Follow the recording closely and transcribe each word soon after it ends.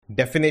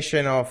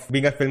definition of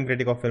being a film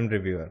critic or film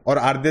reviewer? Or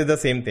are they the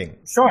same thing?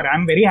 Sure,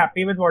 I'm very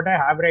happy with what I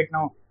have right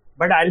now.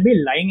 But I'll be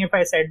lying if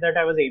I said that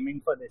I was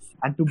aiming for this.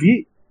 And to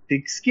be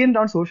thick-skinned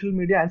on social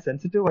media and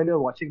sensitive while you're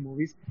watching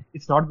movies,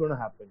 it's not going to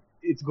happen.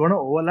 It's going to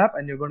overlap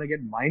and you're going to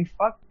get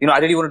mind-fucked. I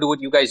really want to do what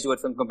you guys do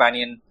at Film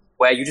Companion,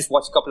 where you just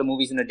watch a couple of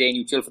movies in a day and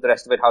you chill for the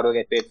rest of it. How do I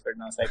get paid for it?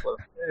 And I was like, well,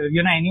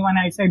 anyone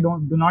I say do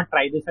not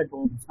try this at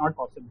home. It's not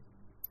possible.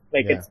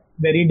 It's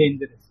very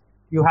dangerous.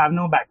 You have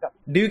no backup.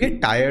 Do you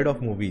get tired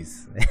of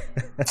movies?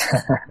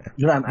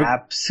 I'm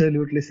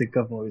absolutely sick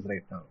of movies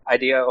right now.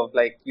 Idea of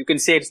you can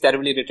say it's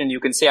terribly written, you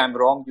can say I'm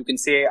wrong, you can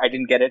say I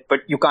didn't get it, but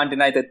you can't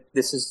deny that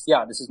this is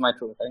my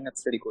truth. I think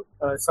that's pretty cool.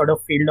 A sort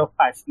of field of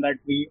passion that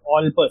we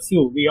all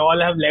pursue. We all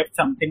have left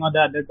something or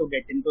the other to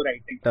get into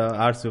writing.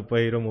 Our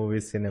superhero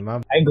movies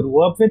cinema. I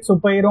grew up with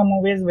superhero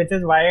movies, which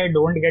is why I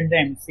don't get the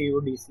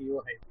MCU, DCU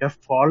hype. You're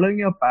following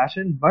your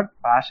passion, but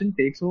passion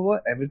takes over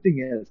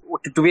everything else.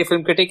 To be a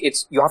film critic,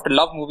 you have to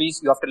love movies,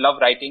 you have to love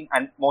writing,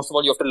 and most of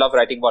all, you have to love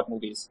writing about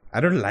movies.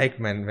 I don't like,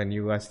 man, when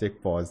you guys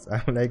take pause.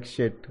 I'm like,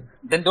 shit.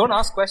 Then don't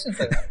ask questions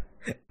like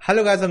that.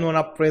 Hello guys, I'm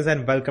Nona Prince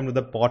and welcome to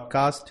the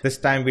podcast. This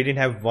time we didn't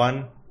have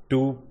 1,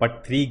 2,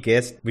 but 3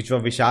 guests, which were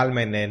Vishal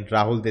Menon,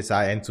 Rahul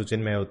Desai and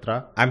Suchin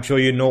Mehrotra. I'm sure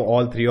you know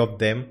all 3 of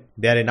them.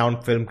 They are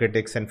renowned film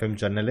critics and film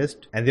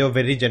journalists, and they were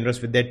very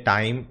generous with their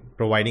time,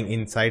 providing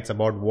insights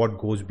about what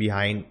goes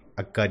behind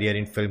a career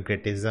in film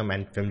criticism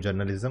and film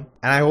journalism.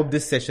 And I hope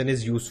this session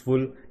is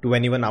useful to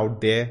anyone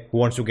out there who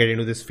wants to get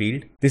into this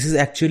field. This is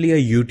actually a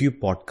YouTube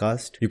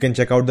podcast. You can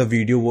check out the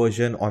video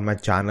version on my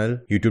channel,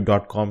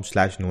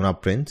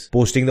 youtube.com/NonaPrince.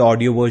 Posting the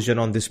audio version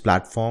on this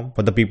platform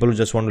for the people who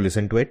just want to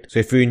listen to it. So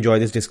if you enjoy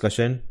this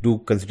discussion, do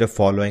consider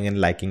following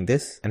and liking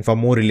this. And for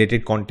more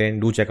related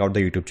content, do check out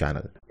the YouTube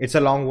channel. It's a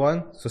long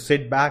one, so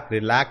sit back,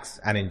 relax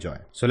and enjoy.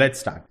 So let's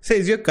start. So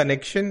is your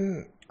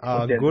connection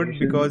good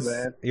because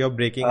you're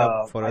breaking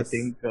up for us? I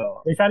think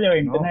Vishal, your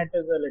internet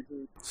is a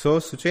little... So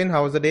Suchin,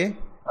 how was the day?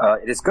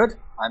 It is good.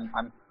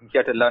 I'm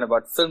here to learn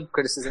about film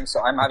criticism, so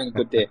I'm having a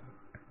good day.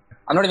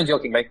 I'm not even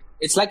joking.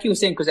 It's like you were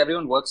saying, because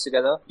everyone works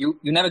together. You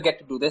never get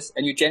to do this,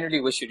 and you genuinely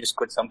wish you just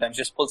could sometimes.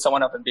 Just pull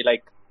someone up and be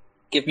like,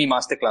 give me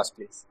masterclass,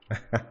 please.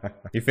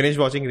 You finished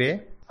watching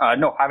Ray?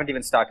 No, haven't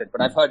even started,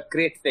 but I've heard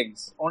great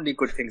things. Only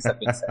good things have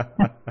been said.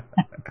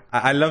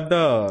 I love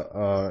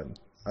the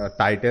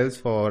titles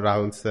for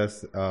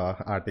Rahul's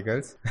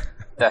articles.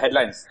 The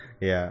headlines.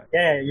 Yeah.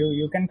 Yeah,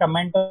 you can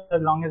comment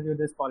as long as you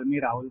just call me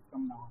Rahul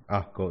from now on.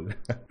 Ah, cool.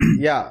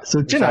 Yeah.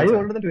 Suchin, are you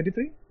older than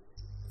 23?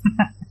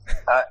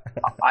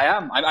 I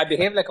am. I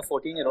behave like a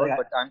 14-year-old,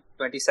 but I'm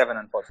 27,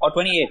 unfortunately. Or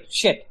 28.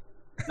 Shit.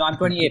 No, I'm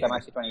 28. I'm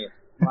actually 28.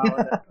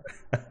 Wow.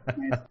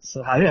 Nice.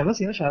 So have you ever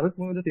seen a Shah Rukh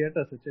movie in the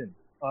theatre, Suchin?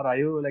 Or are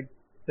you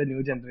the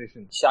new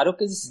generation? Shah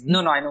Rukh is...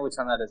 No, I know which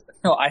one that is.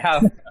 No, I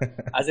have.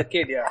 As a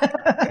kid, yeah.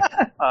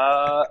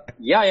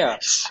 Yeah.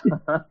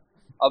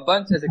 A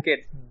bunch as a kid.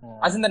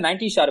 As in the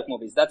 90s Shah Rukh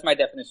movies. That's my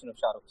definition of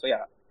Shah Rukh. So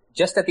yeah,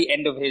 just at the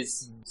end of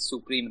his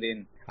supreme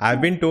reign.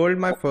 I've been told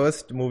my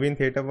first movie in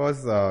theatre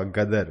was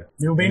Gadar.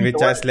 You've been in which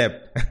told? I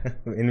slept.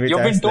 You've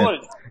been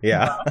told?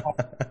 Yeah.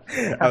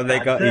 I was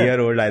like a year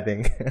old, I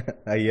think.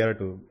 A year or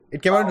 2.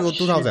 It came out in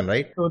 2000,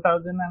 right?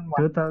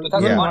 2001.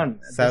 2001.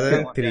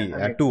 2003.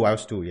 Yeah. 2. I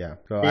was 2, yeah.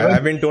 So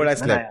I've been told I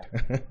slept.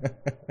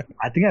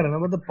 I think I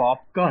remember the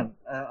popcorn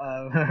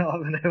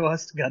when I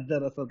watched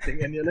Gadar or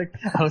something, and you're like,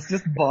 I was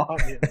just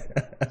born.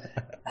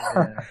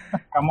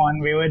 Come on,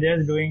 we were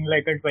just doing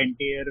like a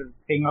 20-year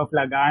thing of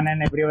Lagan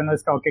and everyone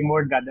was talking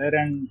about Gadar,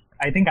 and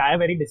I think I have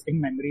very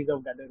distinct memories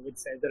of Gadar, which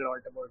says a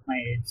lot about my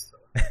age. So.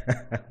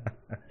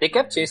 They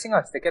kept chasing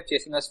us. They kept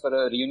chasing us for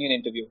a reunion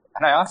interview.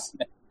 And I asked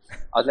them.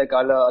 I was like,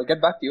 I'll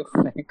get back to you.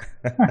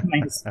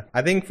 Nice.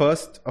 I think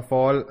first of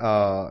all,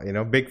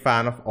 big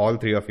fan of all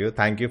 3 of you.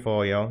 Thank you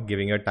for,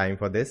 giving your time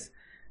for this.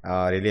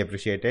 Really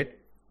appreciate it.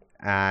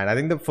 And I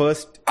think the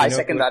first... I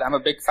second that. I'm a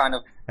big fan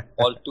of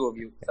all 2 of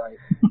you. Sorry.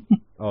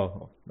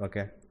 Oh,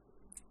 okay.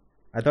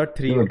 I thought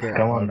 3. Good, okay,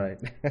 come on. All right.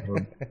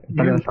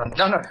 No.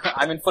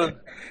 I'm in full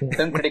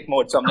film critic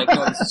mode. So I'm like,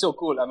 no, this is so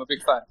cool. I'm a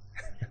big fan.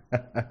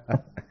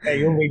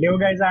 You video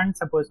guys aren't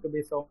supposed to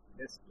be so...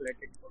 Just let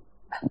it go.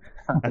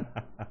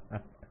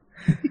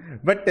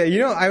 But,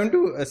 I want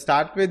to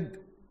start with,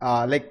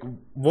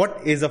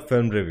 what is a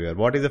film reviewer?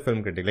 What is a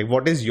film critic?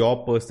 What is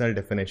your personal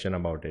definition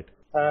about it?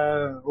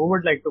 Who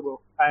would like to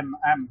go? I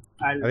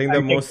think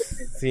the most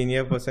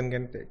senior person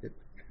can take it.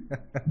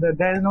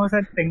 There's no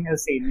such thing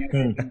as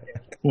senior.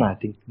 No, I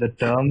think the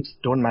terms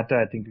don't matter.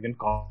 I think you can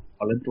call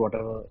it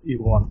whatever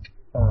you want.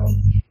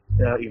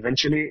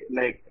 Eventually,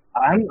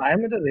 I'm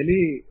in a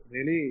really,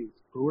 really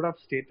screwed up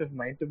state of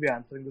mind to be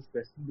answering this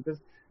question, because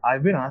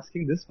I've been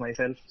asking this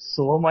myself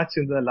so much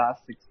in the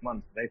last 6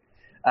 months, right?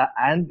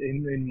 And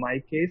in my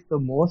case, the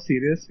more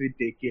serious we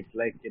take it,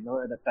 at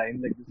a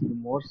time like this, the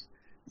more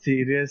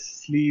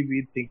seriously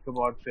we think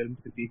about film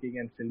critiquing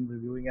and film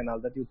reviewing and all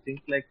that, you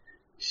think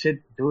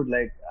shit, dude,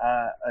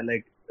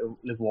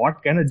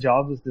 what kind of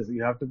job is this?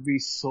 You have to be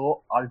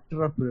so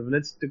ultra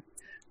privileged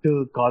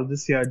to call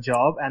this your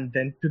job and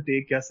then to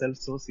take yourself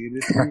so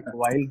seriously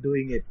while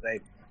doing it,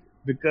 right?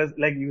 because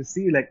like you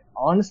see, like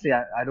honestly,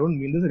 I don't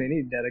mean this in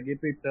any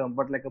derogatory term,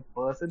 but like a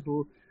person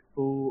who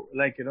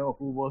like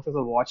who works as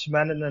a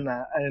watchman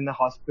in a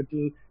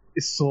hospital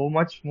is so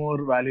much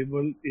more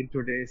valuable in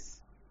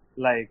today's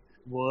like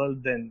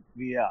world than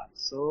we are.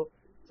 So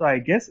I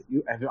guess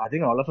I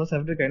think all of us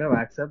have to kind of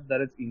accept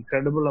that it's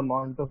incredible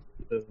amount of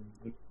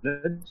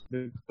privilege,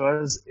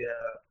 because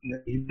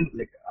even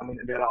like I mean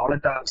we're all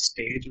at a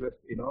stage where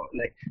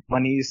like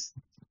money is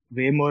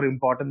way more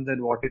important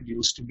than what it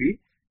used to be.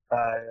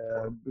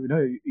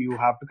 You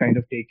have to kind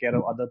of take care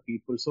of other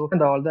people, so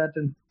and all that,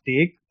 and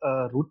take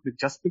a route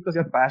just because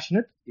you're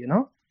passionate,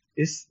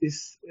 is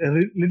a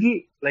little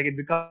like it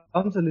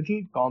becomes a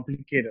little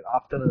complicated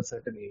after a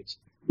certain age.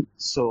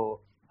 So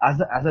as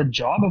a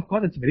job, of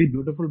course, it's very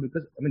beautiful,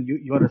 because I mean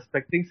you are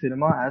respecting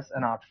cinema as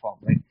an art form,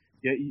 right?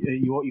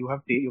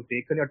 You've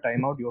taken your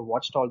time out, you have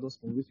watched all those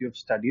movies, you have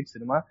studied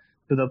cinema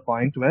to the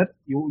point where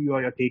you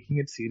are taking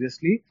it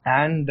seriously,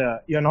 and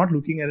you're not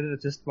looking at it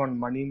as just one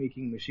money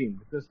making machine,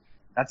 because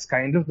that's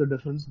kind of the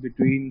difference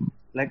between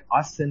like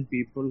us and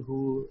people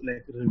who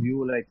like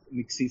review like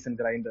mixies and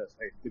grinders,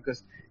 right?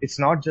 Because it's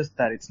not just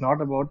that. It's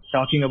not about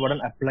talking about an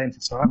appliance.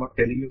 It's not about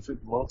telling you if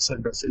it works or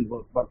doesn't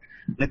work, but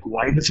like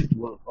why does it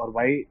work or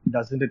why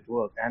doesn't it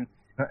work? And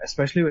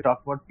especially we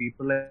talk about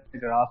people like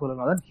Rahul and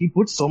all that, he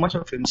puts so much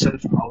of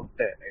himself out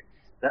there, right?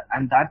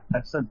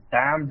 That's a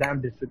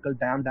damn difficult,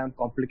 damn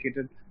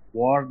complicated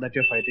war that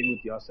you're fighting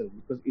with yourself,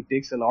 because it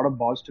takes a lot of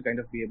balls to kind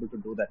of be able to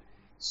do that.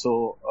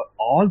 So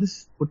all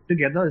this put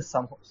together is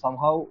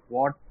somehow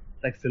what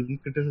like film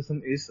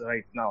criticism is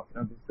right now,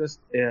 because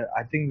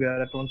I think we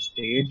are at one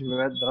stage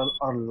where there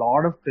are a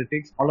lot of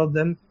critics, all of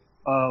them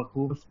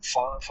who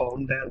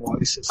found their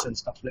voices and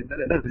stuff like that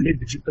at a really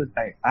difficult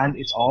time, and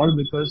it's all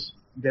because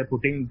they're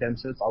putting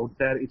themselves out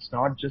there. It's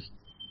not just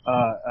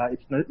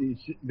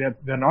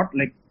we're not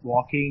like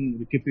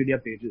walking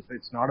Wikipedia pages. So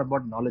it's not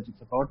about knowledge.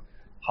 It's about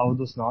how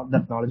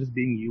that knowledge is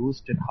being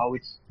used and how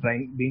it's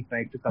being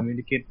trying to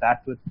communicate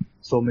that with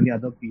so many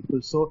other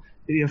people. So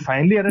you're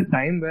finally at a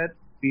time where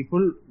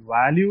people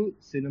value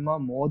cinema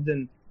more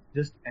than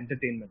just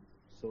entertainment.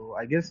 So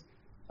I guess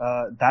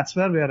that's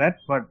where we're at.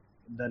 But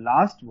the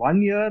last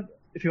 1 year,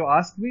 if you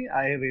ask me,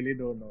 I really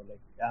don't know. Like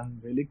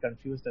I'm really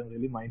confused. I'm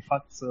really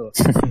mindfucked. So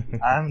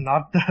I'm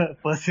not the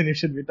person you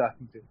should be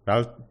talking to.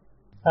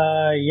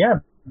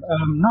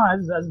 No,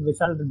 as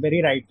Vishal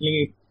very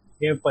rightly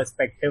gave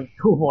perspective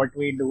to what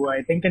we do,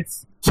 I think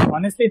it's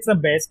the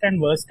best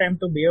and worst time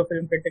to be a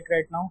film critic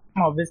right now.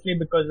 Obviously,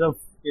 because of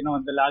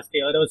the last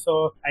year or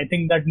so, I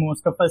think that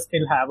most of us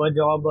still have a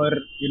job, or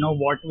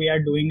what we are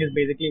doing is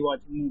basically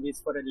watching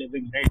movies for a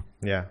living, right?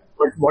 Yeah.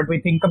 But what we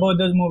think about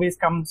those movies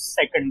comes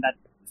second. That's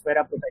where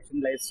our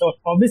profession lies. So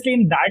obviously,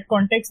 in that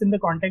context, in the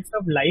context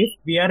of life,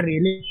 we are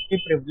really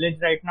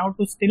privileged right now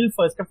to still,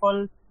 first of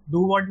all,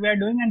 do what we are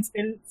doing, and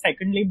still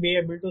secondly be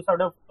able to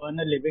sort of earn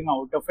a living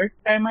out of it.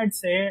 I might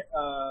say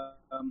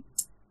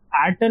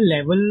at a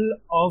level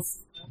of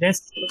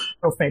just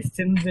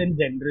professions in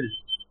general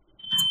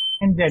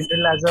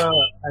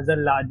as a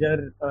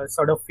larger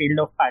sort of field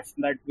of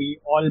passion that we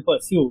all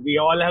pursue. We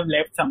all have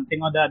left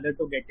something or the other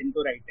to get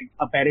into writing.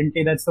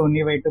 Apparently that's the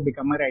only way to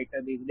become a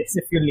writer these days,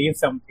 if you leave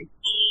something.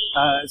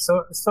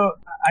 So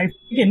I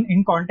think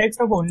in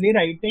context of only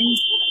writing,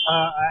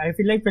 I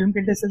feel like film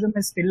criticism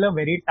is still a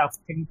very tough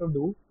thing to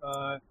do.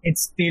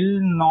 It's still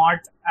not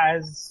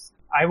as,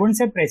 I wouldn't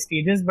say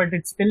prestigious, but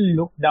it's still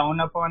looked down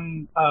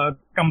upon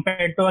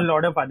compared to a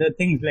lot of other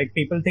things. Like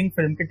people think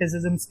film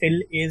criticism still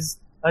is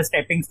a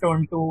stepping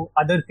stone to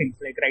other things,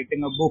 like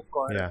writing a book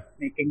or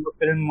making a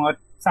film or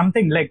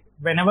something. Like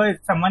whenever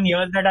someone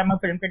hears that I'm a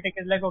film critic,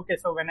 is like, okay,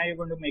 so when are you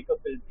going to make a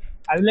film?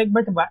 I was like,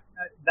 but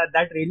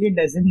that really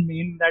doesn't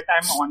mean that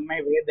I'm on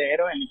my way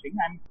there or anything.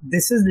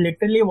 This is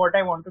literally what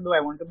I want to do.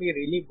 I want to be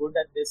really good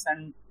at this,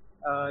 and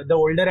the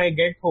older I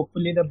get,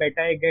 hopefully the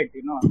better I get,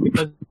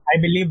 because I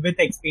believe with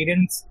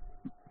experience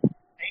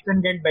I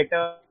can get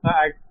better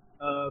at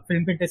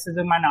film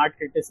criticism and art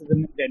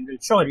criticism in general.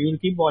 Sure, you'll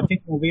keep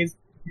watching movies,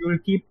 you'll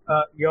keep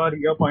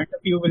your point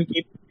of view will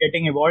keep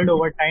getting evolved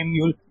over time.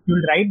 You'll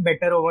write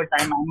better over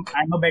time.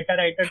 I'm a better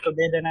writer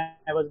today than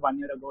I was 1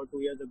 year ago,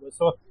 2 years ago.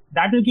 So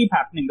that will keep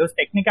happening. Those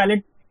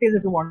technicalities,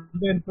 if you want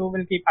to improve,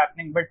 will keep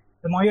happening. But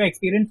the more you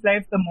experience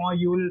life, the more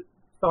you'll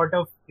sort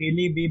of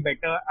really be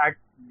better at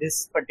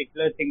this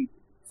particular thing.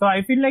 So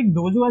I feel like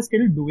those who are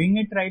still doing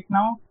it right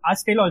now are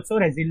still also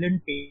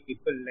resilient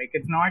people. Like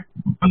it's not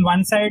on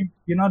one side,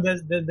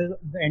 there's the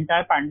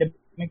entire pandemic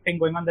thing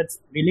going on that's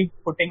really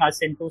putting us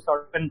into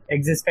sort of an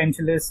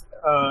existentialist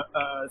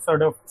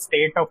sort of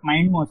state of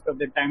mind most of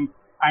the time.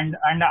 And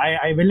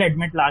I will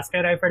admit, last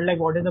year I felt like,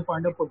 what is the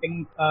point of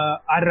putting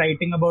our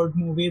writing about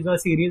movies or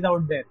series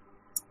out there?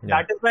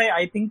 Yeah. That is why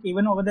I think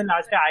even over the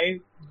last year,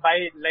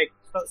 by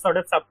sort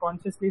of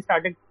subconsciously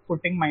started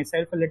putting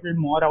myself a little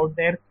more out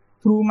there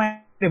through my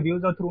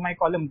reviews or through my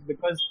columns,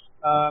 because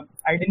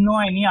I didn't know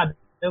any other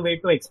way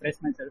to express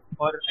myself,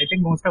 or I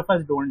think most of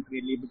us don't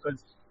really,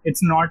 because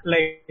it's not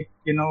like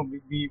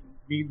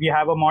we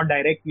have a more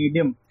direct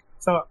medium.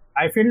 So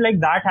I feel like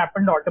that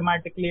happened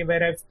automatically,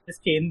 where I've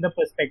just changed the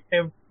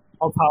perspective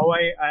of how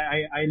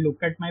I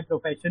look at my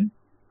profession,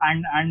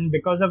 and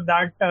because of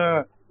that,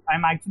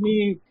 I'm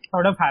actually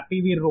sort of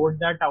happy we wrote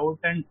that out.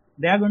 And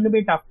there are going to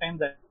be tough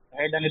times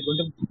ahead, and it's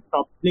going to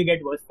probably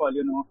get worse for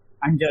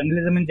And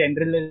journalism in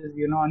general is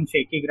on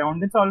shaky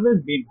ground. It's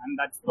always been, and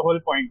that's the whole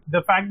point.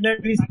 The fact that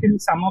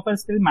some of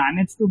us still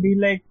manage to be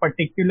like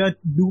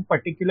do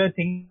particular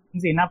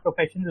things in our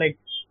profession, like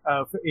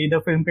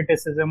either film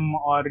criticism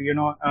or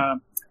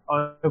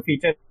or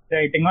feature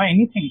writing or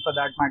anything for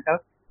that matter,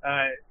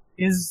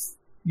 is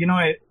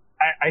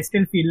I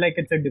still feel like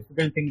it's a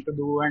difficult thing to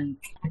do, and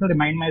to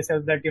remind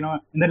myself that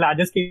in the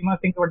larger scheme of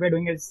things, what we're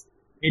doing is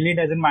really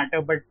doesn't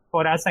matter. But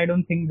for us, I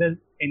don't think there's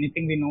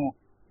anything we know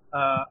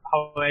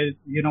how else,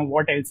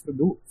 what else to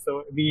do.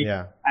 So we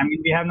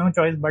have no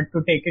choice but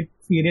to take it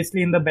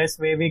seriously in the best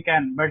way we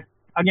can. But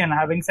again,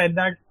 having said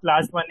that,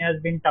 last 1 year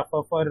has been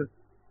tougher for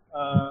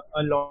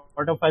a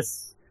lot of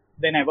us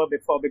than ever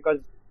before, because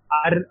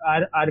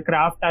our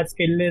craft, our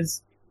skill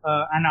is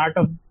an art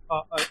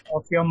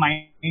of your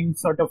mind.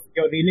 Sort of,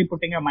 you're really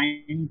putting your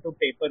mind to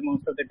paper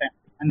most of the time,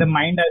 and the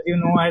mind, as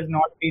has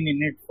not been in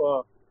it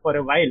for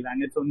a while,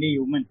 and it's only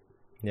human.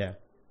 Yeah,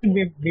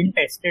 we've been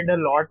tested a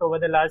lot over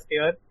the last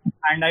year,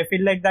 and I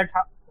feel like that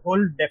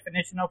whole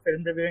definition of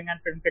film reviewing and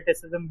film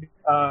criticism,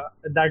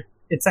 that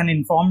it's an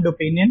informed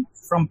opinion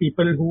from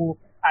people who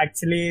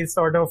actually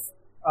sort of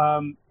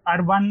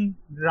are one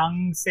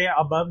rung, say,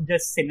 above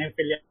just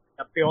cinephilia,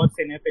 pure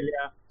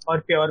cinephilia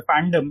or pure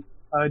fandom,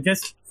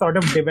 just sort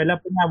of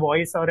developing a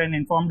voice or an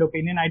informed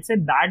opinion. I'd say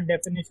that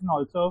definition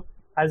also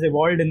has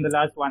evolved in the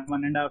last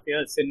 1.5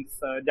 years, since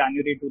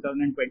January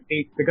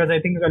 2020, because I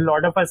think a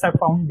lot of us have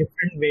found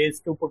different ways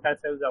to put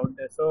ourselves out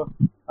there.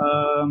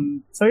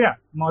 So yeah,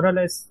 more or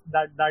less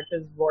that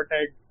is what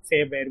I'd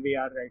say where we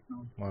are right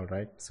now. All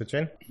right,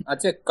 Suchin?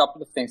 I'd say a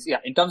couple of things. Yeah,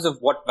 in terms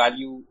of what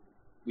value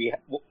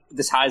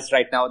this has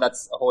right now,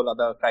 that's a whole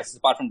other crisis.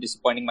 Apart from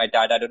disappointing my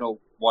dad, I don't know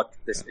what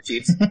this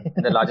achieves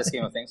in the larger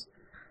scheme of things.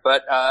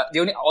 But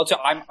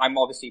I'm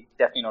obviously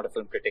definitely not a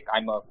film critic.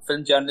 I'm a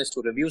film journalist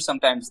who reviews.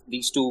 Sometimes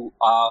these two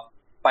are,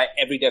 by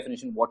every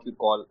definition, what you'd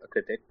call a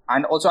critic.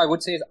 And also, I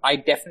would say I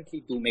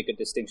definitely do make a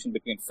distinction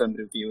between film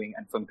reviewing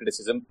and film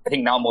criticism. I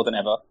think now more than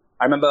ever.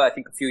 I remember, I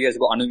think a few years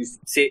ago, Anu used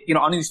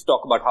to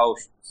talk about how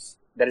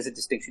there is a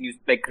distinction.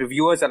 Like,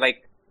 reviewers are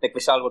like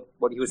Vishal,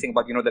 what he was saying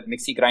about, that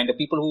mixie grinder.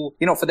 People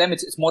who, for them,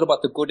 it's more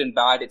about the good and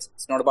bad. It's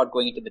not about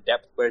going into the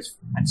depth. Whereas,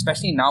 and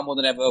especially now more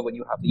than ever, when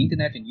you have the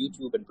internet and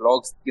YouTube and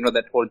blogs,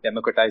 that whole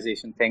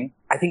democratization thing,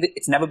 I think that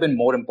it's never been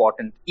more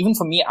important, even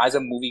for me as a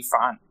movie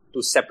fan,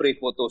 to separate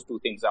what those two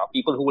things are.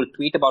 People who will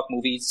tweet about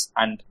movies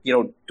and,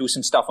 do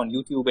some stuff on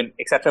YouTube and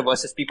etc.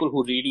 versus people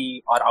who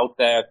really are out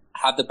there,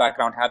 have the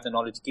background, have the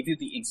knowledge, give you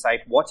the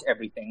insight, watch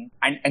everything.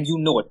 And it.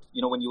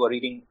 When you are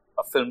reading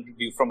a film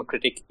review from a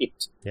critic,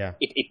 it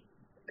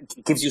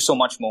gives you so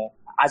much more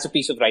as a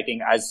piece of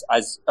writing, as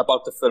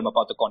about the film,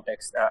 about the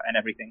context and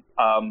everything.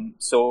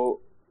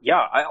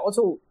 I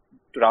also,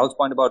 to Rahul's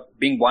point about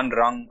being one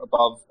rung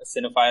above a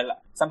cinephile,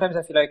 sometimes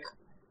I feel like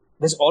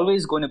there's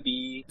always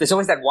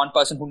that one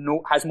person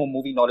who has more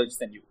movie knowledge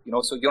than you,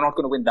 so you're not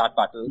going to win that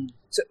battle.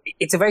 So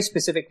it's a very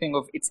specific thing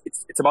of, it's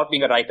about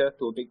being a writer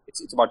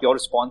it's about your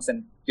response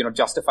and,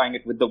 justifying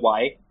it with the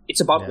why.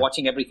 It's about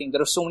watching everything.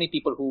 There are so many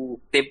people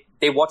who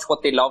they watch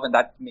what they love, and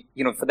that,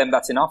 for them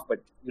that's enough,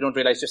 but you don't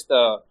realize just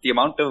the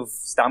amount of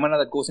stamina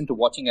that goes into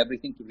watching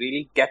everything to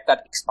really get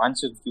that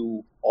expansive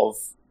view of,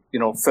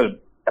 film,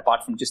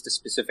 apart from just the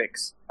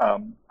specifics.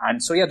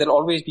 There'll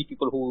always be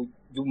people who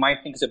you might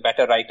think is a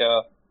better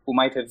writer, who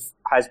might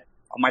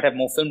have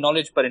more film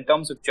knowledge, but in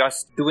terms of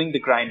just doing the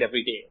grind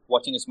every day,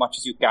 watching as much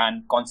as you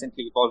can,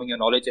 constantly evolving your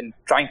knowledge and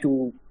trying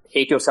to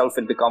hate yourself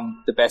and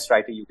become the best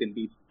writer you can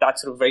be, that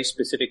sort of very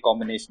specific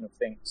combination of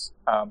things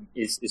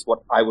is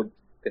what I would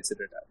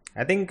consider it as.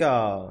 I think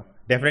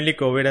definitely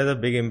COVID has a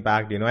big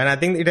impact, and I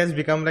think it has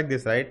become like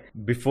this, right?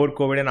 Before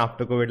COVID and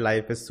after COVID,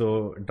 life is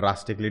so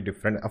drastically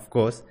different, of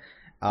course.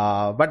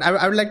 But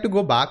I would like to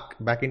go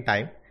back in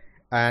time,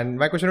 and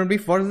my question would be,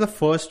 what is the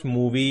first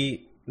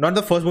movie? Not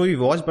the first movie you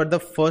watched, but the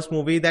first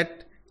movie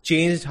that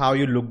changed how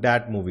you looked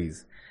at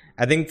movies.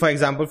 I think, for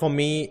example, for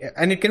me,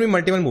 and it can be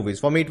multiple movies.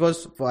 For me, it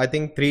was, I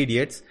think, 3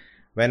 Idiots.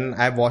 When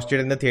I watched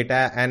it in the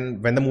theater,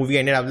 and when the movie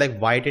ended, I was like,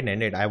 why it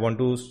ended? I want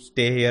to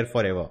stay here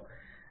forever.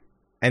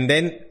 And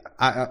then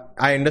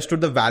I understood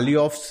the value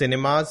of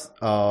cinemas,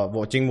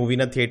 watching movie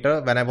in a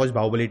theater when I watched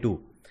Bahubali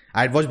 2.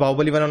 I had watched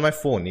Bahubali 1 on my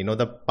phone,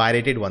 the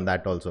pirated one,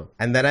 that also.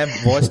 And then I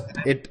watched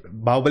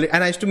Bahubali,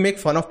 and I used to make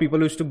fun of people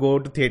who used to go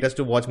to theaters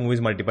to watch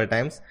movies multiple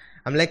times.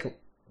 I'm like,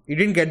 you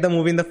didn't get the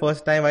movie in the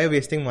first time, why are you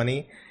wasting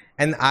money?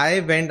 And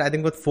I went, I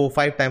think with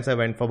 4-5 times I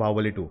went for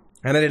Bahubali 2.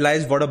 And I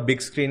realized what a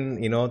big screen,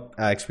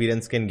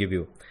 experience can give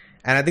you.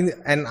 And I think,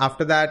 and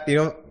after that,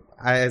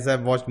 as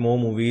I've watched more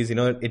movies,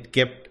 it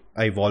kept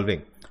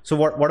evolving. So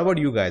what about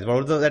you guys?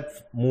 What was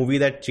that movie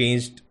that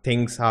changed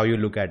things, how you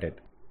look at it?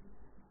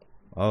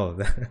 Oh,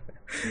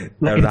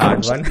 That was a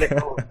hard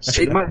one.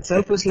 Cinema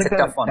itself is like It's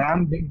a a tough one.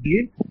 damn big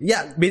deal.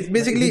 Yeah,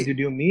 basically, Did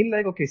you mean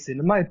like, okay,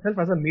 cinema itself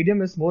as a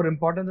medium is more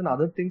important than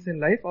other things in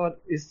life, or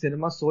is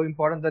cinema so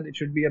important that it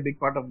should be a big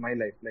part of my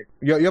life? Like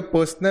your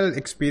personal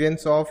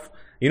experience of,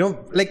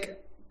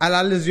 like,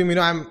 I'll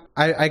assume,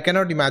 I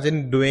cannot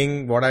imagine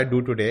doing what I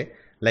do today,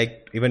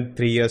 like even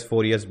 3 years,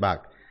 4 years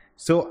back.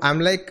 So I'm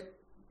like,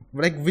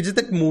 which is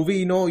that movie,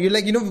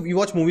 you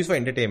watch movies for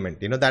entertainment,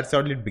 that's how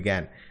it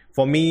began.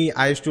 For me,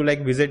 I used to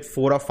like visit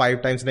 4 or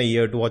 5 times in a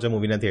year to watch a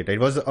movie in a theater. It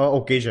was an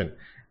occasion.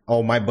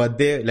 Oh, my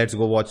birthday, let's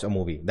go watch a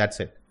movie.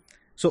 That's it.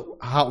 So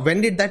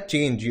when did that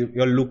change?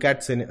 Your look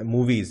at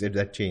movies,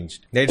 that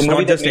changed. It's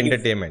not just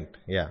entertainment.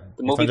 Yeah.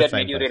 The movie that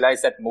made you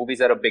realize that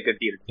movies are a bigger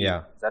deal.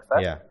 Yeah. Is that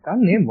fair? Yeah. I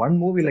can't name one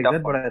movie like Tough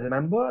that, but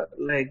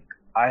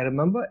I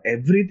remember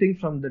everything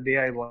from the day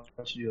I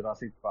watched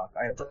Jurassic Park.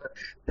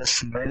 The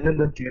smell in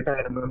the theater.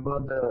 I remember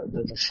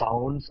the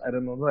sounds. I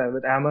remember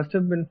everything. I must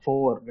have been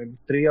 4, maybe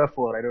 3 or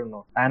 4. I don't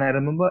know. And I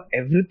remember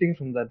everything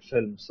from that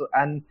film. So,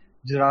 and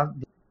the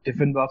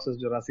tiffin box was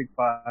Jurassic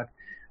Park.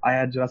 I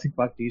had Jurassic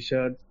Park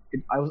T-shirts.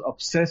 I was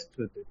obsessed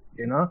with it,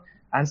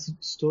 And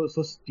so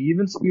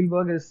Steven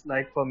Spielberg is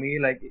like, for me,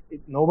 like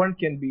no one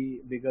can be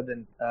bigger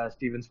than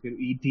Steven Spielberg.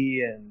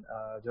 E.T. and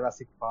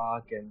Jurassic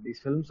Park, and these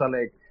films are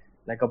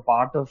like a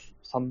part of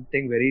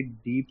something very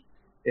deep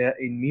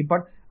in me.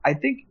 But I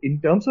think in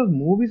terms of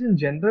movies in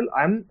general,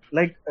 I'm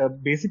like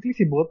basically,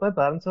 see, both my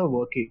parents are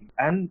working,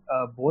 and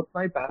both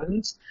my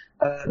parents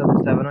that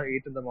was 7 or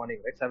 8 in the morning,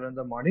 right? 7 in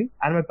the morning,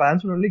 and my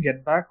parents would only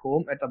get back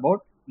home at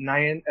about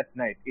 9 at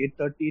night,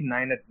 8:30,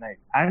 9 at night.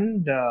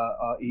 And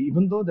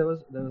even though there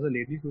was a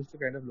lady who used to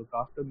kind of look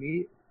after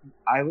me,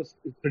 I was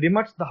pretty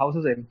much, the house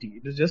is empty.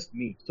 It was just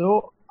me.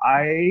 So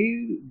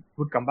I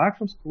would come back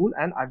from school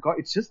and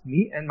it's just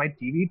me and my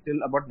TV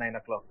till about 9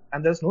 o'clock.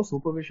 And there's no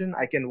supervision.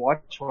 I can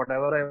watch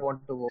whatever I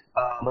want to watch.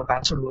 My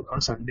parents would work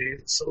on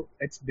Sundays. So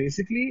it's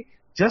basically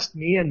just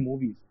me and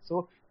movies.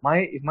 So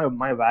my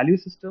value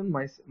system,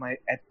 my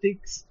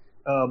ethics,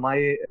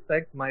 my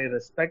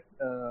respect,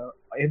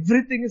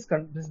 everything has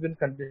been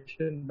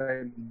conditioned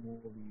by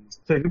movies.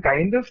 So you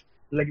kind of,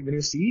 like when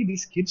you see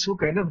these kids who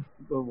kind of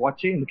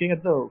looking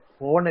at the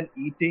phone and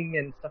eating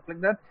and stuff like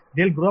that,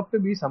 they'll grow up to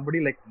be somebody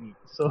like me.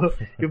 So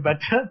you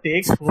better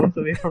take phones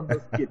away from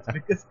those kids,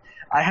 because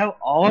I have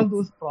all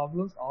those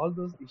problems, all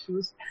those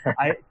issues.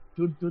 I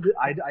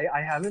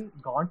haven't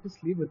gone to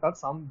sleep without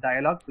some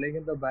dialogue playing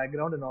in the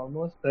background in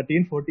almost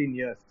 13, 14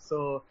 years.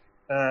 So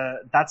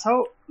that's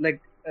how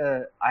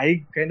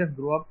I kind of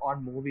grew up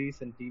on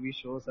movies and TV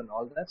shows and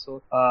all that.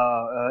 So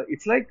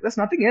it's like there's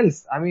nothing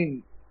else. I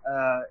mean,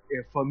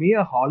 for me,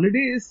 a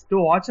holiday is to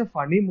watch a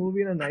funny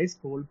movie in a nice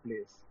cold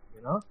place.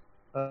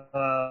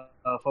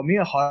 For me,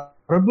 a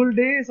horrible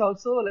day is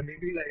also like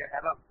maybe like I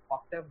had a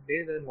fucked up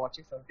day, then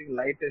watching something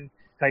light and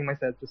crying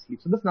myself to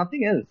sleep. So there's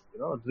nothing else.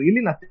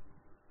 Really nothing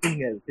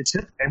else. It's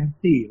just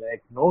empty.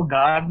 Like no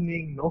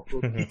gardening, no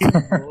cooking,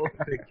 no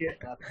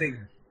cricket, nothing.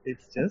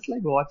 It's just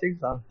like watching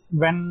something.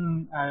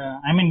 When,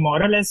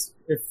 more or less,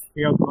 if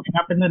you're growing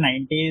up in the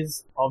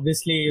 90s,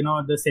 obviously,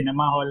 the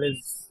cinema hall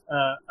is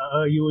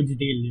a huge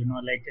deal,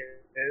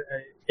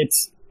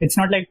 it's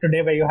not like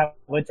today where you have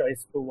a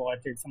choice to watch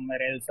it somewhere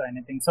else or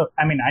anything. So,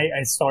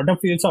 I sort of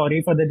feel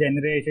sorry for the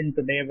generation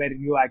today where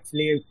you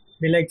actually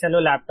be like,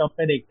 chalo, laptop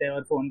pe dekhte hai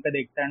or phone pe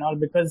dekhte hai and all,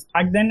 because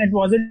back then it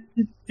wasn't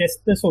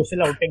just the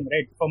social outing,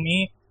 right? For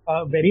me,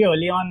 very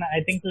early on,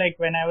 I think like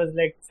when I was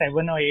like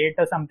 7 or 8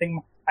 or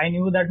something, I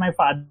knew that my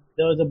father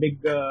was a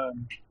big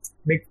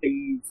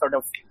thing sort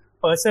of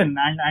person,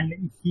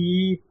 and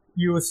he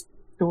used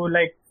to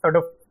like sort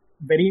of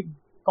very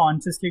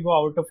consciously go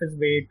out of his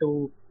way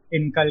to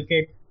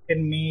inculcate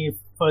in me,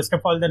 first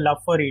of all, the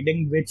love for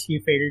reading, which he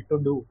failed to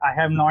do.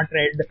 I've not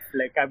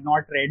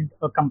read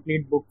a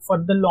complete book for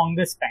the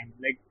longest time.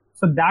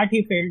 So that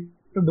he failed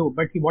to do.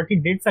 But what he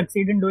did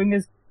succeed in doing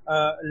is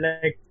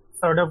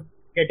sort of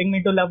getting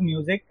me to love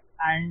music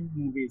and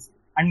movies.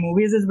 And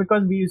movies is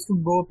because we used to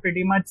go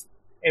pretty much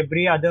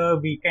every other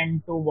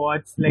weekend to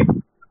watch like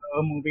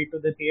a movie to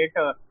the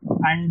theater.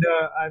 And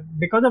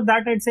because of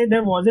that, I'd say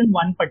there wasn't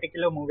one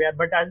particular movie.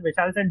 But as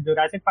Vishal said,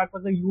 Jurassic Park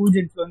was a huge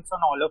influence on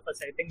all of us,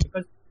 I think,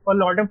 because for a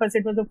lot of us,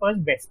 it was the first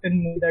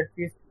Western movie that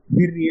we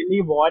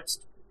really watched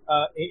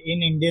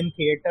in Indian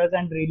theaters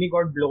and really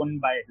got blown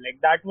by. Like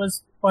that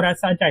was for us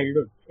our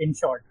childhood, in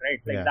short, right?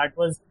 Like that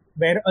was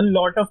where a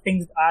lot of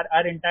things,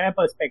 our entire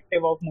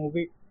perspective of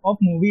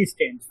movies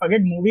changed.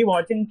 Forget movie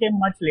watching came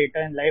much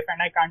later in life,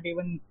 and I can't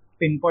even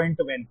pinpoint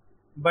when.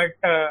 But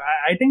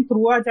I think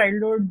through our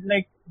childhood,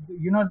 like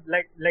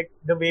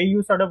the way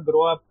you sort of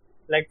grow up,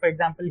 like for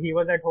example, he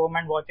was at home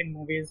and watching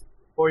movies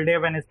whole day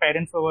when his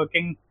parents were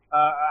working.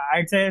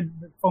 I'd say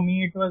for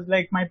me it was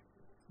like my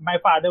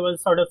father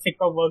was sort of sick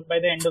of work by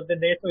the end of the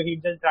day, so he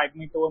just dragged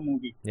me to a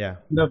movie. Yeah.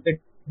 Of the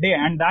day,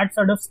 and that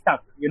sort of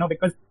stuck,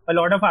 because a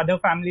lot of other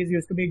families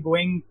used to be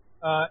going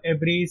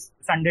every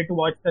Sunday to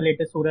watch the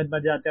latest Surat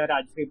Bajate or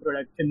Rajshri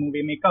production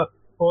movie, make a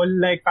whole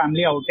like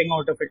family outing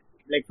out of it,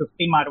 like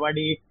 50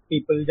 Marwadi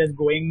people just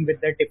going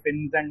with their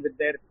tiffins and with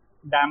their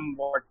damn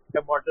water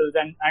bottles,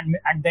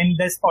 and then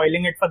they're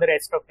spoiling it for the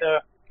rest of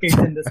the kids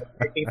in the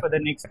society for the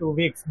next 2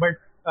 weeks. But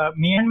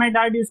me and my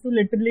dad used to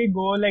literally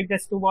go like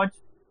just to watch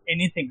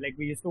anything. Like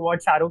we used to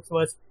watch Shah Rukh's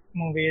worst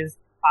movies,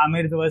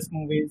 Amir's worst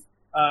movies.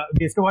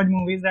 We used to watch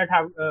movies that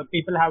have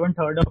people haven't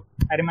heard of.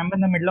 I remember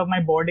in the middle of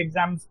my board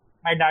exams,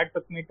 my dad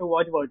took me to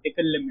watch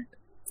Vertical Limit.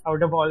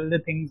 Out of all the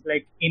things,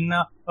 like in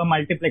a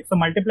multiplex. So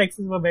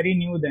multiplexes were very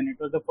new then. It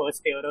was the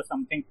first year or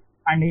something.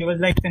 And he was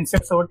like, since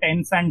you're so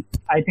tense, and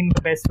I think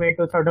the best way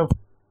to sort of,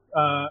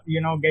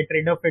 get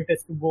rid of it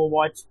is to go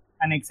watch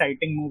an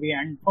exciting movie.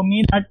 And for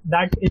me,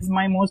 that is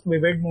my most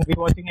vivid movie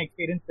watching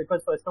experience,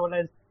 because first of all, I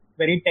was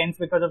very tense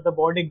because of the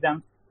board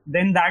exams.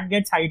 Then that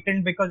gets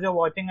heightened because you're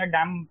watching a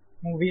damn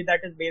movie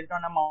that is based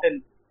on a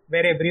mountain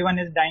where everyone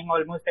is dying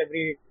almost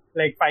every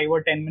like 5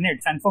 or 10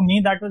 minutes. And for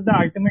me, that was the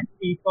ultimate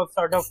peak of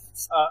sort of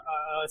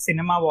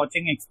cinema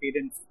watching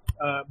experience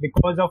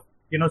because of,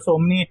 so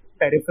many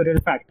peripheral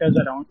factors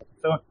around.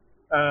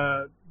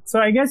 So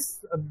I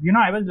guess,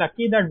 I was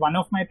lucky that one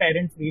of my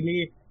parents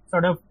really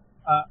sort of,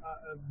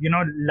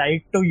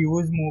 liked to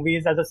use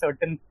movies as a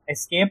certain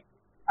escape.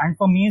 And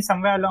for me,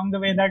 somewhere along the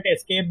way, that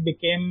escape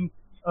became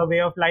a way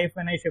of life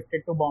when I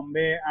shifted to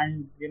Bombay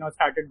and,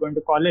 started going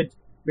to college.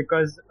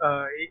 Because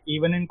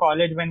even in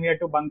college, when we had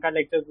to bunk our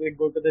lectures, we'd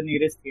go to the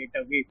nearest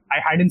theater. I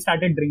hadn't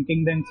started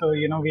drinking then, so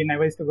we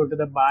never used to go to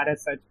the bar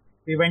as such.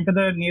 We went to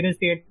the nearest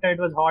theater. It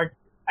was hot.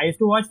 I used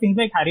to watch things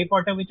like Harry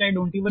Potter, which I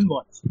don't even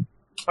watch,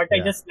 but I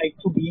just like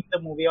to be in the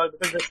movie hall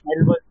because the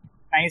smell was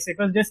nice. It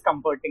was just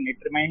comforting. It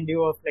reminded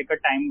you of like a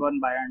time gone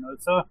by, and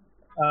also,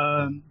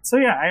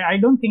 I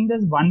don't think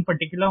there's one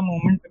particular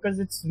moment, because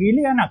it's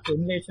really an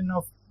accumulation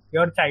of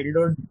your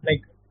childhood,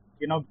 like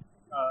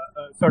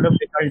sort of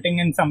resulting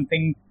in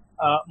something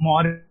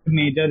more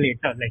major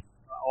later. Like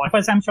all of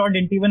us, I'm sure,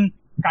 can't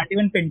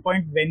even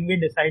pinpoint when we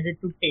decided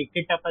to take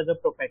it up as a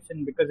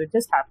profession, because it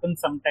just happens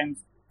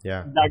sometimes.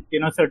 Yeah.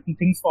 That certain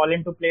things fall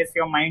into place,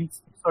 your mind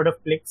sort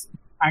of clicks,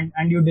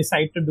 and you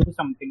decide to do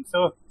something.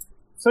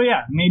 So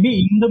yeah,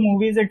 maybe in the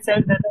movies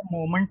itself, there's a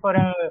moment for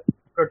a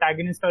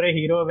protagonist or a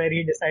hero where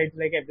he decides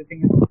like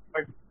everything is good,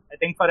 but I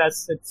think for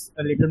us, it's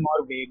a little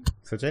more vague.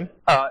 Sachin?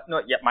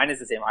 No, yeah, mine is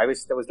the same. I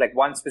wish there was like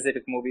one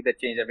specific movie that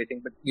changed everything,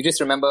 but you just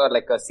remember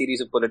like a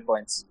series of bullet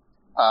points.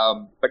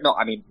 But no,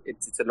 I mean,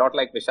 it's a lot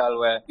like Vishal,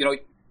 where,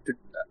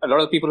 a lot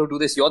of people who do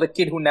this, you're the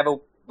kid who never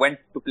went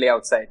to play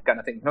outside kind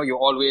of thing. You're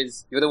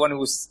the one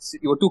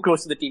you were too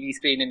close to the TV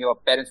screen and your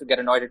parents would get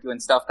annoyed at you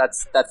and stuff.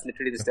 That's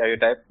literally the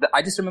stereotype.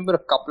 I just remember a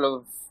couple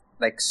of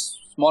like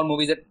small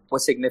movies that were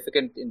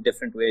significant in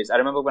different ways. I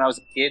remember when I was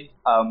a kid,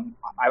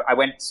 I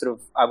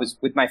was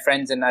with my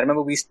friends, and I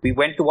remember we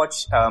went to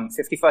watch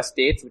 51st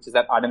Dates, which is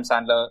that Adam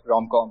Sandler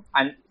rom-com.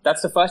 And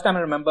that's the first time I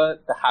remember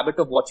the habit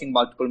of watching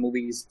multiple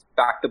movies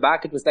back to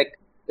back.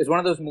 It's one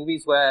of those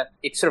movies where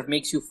it sort of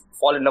makes you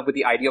fall in love with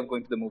the idea of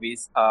going to the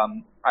movies.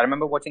 I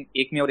remember watching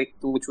Ek Mein Aur Ek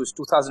Tu, which was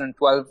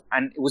 2012,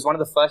 and it was one of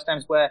the first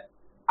times where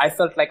I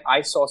felt like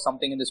I saw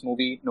something in this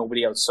movie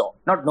nobody else saw.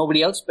 Not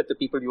nobody else, but the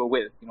people you were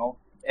with,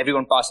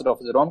 Everyone passed it off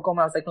as a rom-com.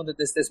 I was like, no,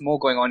 there's more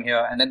going on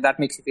here. And then that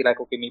makes you feel like,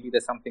 okay, maybe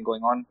there's something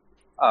going on.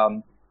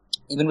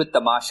 Even with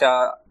Tamasha,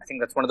 I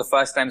think that's one of the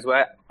first times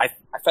where I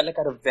felt like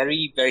I had a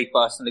very, very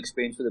personal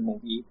experience with the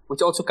movie,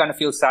 which also kind of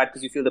feels sad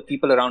because you feel the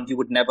people around you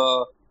would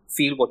never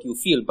feel what you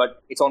feel.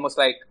 But it's almost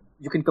like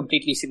you can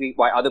completely see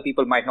why other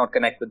people might not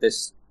connect with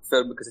this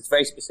film, because it's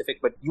very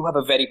specific, but you have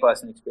a very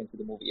personal experience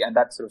with the movie, and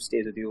that sort of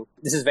stays with you.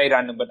 This is very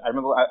random, but I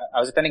remember I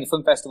was attending a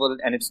film festival,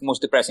 and it's the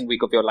most depressing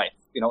week of your life.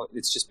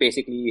 It's just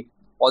basically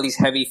all these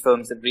heavy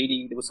films there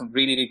were some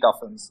really, really tough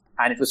films.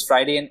 And it was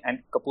Friday,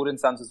 and Kapoor and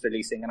Sons was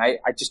releasing, and I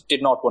just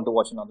did not want to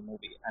watch another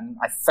movie. And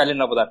I fell in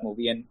love with that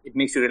movie, and it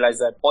makes you realize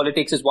that all it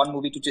takes is one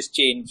movie to just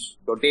change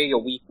your day,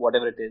 your week,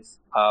 whatever it is.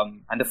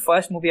 And the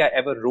first movie I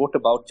ever wrote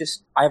about,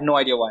 I have no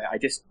idea why.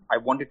 I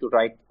wanted to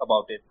write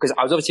about it because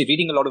I was obviously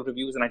reading a lot of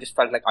reviews, and I just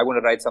felt like I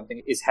want to write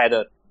something, is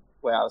Heather,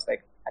 where I was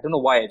like, I don't know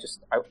why, I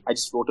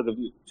just wrote a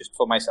review just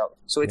for myself.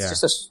 So it's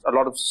just a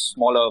lot of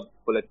smaller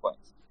bullet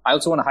points. I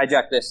also want to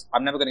hijack this.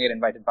 I'm never going to get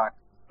invited back,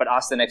 but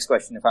ask the next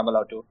question if I'm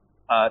allowed to.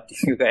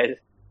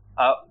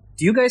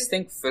 Do you guys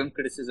think film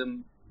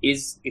criticism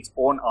is its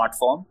own art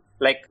form?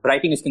 Like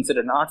writing is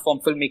considered an art form,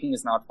 filmmaking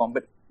is an art form,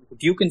 but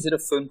do you consider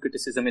film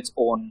criticism its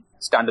own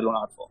standalone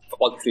art form for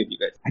all three of you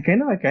guys?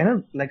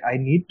 I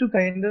need to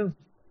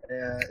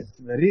it's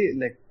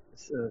very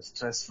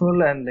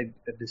stressful and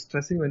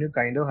distressing when you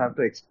kind of have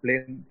to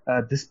explain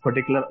this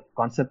particular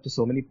concept to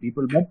so many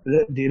people, but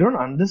they don't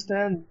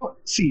understand.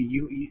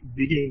 See,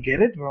 they can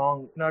get it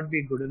wrong, not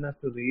be good enough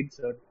to read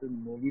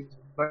certain movies,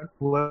 but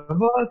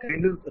whoever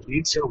kind of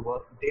reads your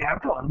work, they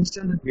have to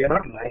understand that we are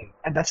not lying,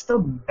 and that's the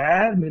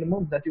bare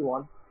minimum that you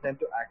want them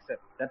to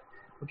accept. That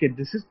okay,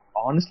 this is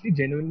honestly,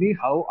 genuinely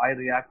how I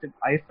reacted.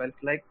 I felt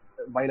like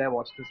while I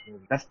watched this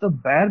movie. That's the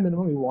bare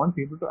minimum we want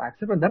people to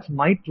accept, and that's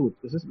my truth.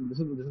 This has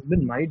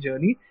been my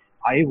journey.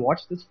 I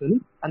watched this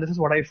film, and this is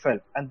what I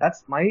felt, and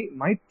that's my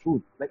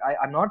truth. Like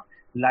I'm not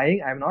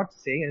lying. I'm not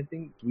saying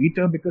anything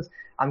sweeter because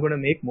I'm going to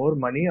make more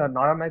money, or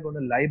nor am I going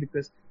to lie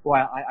because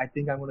I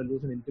think I'm going to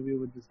lose an interview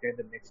with this guy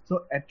the next.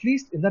 So at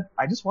least in that,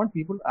 I just want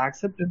people to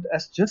accept it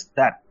as just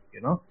that,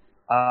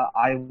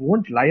 I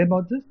won't lie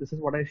about this. This is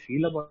what I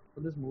feel about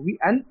this movie,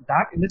 and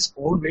that in its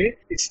own way,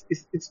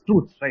 it's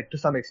truth, right? To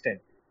some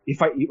extent. If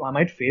I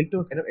might fail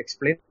to kind of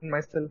explain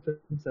myself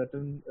in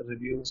certain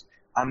reviews,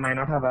 I might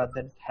not have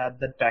had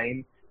the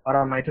time, or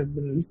I might have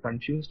been a little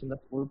confused in the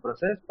whole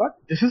process. But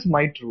this is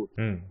my truth.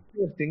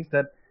 Things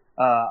that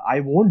I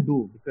won't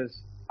do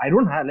because I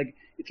don't have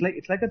it's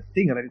like a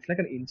thing, right? It's like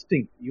an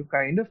instinct. You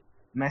kind of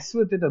mess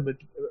with it a little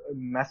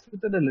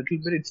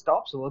bit, it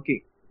stops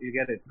working. You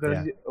get it?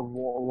 Because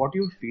what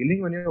you're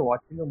feeling when you're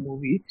watching a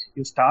movie,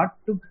 you start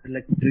to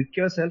trick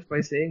yourself by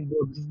saying,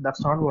 "No,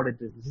 that's not what it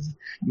is.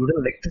 You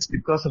didn't like this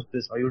because of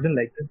this, or you didn't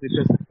like this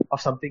because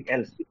of something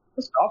else." It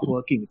just stops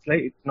working.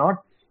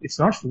 It's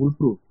not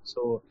foolproof.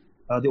 So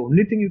the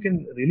only thing you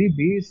can really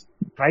be is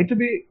try to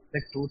be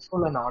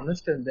truthful and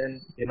honest, and then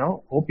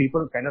hope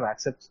people kind of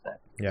accepts that.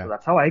 Yeah. So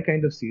that's how I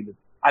kind of see this.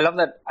 I love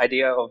that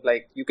idea of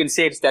you can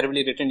say it's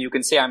terribly written, you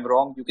can say I'm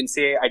wrong, you can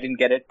say I didn't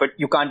get it, but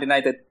you can't deny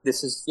that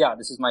this is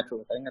my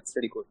truth. I think that's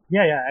pretty cool.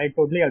 Yeah, I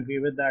totally agree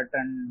with that.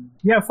 And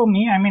for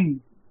me, I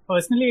mean,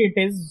 personally, it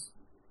is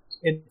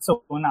its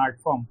own art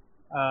form.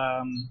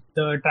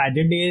 The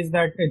tragedy is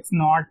that it's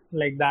not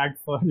like that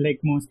for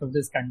most of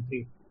this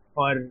country,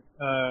 or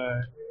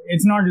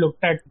it's not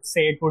looked at,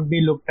 say it would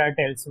be looked at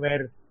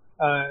elsewhere,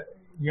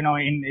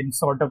 in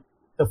sort of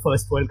the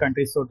first world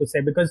countries, so to say,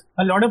 because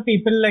a lot of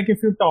people,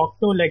 if you talk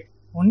to,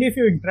 only if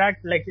you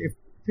interact, if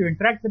you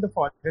interact with the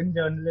foreign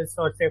journalists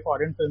or say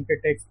foreign film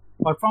critics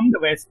or from the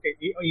West,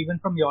 or even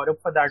from Europe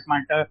for that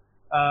matter,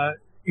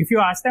 if you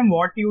ask them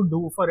what you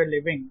do for a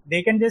living,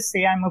 they can just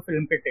say I'm a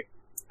film critic,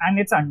 and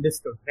it's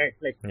understood, right?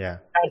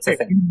 That's it.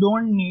 You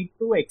don't need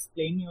to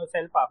explain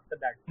yourself after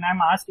that. And I'm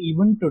asked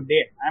even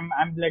today,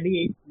 I'm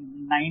bloody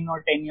 9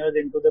 or 10 years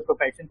into the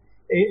profession.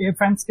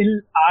 If I'm still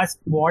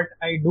asked what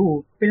I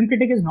do, film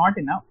critic is not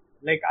enough.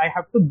 I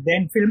have to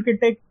then, film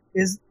critic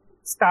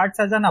starts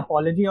as an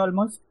apology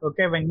almost.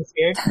 Okay, when you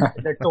say it,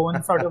 the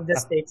tone sort of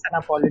just takes an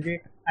apology,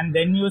 and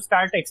then you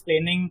start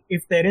explaining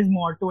if there is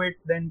more to it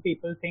than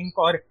people think,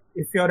 or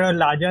if you're a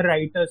larger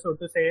writer, so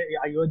to say,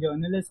 are you a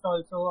journalist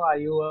also? Are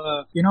you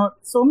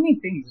so many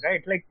things,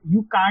 right?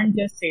 You can't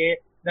just say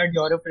that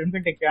you're a film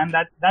critic, and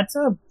that's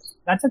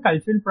a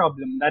cultural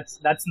problem. That's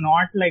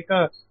not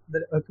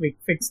a quick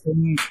fix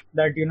thing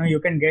that you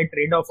can get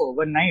rid of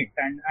overnight.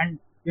 And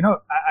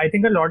I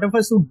think a lot of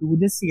us who do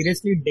this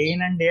seriously day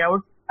in and day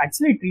out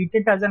actually treat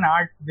it as an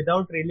art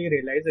without really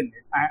realizing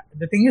it.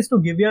 The thing is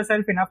to give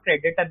yourself enough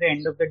credit at the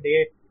end of the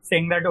day,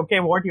 saying that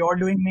okay, what you're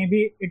doing,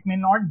 maybe it may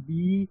not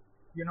be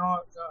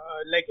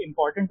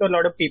important to a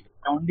lot of people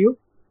around you.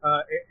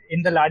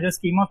 In the larger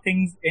scheme of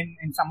things,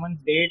 in someone's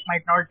day, it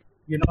might not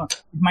it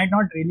might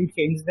not really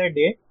change their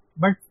day,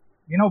 but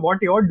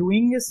what you're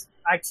doing is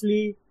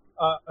actually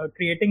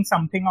creating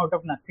something out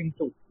of nothing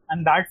too.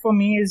 And that for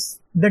me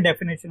is the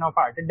definition of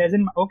art. It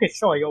doesn't, okay,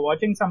 sure, you're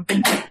watching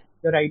something,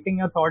 you're writing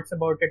your thoughts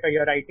about it, or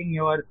you're writing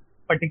your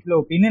particular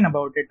opinion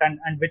about it,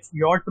 and which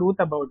your truth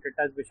about it,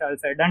 as Vishal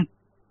said.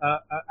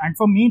 And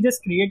for me,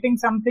 just creating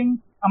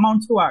something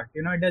amounts to art.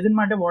 It doesn't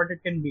matter what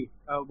it can be,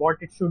 what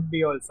it should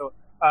be also.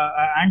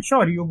 And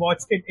sure, you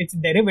watched it, it's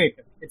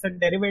derivative. It's a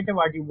derivative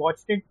art. You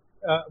watched it,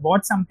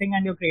 watch something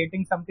and you're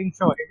creating something.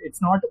 Sure,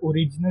 it's not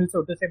original,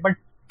 so to say, but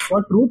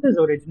your truth is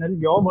original,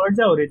 your words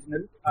are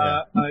original,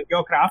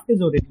 your craft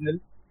is original.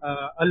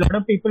 A lot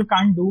of people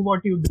can't do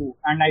what you do,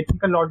 and I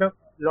think a lot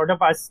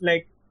of us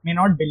may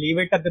not believe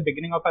it at the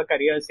beginning of our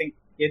career, saying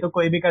ye to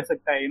koi bhi kar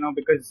sakta hai,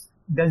 because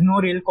there's no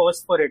real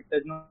course for it,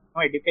 there's no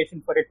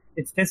education for it.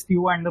 It's just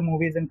you and the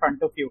movies in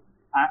front of you,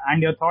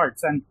 and your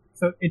thoughts. And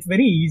so it's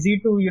very easy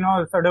to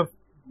sort of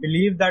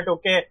believe that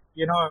okay,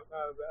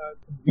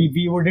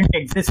 we wouldn't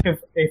exist if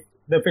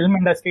the film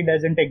industry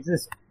doesn't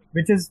exist,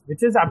 which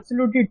is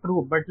absolutely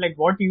true. But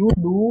what you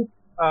do,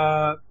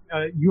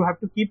 you have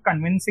to keep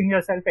convincing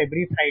yourself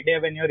every Friday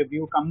when your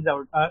review comes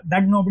out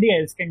that nobody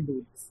else can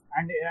do this.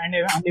 And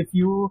if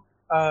you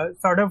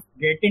sort of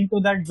get into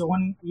that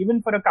zone,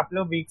 even for a couple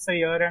of weeks, a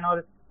year, and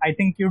all, I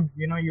think you'd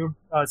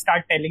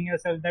start telling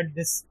yourself that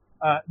this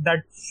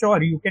that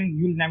sure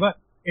you'll never.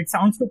 It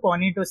sounds too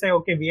corny to say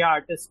okay, we are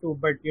artists too,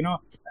 but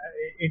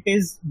it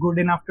is good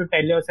enough to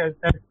tell yourself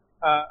that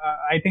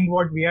I think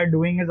what we are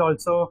doing is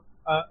also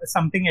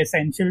something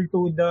essential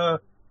to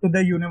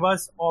the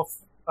universe of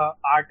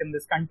art in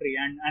this country,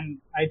 and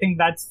I think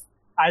that's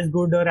as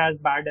good or as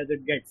bad as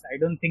it gets. I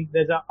don't think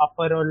there's a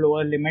upper or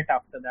lower limit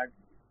after that,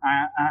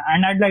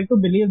 and I'd like to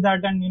besselieve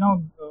that. And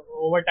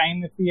over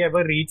time, if we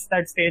ever reach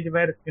that stage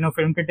where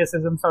film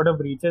criticism sort of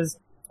reaches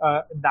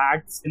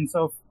that sense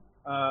of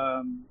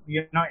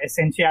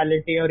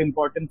essentiality or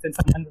importance in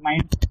someone's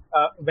mind,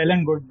 well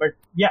and good. But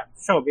yeah,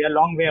 sure, we are a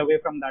long way away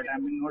from that.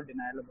 I'm in no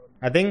denial about it.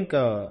 I think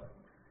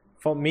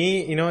for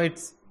me,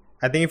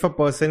 I think if a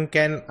person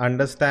can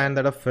understand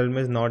that a film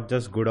is not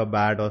just good or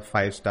bad or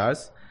 5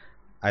 stars,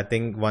 I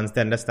think once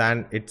they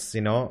understand it's,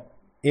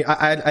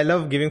 I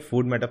love giving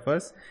food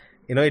metaphors.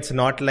 It's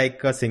not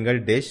like a single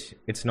dish.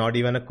 It's not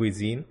even a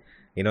cuisine.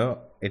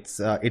 It's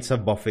a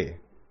buffet.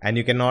 And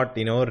you cannot,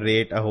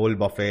 rate a whole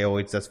buffet, or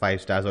it's just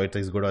 5 stars, or it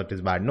is good or it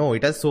is bad. No,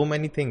 it has so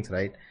many things,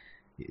 right?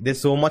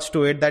 There's so much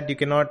to it that you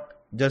cannot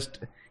just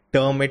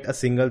term it a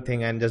single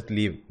thing and just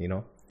leave,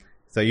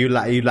 So you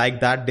like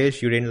that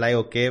dish, you didn't like,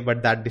 okay,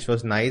 but that dish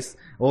was nice.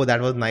 Oh,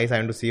 that was nice. I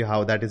want to see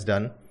how that is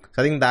done.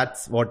 So I think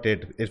that's what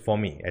it is for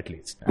me, at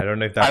least. I don't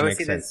know if that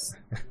makes sense.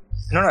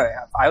 No.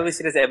 I always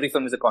say this: every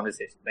film is a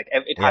conversation. Like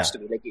it has to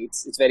be. Like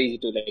it's very easy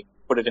to like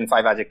put it in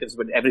 5 adjectives,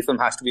 but every film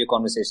has to be a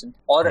conversation.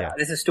 Or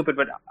this is stupid,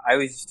 but I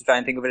always used to try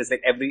and think of it as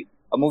like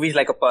a movie is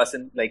like a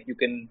person. Like you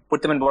can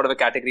put them in whatever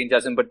category and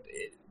judge them, but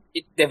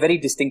they're very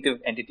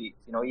distinctive entities.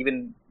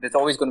 Even there's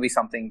always going to be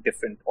something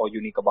different or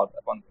unique about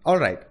that one. All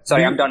right.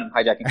 Sorry, I'm done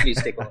hijacking.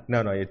 Please take over.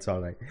 No, it's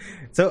all right.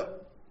 So,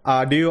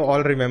 do you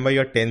all remember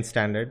your 10th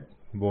standard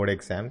board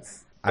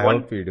exams? I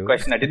hope you do.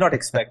 Question I did not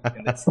expect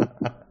in this.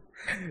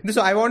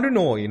 So I want to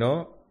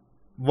know,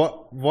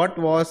 what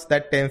was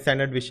that 10th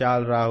standard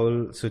Vishal,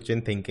 Rahul,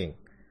 Suchin thinking?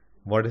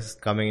 What is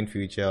coming in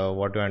future?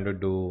 What do I want to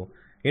do?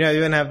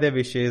 Everyone have their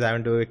wishes.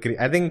 I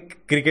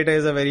think cricketer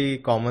is a very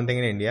common thing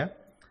in India.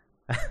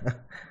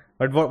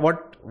 But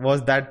what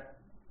was that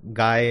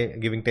guy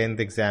giving 10th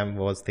exam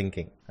was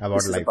thinking about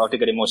this life? Is about to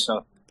get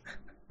emotional.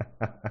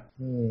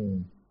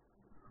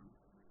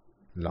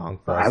 Long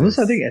pause.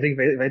 I think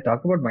if I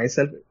talk about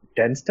myself,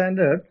 10th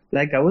standard,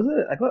 like I was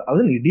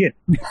an idiot.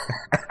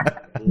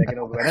 Like,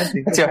 when I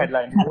think that's your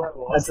headline. Who I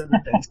was in the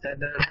 10th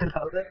standard and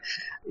all that.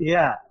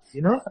 Yeah,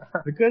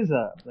 because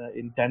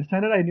in 10th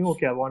standard I knew,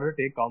 okay, I wanted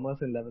to take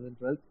commerce in 11th and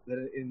 12th.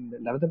 Then in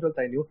 11th and 12th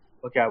I knew,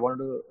 okay, I wanted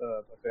to,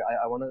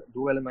 I want to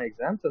do well in my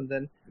exams, and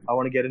then I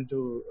want to get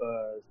into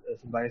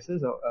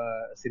Symbiosis or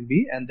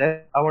Symbi, and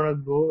then I want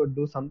to go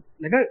do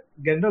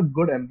get into a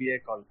good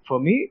MBA college. For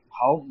me,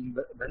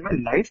 when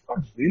my life got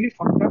really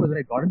fucked up was when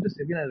I got into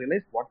Symbi and I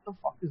realized, what the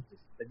fuck is this?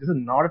 Like, this is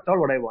not at all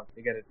what I want.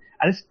 You get it?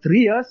 And it's 3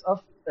 years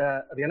of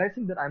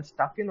realizing that I'm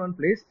stuck in one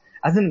place,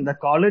 as in the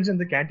college and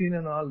the canteen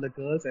and all, the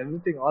girls,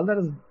 everything, all that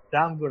is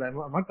damn good. I'm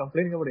not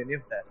complaining about any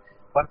of that.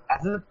 But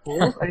as a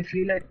course, I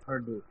feel like I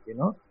do,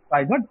 So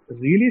I got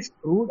really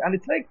screwed, and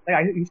it's like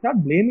you start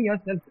blaming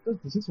yourself because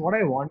this is what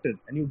I wanted,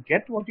 and you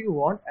get what you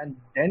want, and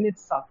then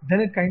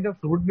it kind of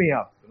screwed me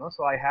up,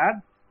 So I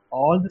had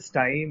all this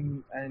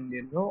time, and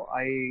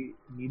I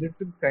needed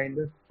to kind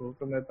of prove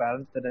to my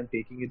parents that I'm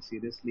taking it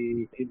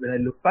seriously. When I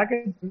look back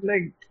at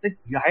it,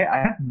 I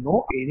had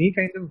no any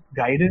kind of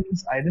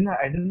guidance. I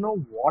didn't know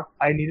what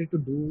I needed to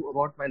do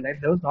about my life.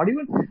 There was not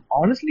even,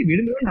 honestly, we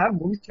didn't even have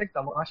movies like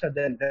Tamasha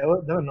then.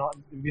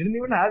 We didn't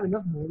even have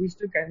enough movies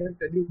to kind of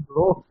tell you,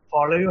 bro,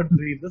 follow your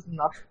dreams. There's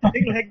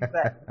nothing like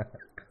that.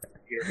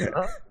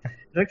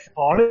 Like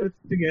follow it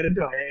to get into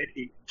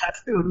IIT.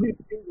 That's the only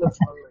thing that's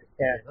following.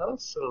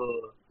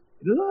 So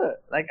I was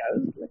like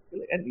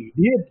an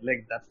idiot.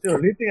 Like, that's the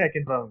only thing I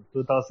can from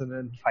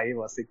 2005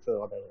 or 6 or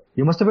whatever.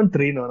 You must have been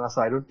 3, no?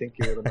 So I don't think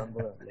you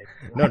remember.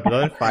 No,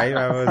 2005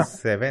 I was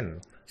 7.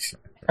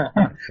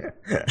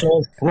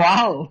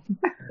 Wow.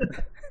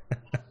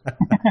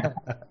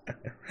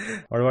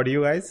 What about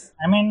you guys?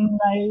 I mean,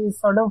 I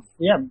sort of,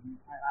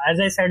 as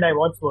I said, I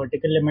watched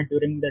Vertical Limit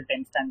during the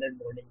 10th standard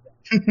board exam.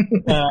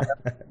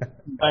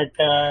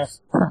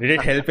 But did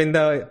it help in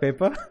the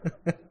paper?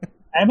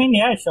 I mean,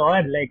 yeah,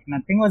 sure. Like,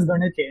 nothing was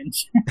going to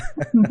change.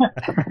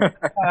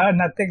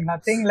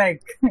 Nothing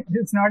like,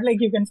 it's not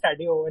like you can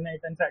study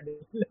overnight and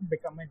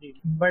become a genius.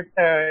 But,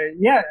 I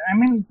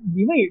mean,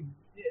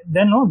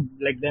 there are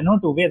no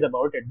two ways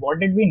about it.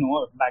 What did we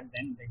know back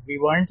then? Like, we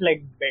weren't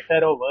like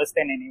better or worse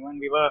than anyone.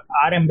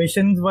 Our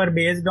ambitions were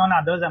based on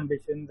others'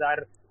 ambitions.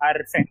 Our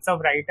sense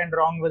of right and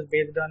wrong was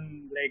based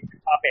on like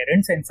our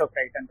parents' sense of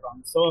right and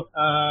wrong. So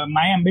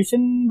my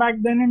ambition back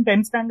then in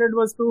 10th standard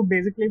was to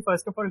basically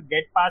first of all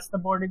get past the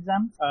board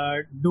exams,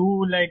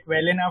 do like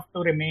well enough to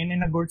remain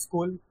in a good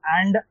school,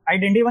 and I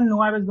didn't even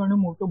know I was going to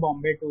move to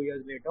Bombay 2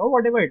 years later or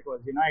whatever it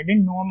was. I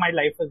didn't know my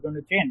life was going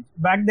to change.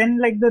 Back then,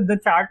 like the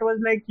chart was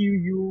like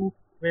you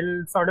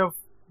will sort of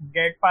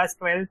get past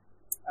 12th.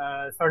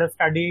 Sort of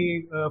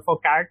study for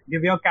CAT,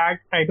 give your CAT,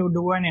 try to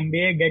do an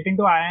MBA, get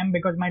into IIM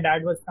because my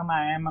dad was from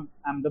IIM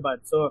Ahmedabad.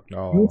 So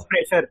huge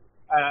pressure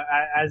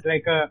as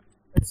like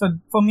so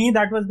for me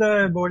that was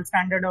the gold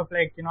standard of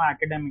like,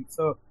 academics.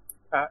 So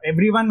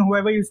everyone,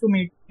 whoever used to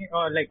meet me,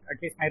 or like at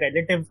least my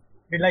relatives,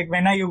 be like,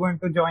 when are you going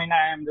to join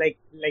IIM? Like,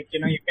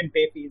 you can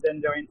pay fees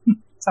and join.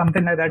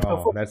 Something like that.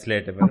 So that's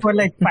relatable. For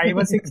like 5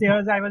 or 6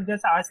 years, I was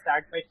just asked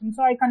that question.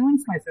 So I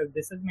convinced myself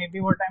this is maybe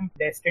what I'm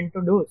destined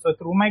to do. So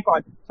through my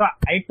college, so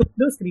I took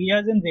those 3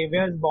 years in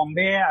Xavier's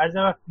Bombay as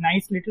a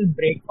nice little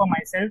break for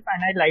myself,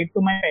 and I lied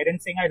to my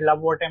parents saying I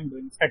love what I'm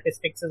doing.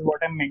 Statistics is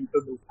what I'm meant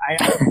to do.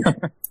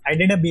 I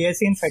did a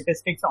BSc in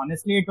statistics.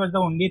 Honestly, it was the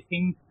only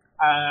thing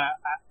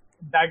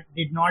that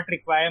did not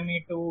require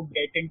me to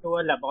get into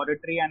a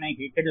laboratory, and I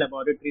hated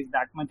laboratories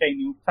that much. I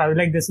knew. So I was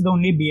like, this is the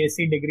only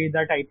BSc degree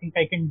that I think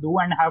I can do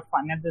and have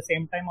fun at the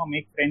same time, or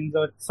make friends,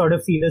 or sort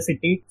of see the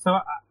city. So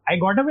I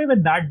got away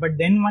with that. But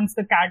then once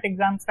the CAT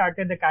exam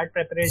started, the CAT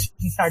preparation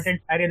started,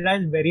 I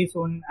realized very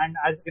soon, and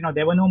as you know,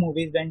 there were no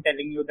movies then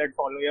telling you that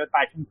follow your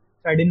passion.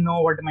 So I didn't know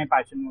what my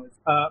passion was.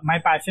 My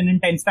passion in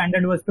 10th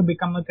standard was to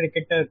become a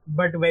cricketer,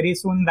 but very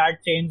soon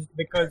that changed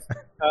because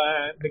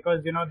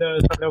you know,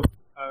 the sort of,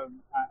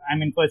 I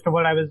mean, first of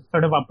all, I was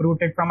sort of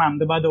uprooted from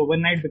Ahmedabad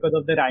overnight because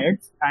of the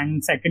riots.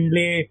 And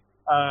secondly,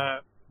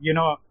 you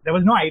know, there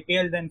was no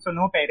IPL then, so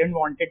no parent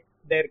wanted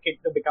their kid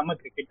to become a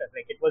cricketer.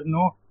 Like, it was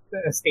no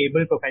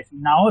stable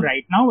profession.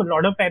 Right now, a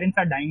lot of parents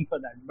are dying for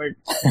that.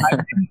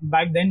 But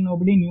back then,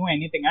 nobody knew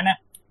anything. And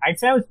I'd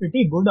say I was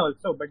pretty good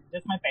also, but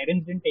just my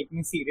parents didn't take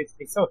me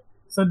seriously. So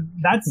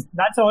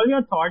that's all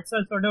your thoughts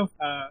are sort of,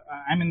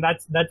 I mean,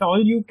 that's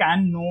all you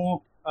can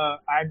know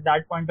at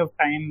that point of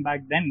time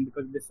back then,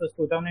 because this was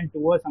 2002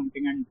 or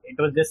something, and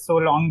it was just so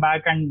long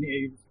back, and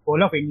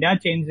whole of India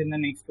changed in the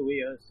next 2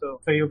 years.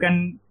 So you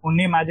can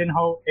only imagine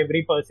how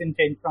every person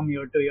changed from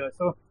year to year.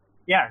 So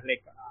yeah,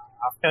 like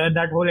after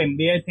that whole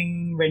MBA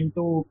thing went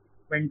to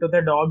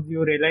the dogs,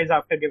 you realize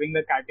after giving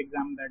the CAT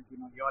exam that, you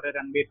know, you're a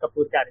Ranbir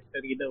Kapoor character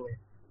either way.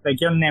 Like,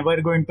 you're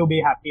never going to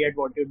be happy at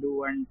what you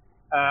do, and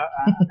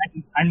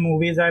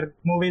movies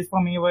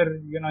for me were,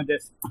 you know,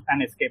 just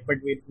an escape. But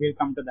we'll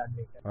come to that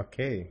later.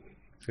 Okay.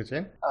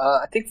 Suchin?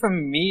 I think for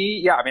me,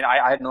 yeah, I mean,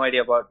 I had no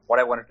idea about what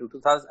I wanted to do.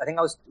 I think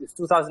it was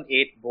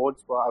 2008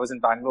 boards. I was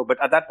in Bangalore,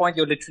 but at that point,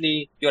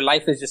 your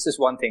life is just this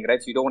one thing,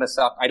 right? So you don't want to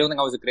suck. I don't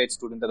think I was a great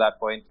student at that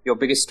point. Your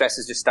biggest stress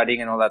is just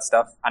studying and all that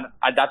stuff. And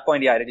at that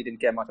point, yeah, I really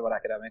didn't care much about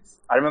academics.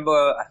 I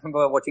remember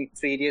watching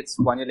 3 Idiots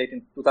 1 year later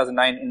in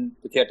 2009 in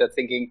the theater,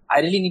 thinking,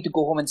 I really need to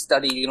go home and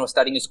study. You know,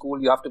 studying in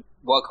school, you have to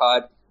work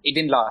hard. It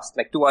didn't last.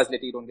 Like 2 hours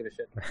later, you don't give a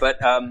shit.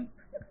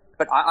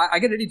 But I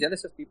get really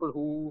jealous of people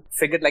who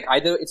figured, like,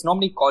 either it's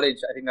normally college.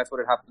 I think that's what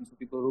it happens for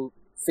people who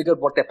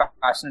figured what they're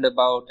passionate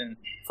about. And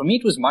for me,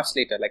 it was much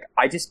later. Like,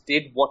 I just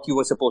did what you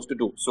were supposed to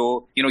do.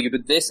 So, you know, you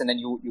did this and then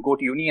you go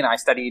to uni, and I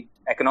studied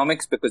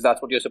economics because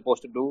that's what you're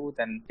supposed to do.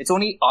 Then it's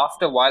only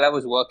after, while I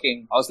was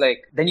working, I was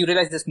like, then you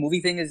realize this movie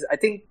thing is, I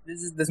think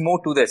there's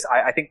more to this.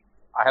 I think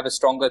I have a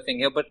stronger thing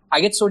here, but I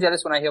get so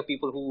jealous when I hear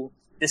people who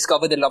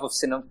discover their love of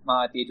cinema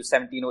at the age of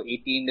 17 or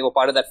 18. They were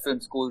part of that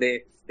film school.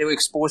 They were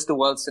exposed to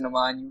world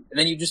cinema, and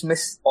then you just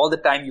miss all the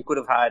time you could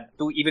have had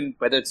to, even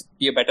whether it's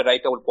be a better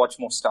writer or watch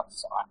more stuff.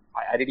 So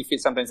I really feel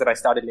sometimes that I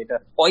started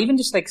later, or even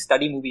just like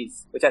study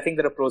movies, which I think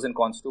there are pros and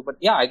cons to. But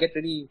yeah, I get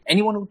really,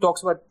 anyone who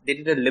talks about they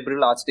did a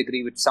liberal arts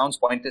degree, which sounds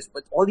pointless,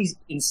 but all these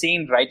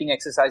insane writing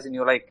exercises, and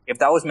you're like, if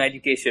that was my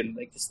education,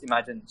 like, just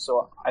imagine.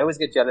 So I always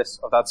get jealous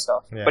of that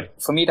stuff. Yeah.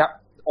 But for me,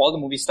 all the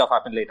movie stuff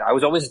happened later.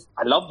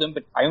 I loved them,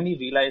 but I only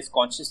realized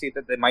consciously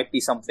that there might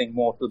be something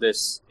more to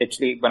this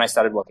actually when I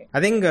started working.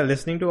 I think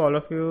listening to all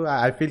of you,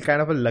 I feel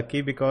kind of lucky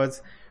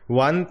because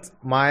once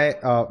my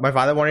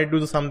father wanted to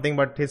do something,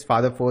 but his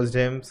father forced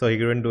him, so he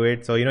couldn't do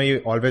it. So, you know, he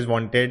always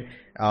wanted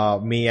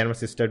me and my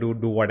sister to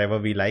do whatever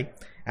we like.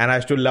 And I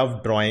used to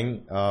love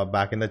drawing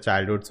back in the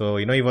childhood. So,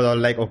 you know, he was all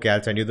like, okay,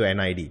 I'll send you the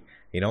NID.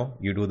 You know,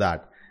 you do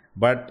that.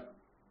 But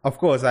of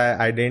course,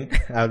 I didn't.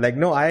 I was like,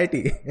 no,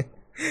 IIT.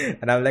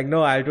 And I was like,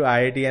 no, I'll do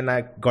IIT. And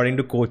I got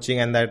into coaching,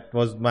 and that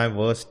was my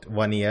worst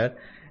 1 year.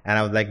 And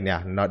I was like,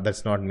 yeah,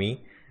 that's not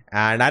me.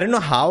 And I don't know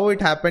how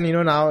it happened. You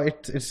know, now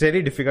it's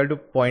really difficult to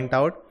point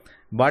out.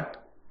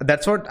 But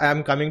that's what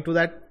I'm coming to,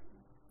 that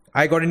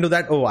I got into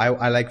that. Oh,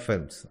 I like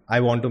films.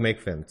 I want to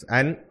make films.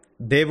 And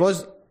there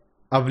was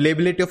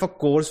availability of a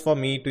course for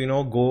me to, you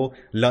know, go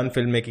learn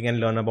filmmaking and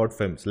learn about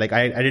films. Like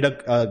I did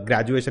a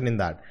graduation in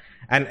that.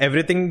 And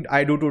everything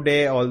I do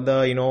today, all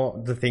the, you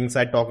know, the things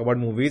I talk about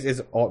movies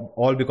is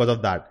all because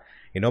of that,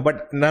 you know,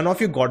 but none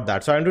of you got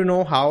that. So I want to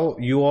know how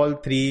you all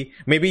three,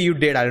 maybe you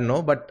did, I don't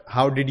know, but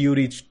how did you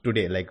reach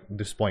today, like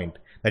this point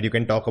that you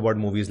can talk about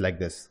movies like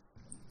this?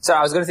 So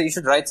I was going to say, you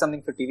should write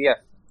something for TVF.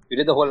 You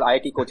did the whole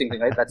IIT coaching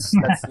thing, right? That's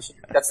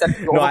that.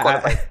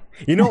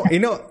 No, you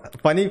know,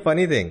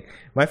 funny thing.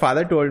 My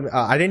father told me,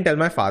 I didn't tell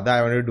my father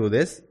I wanted to do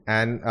this.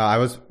 And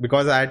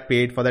because I had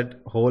paid for that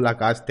whole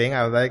Akash thing,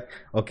 I was like,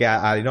 okay,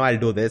 I'll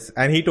do this.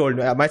 And he told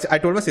me, I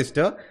told my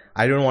sister,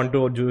 I don't want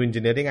to do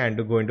engineering. I want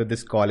to go into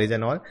this college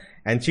and all.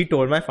 And she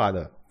told my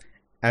father.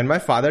 And my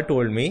father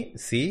told me,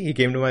 see, he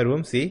came to my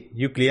room, see,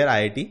 you clear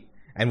IIT.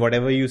 And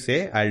whatever you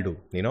say, I'll do,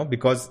 you know,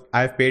 because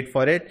I've paid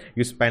for it.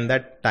 You spend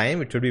that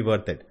time, it should be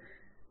worth it.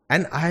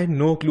 And I had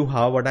no clue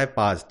what I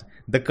passed.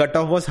 The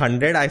cutoff was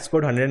 100. I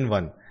scored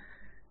 101.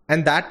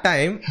 And that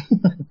time,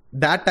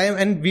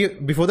 and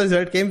before the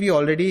result came, we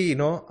already, you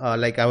know,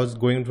 like I was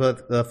going to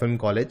the film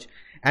college.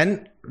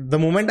 And the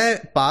moment I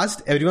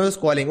passed, everyone was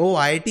calling, oh,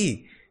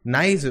 IIT,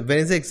 nice. When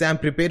is the exam?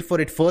 Prepared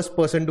for it. First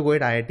person to go at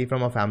IIT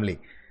from our family.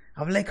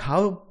 I was like,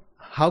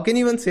 how can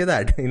you even say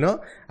that? You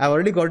know, I've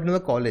already got into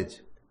the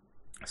college.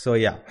 So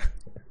yeah,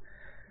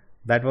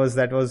 that was,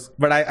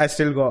 but I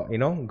still got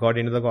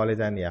into the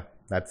college, and yeah.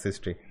 That's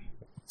history.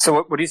 So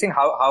what do you think?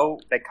 How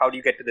do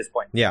you get to this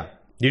point? Yeah.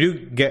 Did you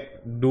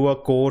do a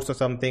course or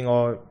something,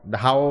 or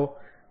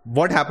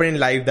what happened in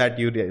life that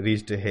you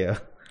reached here?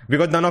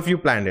 Because none of you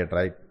planned it,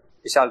 right?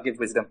 Vishal, give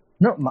wisdom.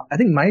 No, I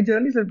think my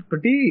journeys are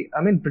pretty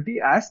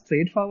as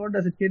straightforward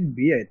as it can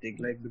be, I think.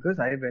 Like, because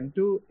I went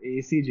to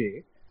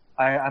ACJ,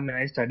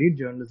 I studied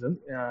journalism.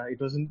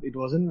 It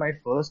wasn't my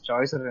first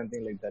choice or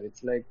anything like that.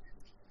 It's like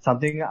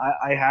something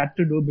I had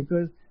to do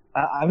because,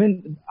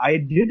 I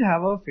did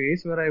have a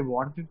phase where I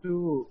wanted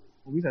to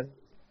movies as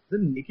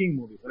in making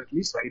movies, or at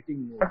least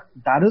writing movies.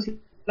 That is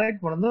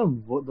like one of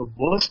the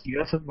worst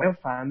years of my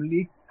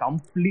family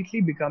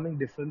completely becoming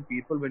different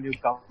people when you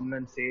come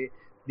and say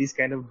these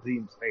kind of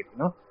dreams, right?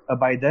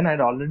 By then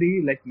I'd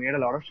already like made a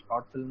lot of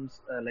short films,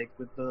 like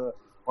with the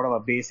whatever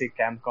basic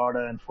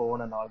camcorder and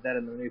phone and all that.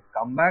 And when you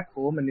come back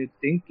home and you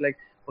think like,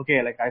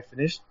 okay, like I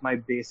finished my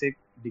basic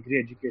degree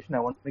education, I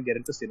want to get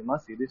into cinema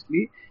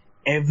seriously.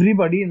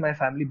 Everybody in my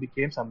family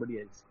became somebody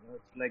else.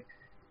 It's like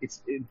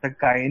it's the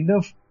kind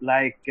of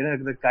like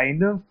the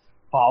kind of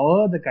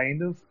power, the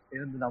kind of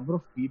the number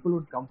of people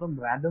would come from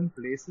random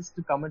places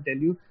to come and tell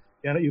you,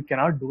 you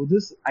cannot do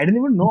this. I didn't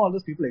even know all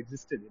those people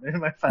existed, in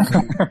my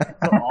family.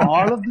 So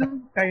all of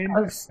them kind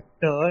of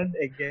turned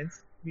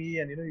against me,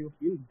 and you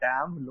feel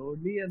damn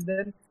lonely. And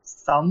then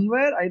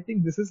somewhere I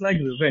think this is like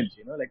revenge,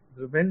 like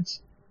revenge,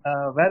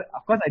 where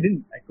of course I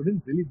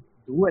couldn't really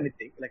do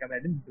anything. Like I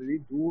didn't really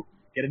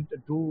get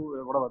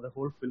into whatever the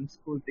whole film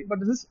school thing. But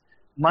this is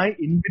my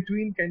in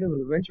between kind of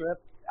revenge where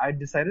I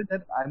decided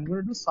that I'm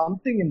going to do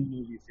something in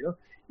movies,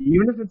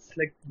 even if it's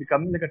like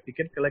becoming like a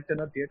ticket collector in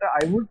a theater,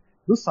 I would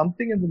do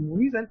something in the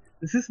movies, and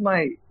this is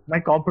my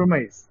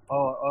compromise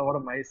or one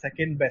of my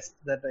second best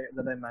that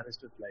I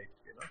managed with life,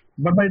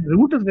 But my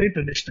route is very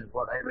traditional.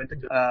 I went to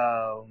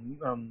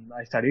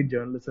I studied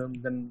journalism.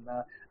 Then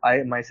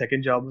my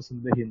second job was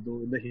in the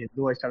Hindu. In the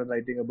Hindu, I started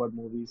writing about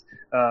movies.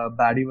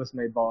 Baddy was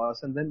my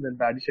boss, and then when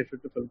Baddy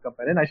shifted to film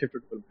company, and I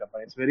shifted to film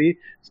company. It's very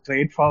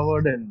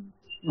straightforward and.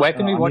 Where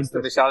can we watch the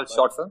Vishal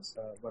short films?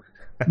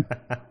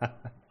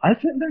 I'll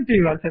send them to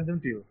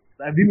you.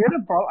 We made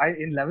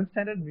in 11th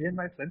standard, me and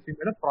my friends, we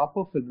made a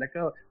proper film, like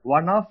a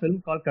 1-hour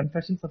film called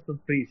Confessions of the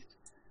Priest.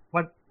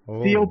 But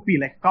COP,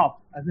 like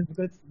cop, as in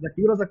because the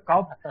hero's a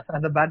cop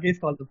and the bad guy is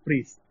called the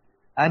priest.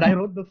 And I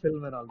wrote the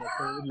film and all that.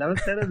 So in 11th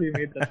standard, we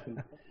made that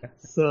film.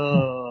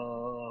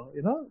 So,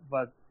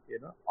 but,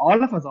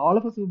 all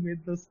of us who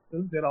made this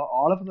film,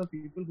 all of us are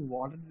people who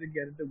wanted to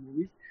get into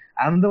movies.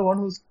 I'm the one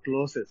who's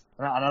closest.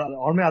 And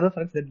all my other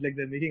friends said like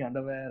they're making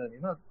underwear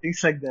and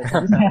things like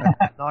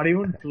that. Not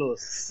even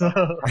close. So,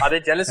 are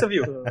they jealous of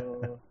you?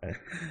 So,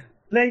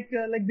 like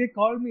they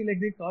called me.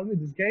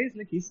 This guy is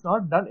like he's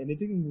not done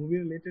anything movie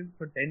related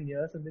for 10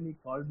 years, and then he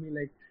called me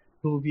like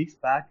 2 weeks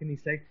back, and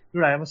he's like,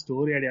 dude, I have a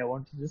story idea. I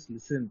want to just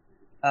listen.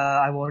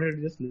 I wanted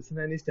to just listen,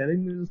 and he's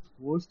telling me this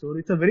whole story.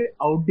 It's a very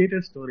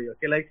outdated story,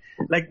 okay? Like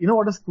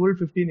what a school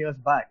 15 years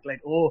back.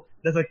 Like, oh,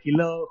 there's a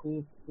killer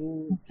who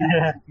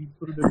kills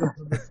people because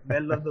of the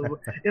smell of the wood.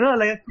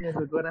 Like a years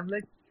ago. And I'm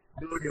like,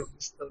 dude, you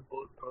missed the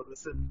boat, bro.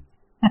 This is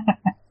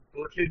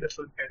totally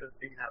different kind of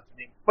thing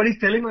happening. But he's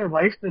telling my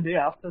wife the day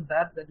after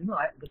that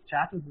the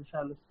chat with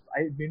Vishal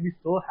made me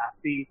so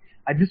happy.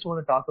 I just want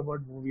to talk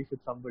about movies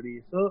with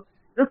somebody. So,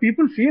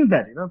 people feel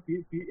that,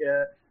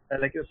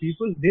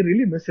 people, they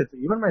really miss it.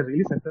 Even my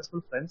really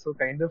successful friends who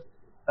kind of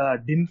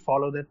didn't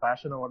follow their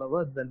passion or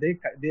whatever, then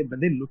when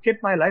they look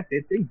at my life,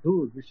 they think,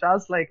 dude,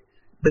 Vishal's like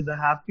the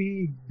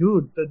happy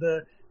dude,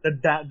 the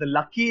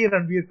lucky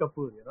Ranbir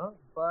Kapoor,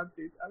 But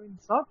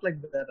it's not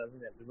like that.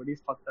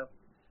 Everybody's fucked up.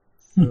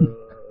 So,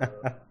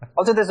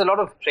 also, there's a lot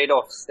of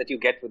trade-offs that you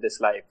get with this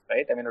life,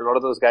 right? A lot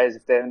of those guys,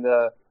 if they're in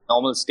the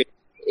normal state,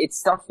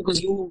 it's tough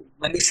because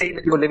when they say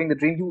that you're living the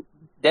dream,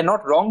 they're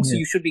not wrong, so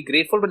you should be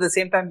grateful, but at the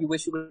same time, you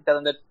wish you could tell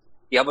them that,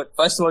 yeah, but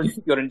first of all,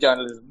 you're in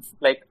journalism.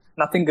 Like,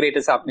 nothing great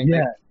is happening.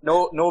 Yeah.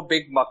 Like, no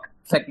big muck,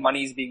 like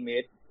money is being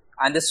made.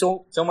 And there's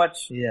so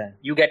much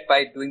you get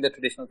by doing the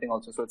traditional thing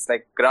also. So it's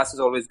like, grass is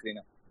always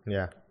greener.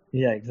 Yeah.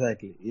 Yeah,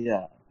 exactly.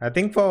 Yeah. I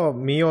think for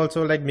me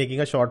also, like,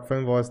 making a short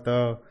film was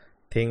the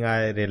thing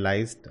I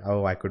realized,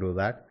 I could do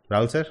that.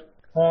 Rahul, sir?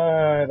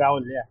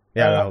 Rahul, yeah.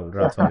 Yeah,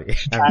 Rahul, sorry.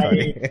 I'm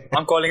sorry.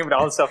 I'm calling him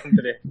Rahul Safin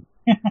today.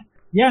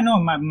 Yeah, no,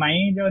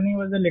 my journey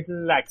was a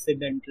little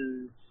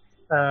accidental.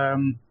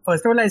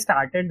 First of all, I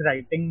started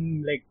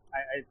writing, like,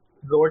 I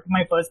wrote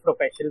my first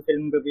professional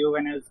film review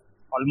when I was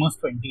almost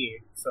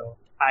 28. So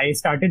I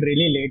started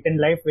really late in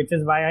life, which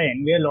is why I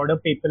envy a lot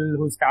of people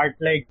who start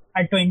like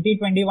at 20,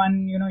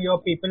 21, you're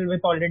people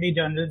with already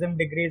journalism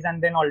degrees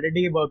and then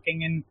already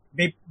working in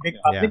big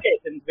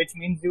publications, which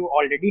means you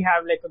already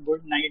have like a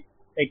good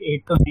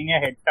 8 to 9 year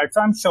head start.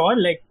 So I'm sure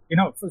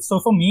so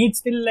for me, it's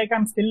still like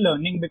I'm still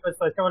learning because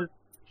first of all,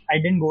 I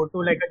didn't go to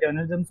like a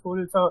journalism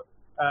school. So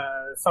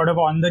sort of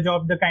on the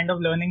job, the kind of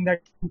learning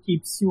that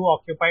keeps you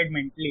occupied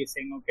mentally,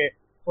 saying, okay,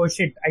 oh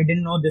shit, I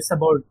didn't know this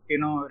about,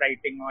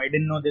 writing, or I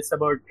didn't know this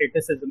about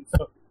criticism.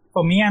 So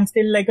for me, I'm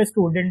still like a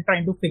student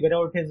trying to figure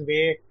out his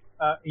way,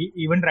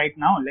 even right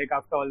now, like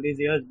after all these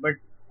years. But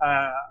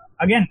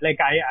again, like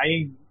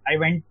I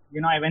went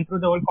through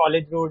the whole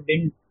college route,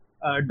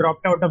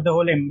 dropped out of the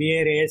whole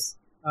MBA race.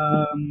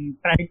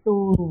 tried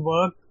to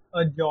work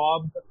a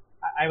job.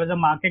 I was a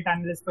market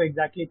analyst for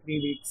exactly 3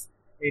 weeks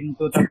in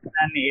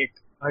 2008,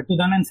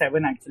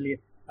 2007 actually.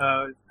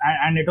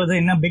 And it was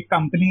in a big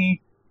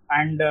company,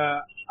 and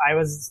I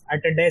was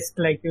at a desk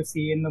like you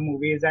see in the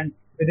movies, and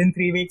within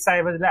 3 weeks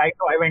I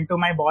went to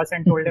my boss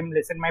and told him,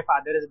 listen, my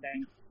father is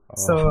dying.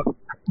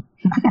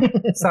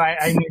 So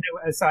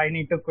I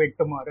need to quit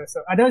tomorrow.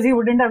 So otherwise he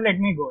wouldn't have let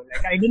me go.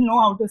 Like, I didn't know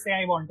how to say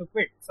I want to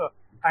quit. So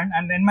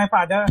and then my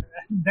father,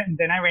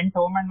 then I went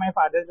home and my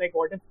father's like,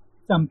 what if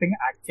something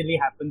actually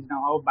happens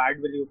now? How bad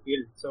will you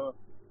feel? So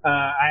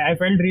I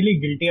felt really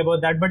guilty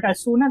about that. But as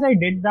soon as I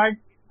did that,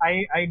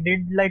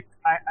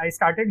 I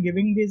started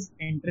giving these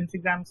entrance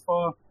exams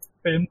for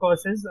film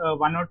courses,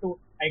 one or two.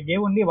 I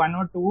gave only one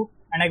or two,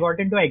 and I got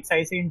into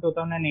XIC in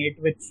 2008,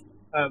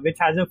 which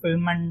has a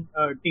film and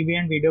TV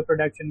and video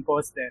production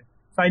course there.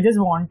 So I just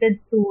wanted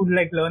to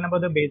learn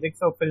about the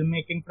basics of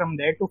filmmaking from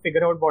there to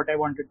figure out what I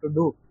wanted to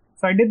do.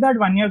 So I did that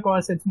 1-year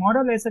course. It's more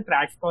or less a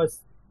crash course.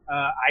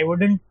 I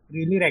wouldn't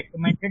really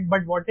recommend it,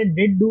 but what it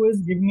did do is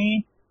give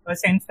me a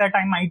sense that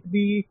I might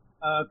be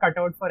cut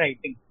out for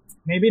writing.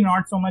 Maybe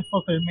not so much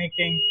for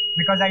filmmaking,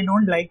 because I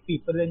don't like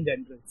people in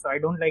general. So I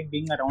don't like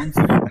being around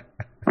people.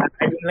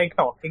 I don't like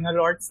talking a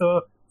lot.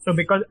 So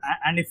because,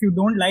 and if you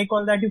don't like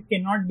all that, you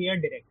cannot be a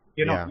director.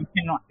 You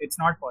cannot. It's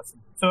not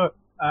possible.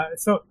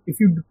 So if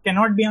you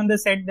cannot be on the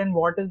set, then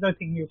what is the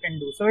thing you can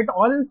do? So it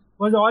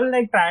was all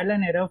like trial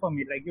and error for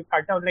me. Like, you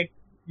cut out,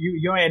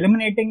 you're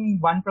eliminating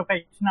one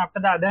profession after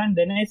the other, and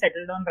then I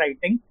settled on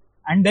writing.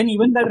 And then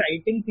even the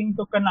writing thing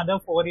took another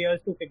 4 years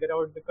to figure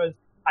out, because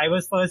I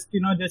was first,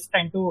 just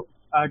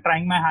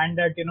trying my hand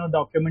at,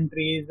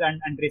 documentaries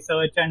and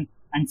research and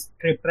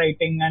script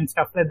writing and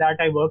stuff like that.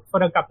 I worked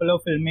for a couple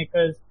of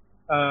filmmakers,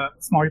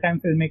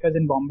 small-time filmmakers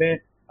in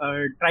Bombay.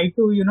 Try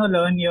to,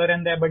 learn here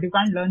and there, but you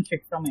can't learn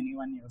shit from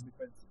anyone here,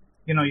 because,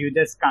 you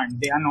just can't.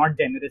 They are not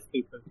generous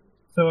people.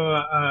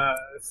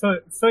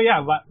 So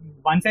yeah,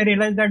 once I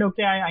realized that,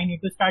 okay, I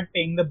need to start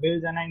paying the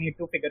bills and I need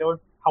to figure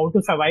out how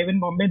to survive in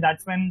Bombay.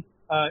 That's when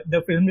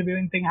the film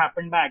reviewing thing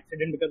happened by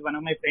accident, because one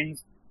of my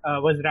friends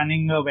was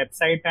running a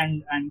website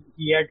and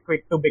he had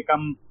quit to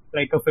become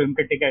like a film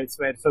critic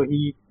elsewhere. So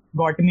he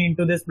got me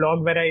into this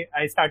blog where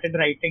I started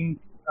writing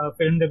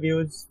film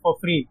reviews for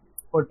free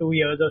for 2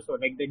 years or so.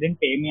 Like, they didn't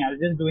pay me. I was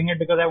just doing it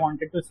because I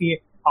wanted to see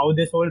how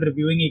this whole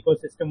reviewing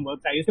ecosystem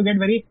works. I used to get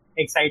very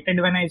excited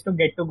when I used to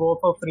get to go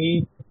for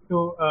free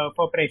to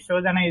for press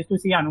shows, and I used to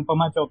see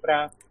Anupama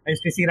Chopra, I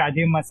used to see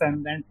Rajiv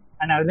Masand,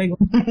 and I was like,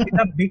 these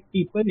are big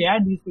people. Yeah,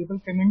 these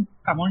people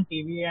come on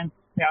TV, and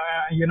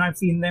I've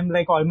seen them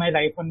like all my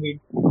life on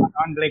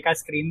like our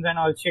screens and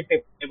all shit.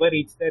 If ever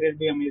reach there, it'll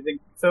be amazing.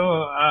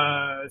 So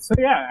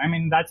yeah, I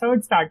mean, that's how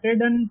it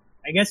started, and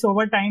I guess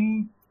over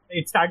time,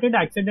 it started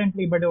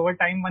accidentally, but over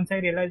time, once I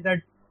realized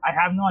that I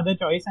have no other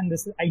choice and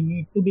I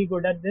need to be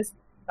good at this,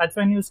 that's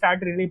when you start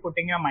really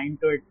putting your mind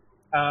to it.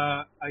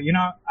 I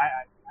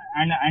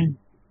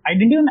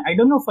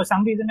don't know, for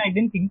some reason, I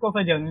didn't think of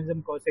a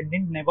journalism course. It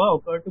never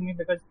occurred to me,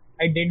 because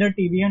I did a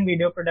TV and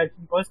video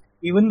production course,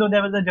 even though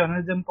there was a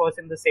journalism course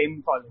in the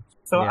same college.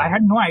 So I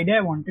had no idea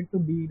I wanted to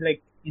be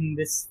like in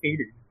this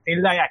field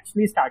till I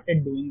actually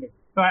started doing it.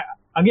 So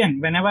again,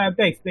 whenever I have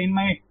to explain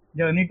my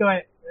journey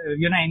to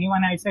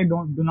anyone, I say,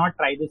 do not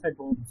try this at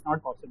home. It's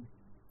not possible.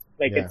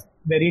 It's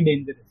very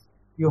dangerous.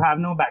 You have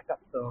no backup.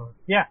 So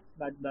yeah,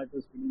 that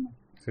was pretty much.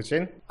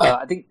 Suchin?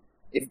 I think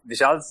if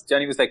Vishal's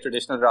journey was like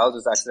traditional, Rahul's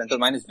was accidental.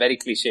 Mine is very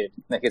cliched.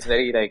 Like, it's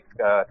very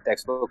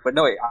textbook. But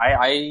no,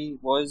 I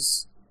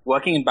was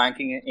working in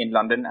banking in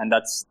London, and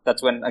that's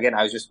when, again,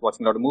 I was just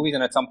watching a lot of movies.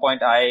 And at some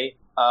point, I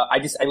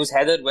was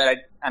headed where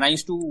I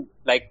used to,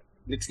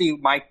 literally,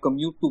 my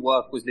commute to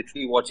work was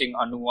literally watching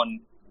Anu on.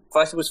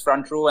 First it was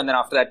Front Row, and then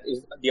after that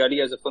is the early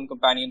years of Film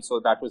Companion.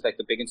 So that was like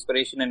the big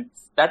inspiration, and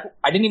that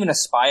I didn't even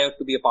aspire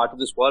to be a part of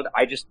this world.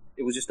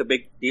 It was just a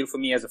big deal for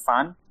me as a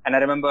fan. And I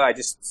remember I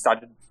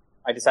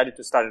decided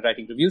to start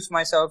writing reviews for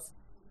myself.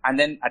 And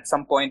then at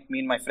some point, me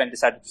and my friend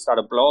decided to start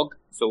a blog.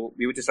 So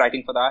we were just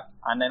writing for that.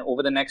 And then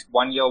over the next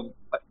 1 year,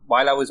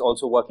 while I was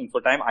also working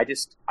full time,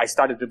 I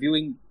started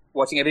reviewing,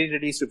 watching every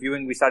release,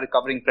 reviewing. We started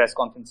covering press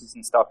conferences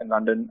and stuff in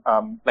London,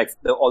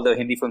 all the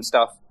Hindi film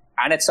stuff.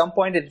 And at some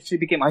point, it actually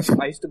became, I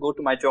used to go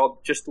to my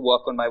job just to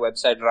work on my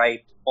website,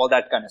 write, all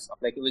that kind of stuff.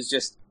 Like, it was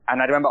just,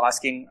 and I remember I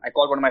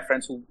called one of my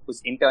friends who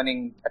was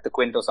interning at the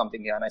Quint or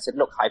something here. And I said,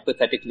 look,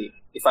 hypothetically,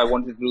 if I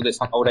wanted to do this,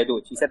 how would I do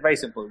it? She said, very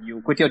simple.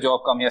 You quit your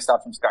job, come here,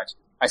 start from scratch.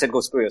 I said,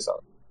 go screw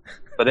yourself.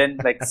 But then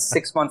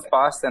 6 months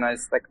passed, and I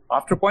was like,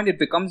 after a point, it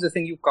becomes a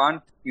thing you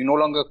no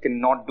longer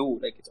cannot do.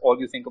 Like, it's all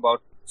you think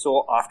about.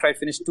 So after I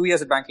finished 2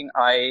 years of banking,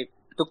 I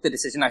took the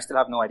decision. I still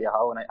have no idea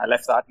how, and I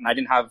left that, and I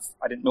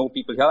didn't know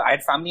people here. I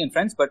had family and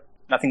friends, but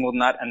nothing more than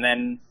that. And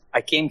then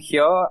I came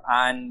here,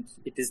 and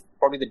it is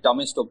probably the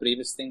dumbest or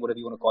bravest thing, whatever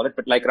you want to call it.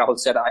 But like Rahul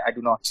said, I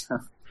do not,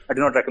 I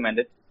do not recommend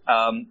it.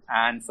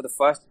 And for the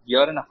first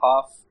year and a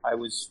half, I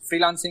was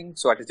freelancing.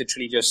 So I was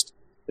literally just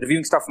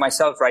reviewing stuff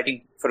myself,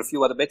 writing for a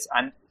few other bits.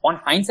 And on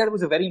hindsight, it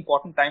was a very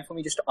important time for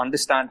me just to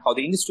understand how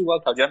the industry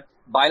worked,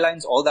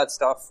 bylines, all that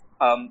stuff.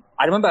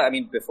 I remember,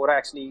 before I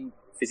actually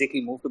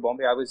physically moved to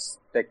Bombay, I was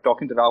like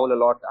talking to Rahul a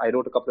lot. I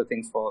wrote a couple of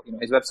things for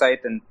his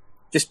website and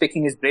just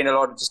picking his brain a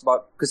lot just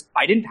about, because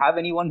I didn't have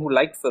anyone who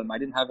liked film. I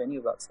didn't have any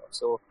of that stuff.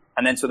 So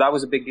that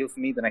was a big deal for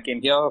me. Then I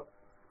came here,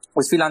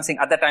 was freelancing.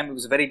 At that time, it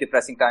was a very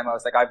depressing time. I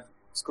was like, I've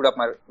screwed up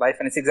my life.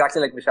 And it's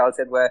exactly like Vishal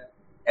said, where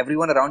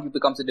everyone around you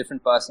becomes a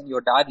different person.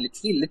 Your dad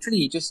literally,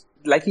 he just,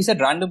 like he said,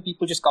 random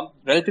people just come,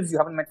 relatives you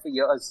haven't met for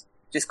years,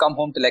 just come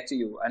home to lecture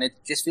you. And it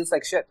just feels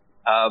like shit.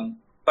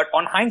 But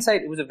on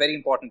hindsight, it was a very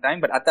important time.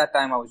 But at that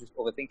time, I was just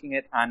overthinking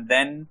it. And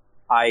then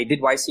I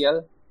did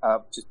YCL,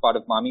 which is part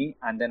of Mami.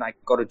 And then I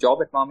got a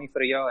job at Mami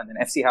for a year. And then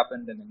FC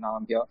happened. And then now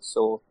I'm here.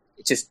 So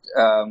it just,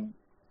 and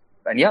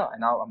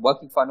now I'm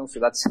working for Anu. So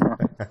that's,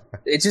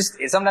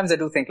 sometimes I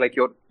do think like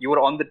you were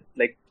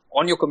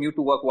on your commute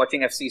to work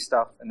watching FC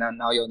stuff. And then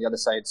now you're on the other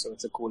side. So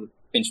it's a cool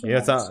pinch.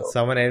 Yeah,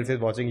 someone else is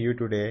watching you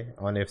today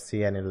on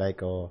FC and you're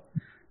like, oh,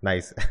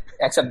 nice.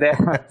 Except there,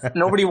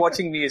 nobody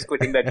watching me is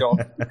quitting their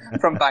job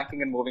from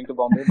banking and moving to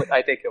Bombay, but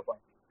I take your point.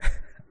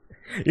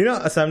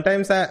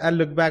 Sometimes I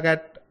look back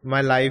at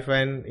my life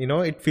and,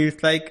 it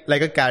feels like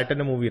a character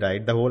in a movie,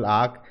 right? The whole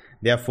arc,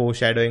 they are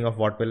foreshadowing of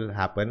what will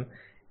happen.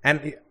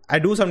 And I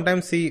do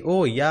sometimes see,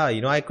 oh yeah,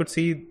 I could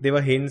see there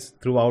were hints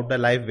throughout the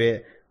life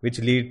which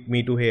lead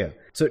me to here.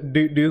 So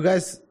do you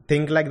guys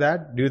think like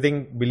that? Do you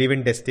believe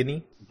in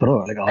destiny?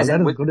 Bro, like all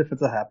that is good if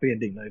it's a happy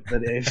ending. If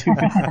it's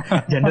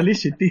generally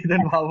shitty,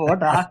 then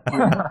what art?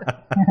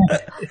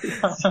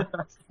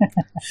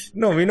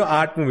 No, we know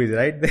art movies,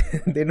 right?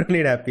 They don't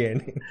need happy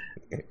ending.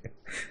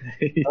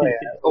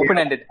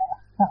 Open-ended.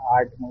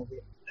 Art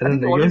movie.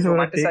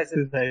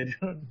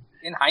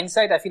 In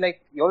hindsight, I feel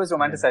like you always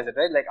romanticize it,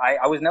 right? Like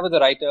I was never the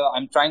writer.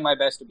 I'm trying my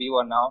best to be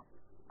one now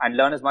and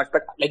learn as much.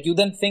 But like you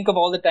then think of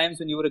all the times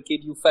when you were a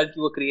kid, you felt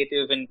you were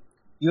creative and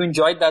you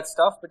enjoyed that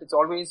stuff, but it's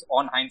always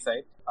on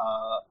hindsight.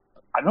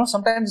 I don't know,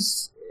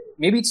 sometimes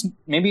maybe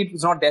it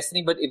was not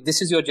destiny, but if this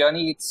is your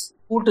journey, it's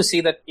cool to see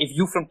that if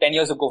you from 10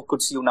 years ago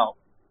could see you now.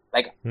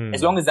 Like,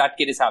 as long as that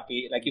kid is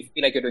happy, like you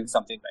feel like you're doing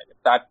something right.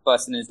 If that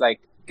person is like,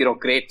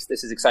 great,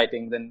 this is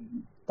exciting,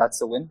 then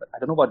that's a win. But I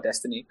don't know about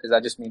destiny, because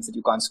that just means that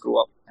you can't screw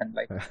up and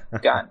like, you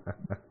can.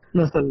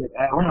 No, so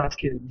I want to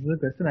ask you, this is a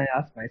question I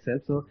asked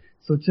myself. So,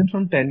 Suchin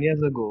from 10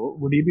 years ago,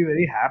 would he be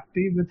very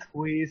happy with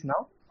who he is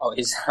now? Oh,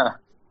 he's...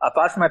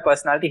 apart from my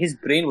personality, his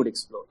brain would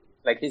explode.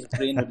 Like, his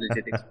brain would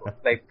legit explode.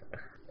 Like,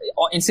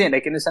 insane.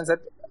 Like, in the sense that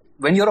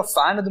when you're a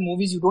fan of the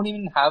movies, you don't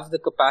even have the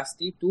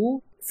capacity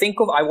to think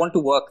of, I want to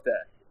work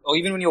there. Or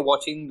even when you're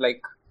watching,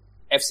 like,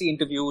 FC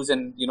interviews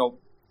and,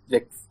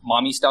 like,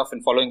 Mami stuff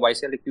and following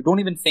YCL, like, you don't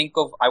even think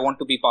of, I want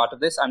to be part of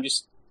this.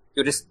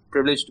 You're just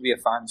privileged to be a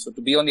fan. So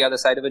to be on the other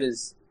side of it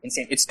is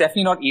insane. It's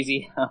definitely not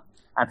easy.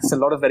 And it's a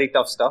lot of very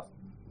tough stuff.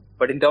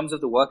 But in terms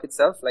of the work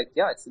itself, like,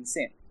 yeah, it's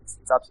insane.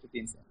 It's absolutely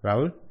insane.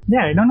 Rahul?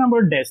 Yeah, I don't know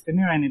about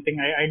destiny or anything.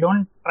 I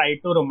don't try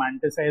to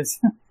romanticize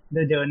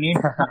the journey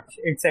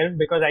itself,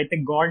 because I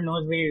think God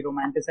knows we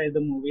romanticize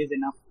the movies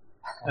enough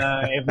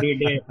every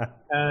day.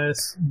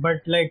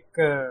 But like,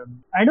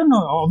 I don't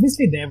know.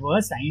 Obviously, there were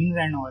signs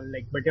and all.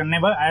 Like, but you're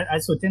never,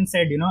 as Suchin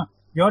said,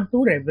 you're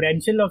too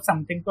reverential of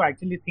something to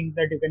actually think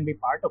that you can be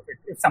part of it.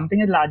 If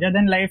something is larger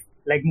than life,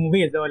 like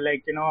movies or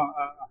like,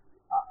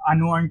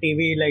 Anu on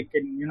TV, like,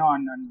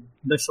 on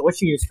the show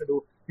she used to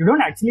do, you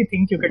don't actually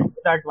think you can do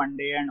that one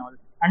day and all.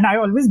 And I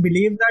always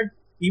believe that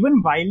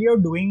even while you're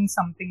doing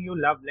something you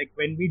love, like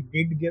when we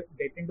did get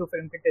into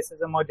film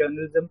criticism or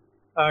journalism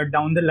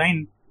down the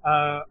line,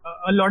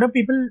 a lot of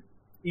people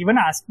even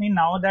ask me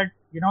now that,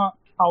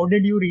 how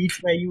did you reach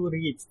where you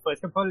reached?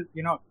 First of all,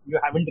 you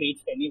haven't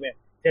reached anywhere.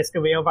 Just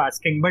a way of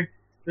asking. But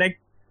like,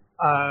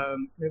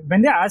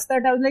 when they ask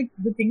that, I was like,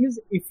 the thing is,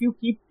 if you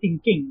keep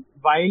thinking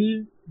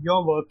while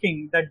you're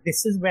working that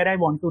this is where I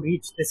want to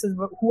reach, this is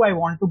who I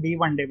want to be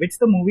one day, which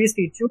the movies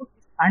teach you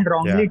and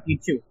wrongly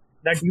teach you,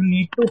 that you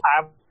need to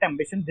have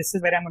ambition. This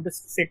is where I'm going to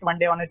sit one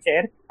day on a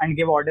chair and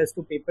give orders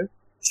to people.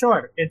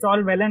 Sure, it's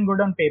all well and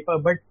good on paper,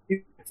 but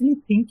if you actually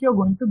think you're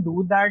going to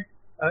do that,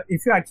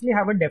 if you actually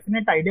have a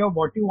definite idea of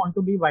what you want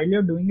to be while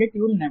you're doing it,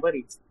 you will never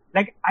reach.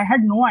 Like, I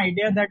had no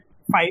idea that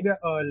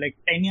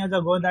 10 years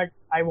ago that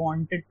I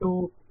wanted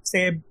to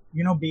say,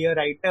 be a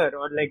writer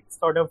or like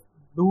sort of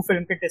do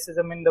film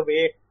criticism in the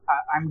way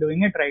I'm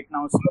doing it right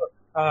now.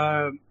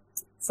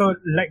 So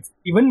like,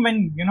 even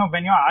when,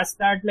 when you're asked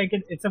that, like,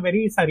 it's a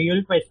very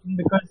surreal question,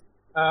 because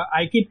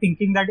I keep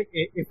thinking that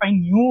if I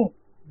knew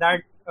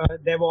that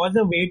there was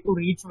a way to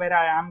reach where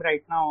I am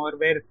right now, or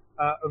where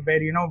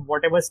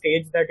whatever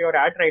stage that you're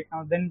at right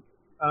now, then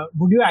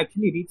would you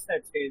actually reach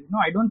that stage? No,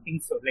 I don't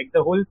think so. Like,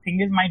 the whole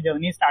thing is, my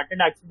journey started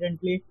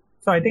accidentally.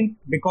 So I think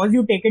because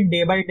you take it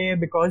day by day,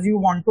 because you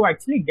want to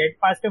actually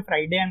get past a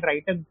Friday and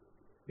write a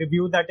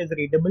review that is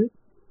readable,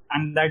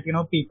 and that,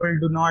 people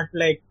do not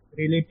like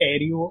really tear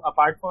you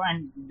apart for,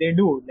 and they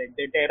do, like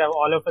they tear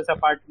all of us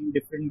apart in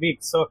different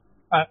weeks. So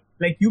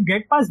like, you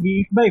get past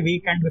week by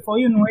week, and before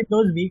you know it,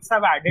 those weeks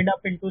have added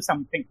up into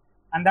something.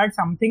 And that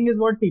something is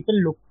what people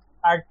look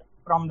at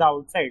from the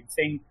outside,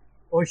 saying,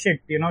 oh shit,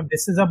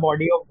 this is a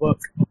body of work.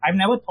 I've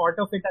never thought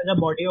of it as a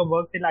body of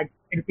work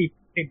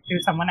till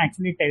someone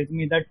actually tells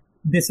me that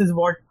this is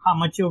how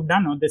much you've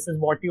done, or this is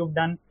what you've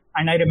done,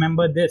 and I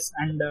remember this,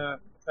 and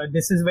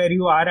this is where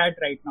you are at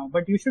right now.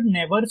 But you should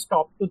never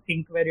stop to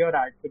think where you're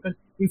at, because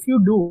if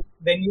you do,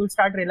 then you'll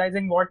start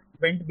realizing what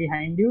went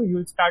behind you.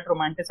 You'll start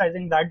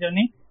romanticizing that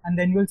journey, and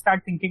then you'll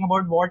start thinking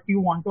about what you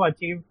want to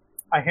achieve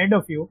ahead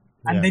of you,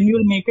 and then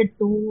you'll make it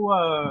too,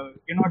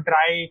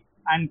 dry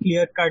and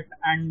clear cut,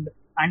 and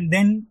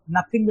then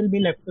nothing will be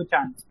left to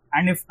chance.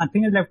 And if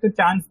nothing is left to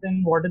chance,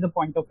 then what is the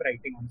point of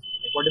writing, honestly?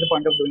 Like, what is the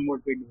point of doing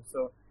what we do?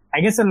 So I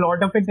guess a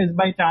lot of it is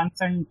by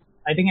chance, and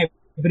I think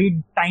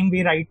every time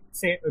we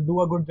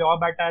do a good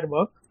job at our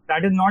work,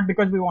 that is not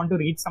because we want to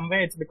reach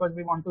somewhere, it's because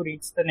we want to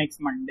reach the next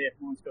Monday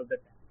most of the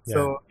time. Yeah.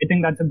 So I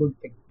think that's a good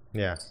thing.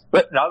 Yeah.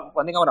 But Rahul,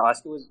 one thing I want to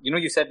ask you is,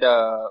 you said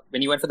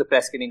when you went for the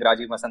press screening,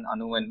 Rajiv Masand,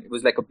 Anu, and it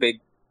was like a big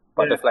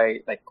butterfly,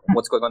 like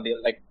what's going on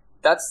there? Like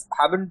that's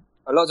happened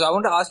a lot. So I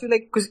want to ask you,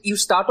 like, because you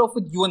start off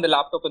with you and the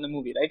laptop in the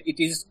movie, right? It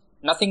is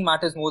nothing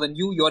matters more than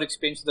you, your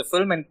experience of the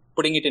film, and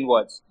putting it in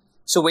words.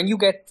 So when you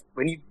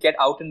get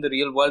out in the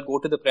real world, go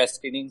to the press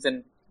screenings,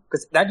 and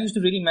because that used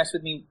to really mess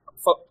with me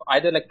for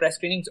either like press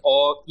screenings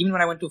or even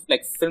when I went to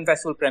like film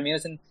festival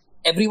premieres, and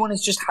everyone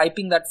is just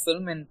hyping that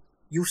film, and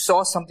you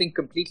saw something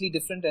completely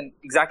different. And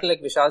exactly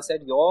like Vishal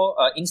said, your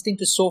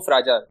instinct is so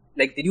fragile.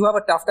 Like, did you have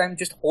a tough time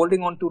just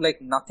holding on to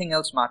like nothing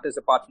else matters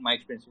apart from my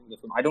experience with the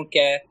film? I don't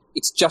care.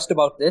 It's just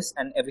about this,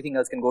 and everything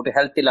else can go to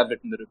hell till I've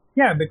written the review.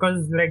 Yeah,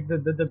 because like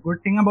the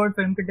good thing about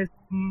film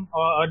criticism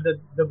or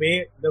the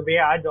way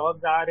our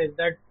jobs are is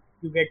that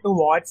you get to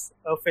watch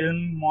a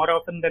film more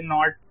often than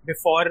not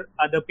before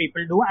other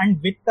people do, and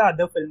with the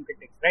other film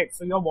critics, right?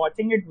 So you're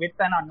watching it with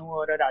an Anu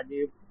or a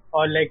Rajiv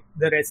or like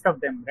the rest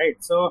of them, right?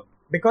 So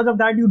because of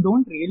that, you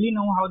don't really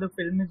know how the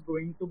film is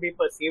going to be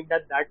perceived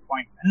at that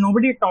point. And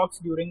nobody talks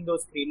during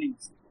those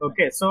screenings.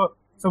 Okay, so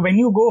when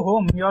you go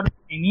home, you're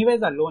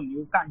anyways alone.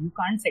 You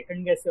can't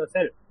second guess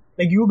yourself.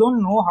 Like, you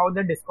don't know how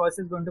the discourse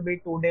is going to be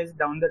 2 days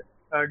down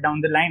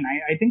the line.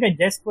 I think I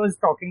just was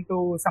talking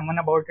to someone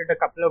about it a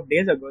couple of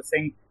days ago,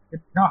 saying,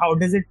 how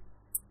does it,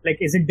 like,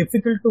 is it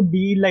difficult to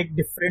be like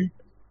different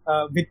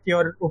with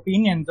your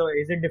opinions, or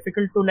is it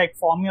difficult to like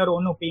form your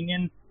own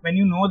opinion when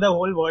you know the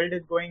whole world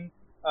is going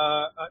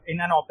in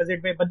an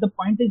opposite way? But the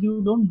point is,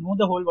 you don't know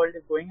the whole world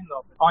is going in the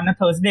opposite. On a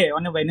Thursday,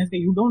 on a Wednesday,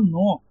 you don't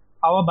know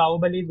how a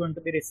Bahubali is going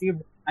to be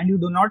received, and you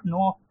do not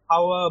know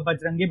how a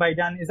Bajrangi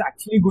Bhaijaan is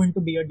actually going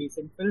to be a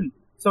decent film.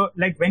 So,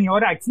 like, when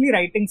you're actually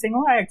writing, saying,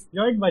 oh, I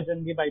enjoyed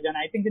Bajrangi Bhaijaan,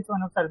 I think it's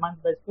one of Salman's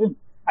best films,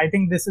 I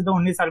think this is the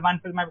only Salman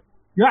film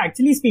you're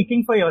actually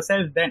speaking for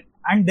yourself then.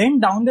 And then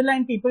down the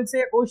line, people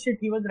say, oh shit,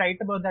 he was right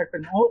about that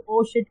film.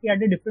 Oh shit, he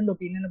had a different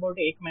opinion about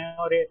Ek Mein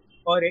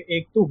or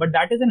Ek Tu. But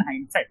that is in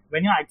hindsight.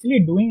 When you're actually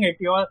doing it,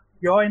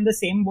 you're in the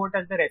same boat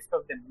as the rest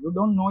of them. You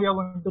don't know you're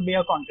going to be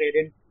a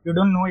contrarian. You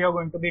don't know you're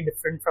going to be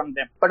different from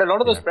them. But a lot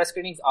of those press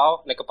screenings are,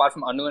 like, apart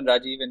from Anu and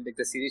Rajiv and like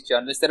the series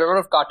journalists, there are a lot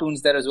of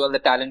cartoons there as well. The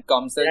talent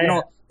comes.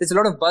 There's a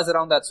lot of buzz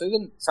around that. So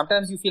even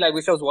sometimes you feel, I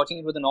wish I was watching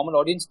it with a normal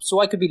audience so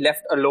I could be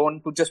left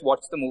alone to just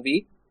watch the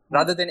movie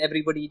rather than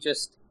everybody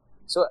just...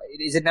 So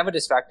is it never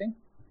distracting?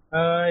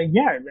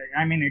 Yeah,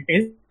 I mean, it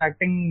is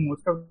distracting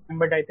most of the time,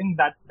 but I think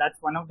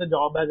that's one of the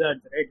job as a,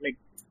 right? Like,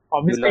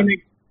 obviously,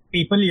 like,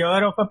 people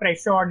hear of a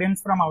pressure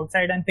audience from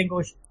outside and think,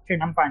 oh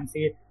shit, I'm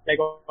fancy. Like,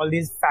 all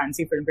these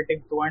fancy film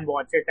critics go and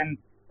watch it and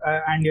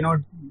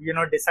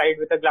decide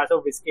with a glass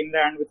of whiskey in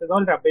their hand, which is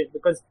all rubbish,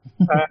 because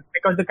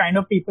the kind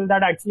of people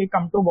that actually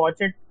come to watch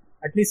it,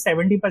 at least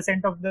 70%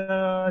 of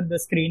the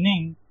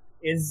screening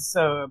is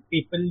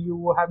people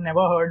you have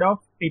never heard of,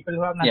 people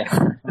who have nothing to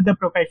do with the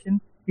profession,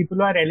 people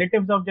who are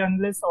relatives of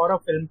journalists or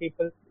of film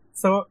people.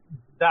 So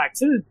the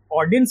actual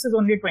audience is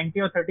only 20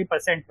 or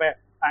 30%.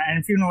 And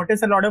if you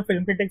notice, a lot of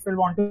film critics will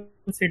want to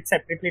sit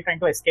separately, trying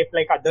to escape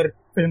like other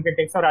film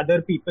critics or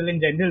other people in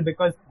general,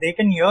 because they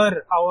can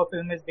hear how a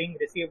film is being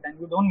received, and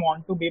you don't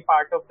want to be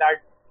part of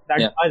that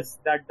buzz,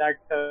 that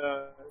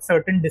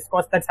certain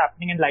discourse that's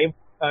happening in live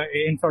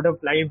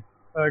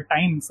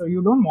time. So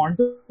you don't want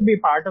to be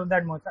part of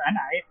that most, and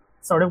I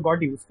sort of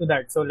got used to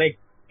that. So like,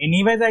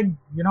 anyways,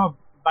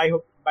 by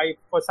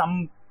for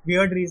some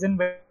weird reason,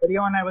 very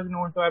on, I was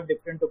known to have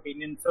different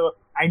opinions. So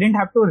I didn't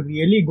have to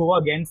really go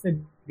against the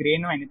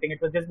grain or anything.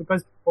 It was just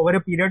because over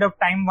a period of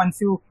time, once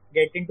you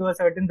get into a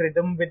certain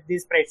rhythm with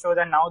these pressures,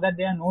 and now that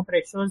there are no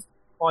pressures,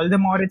 all the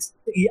more it's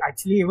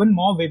actually even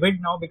more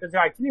vivid now, because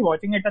you're actually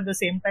watching it at the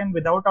same time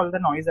without all the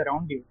noise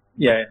around you.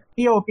 Yeah.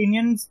 Your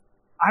opinions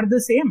are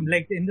the same,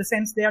 like, in the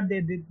sense they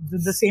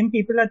the same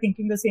people are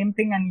thinking the same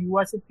thing, and you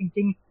are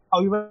thinking how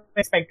you were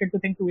expected to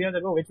think 2 years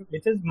ago, which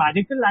is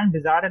magical and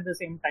bizarre at the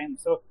same time.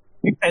 So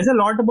it says a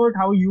lot about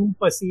how you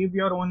perceive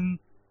your own,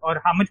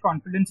 or how much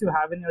confidence you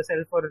have in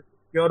yourself, or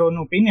your own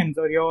opinions,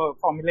 or your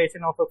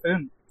formulation of a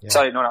film. Yeah.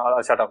 Sorry, no,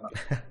 I'll shut up now.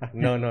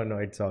 No,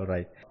 it's all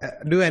right.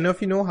 Do any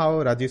of you know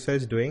how Rajiv sir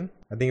is doing?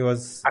 I think he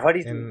was.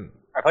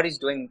 I've I've heard he's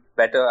doing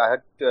better. I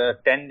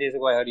heard 10 days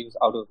ago, I heard he was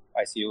out of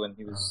ICU and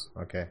he was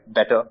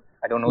better.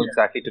 I don't know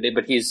exactly today,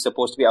 but he's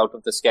supposed to be out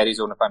of the scary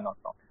zone if I'm not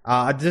wrong.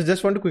 I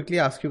just want to quickly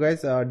ask you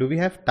guys, do we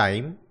have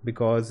time?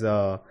 Because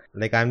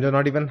like I'm just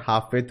not even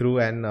halfway through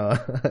and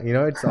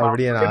it's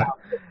already an hour.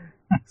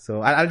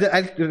 So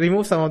I'll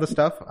remove some of the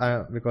stuff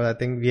because I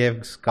think we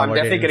have covered it.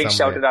 I'm definitely getting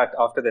shouted at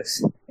after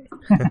this.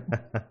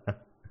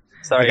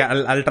 Sorry. Okay,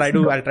 I'll try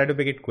to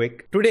make it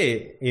quick.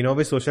 Today,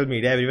 with social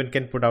media, everyone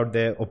can put out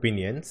their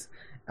opinions.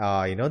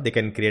 They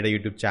can create a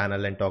YouTube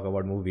channel and talk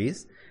about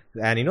movies.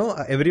 And,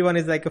 everyone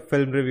is like a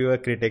film reviewer,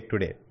 critic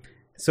today.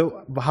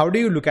 So how do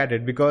you look at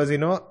it? Because,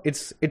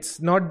 it's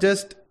not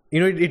just,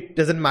 it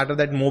doesn't matter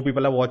that more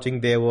people are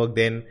watching their work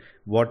than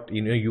what,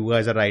 you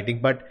guys are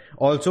writing. But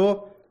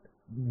also,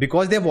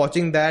 because they're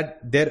watching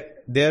that,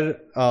 their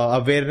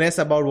awareness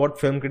about what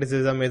film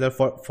criticism is or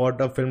for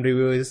a film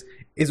review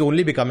is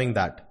only becoming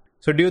that.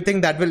 So do you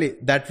think that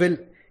will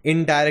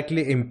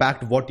indirectly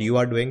impact what you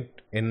are doing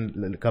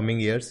in coming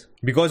years?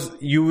 Because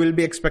you will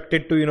be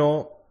expected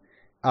to,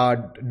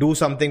 do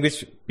something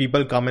which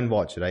people come and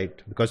watch,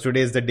 right? Because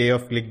today is the day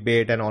of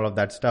clickbait and all of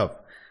that stuff.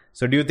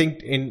 So do you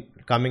think in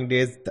coming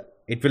days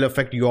it will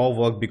affect your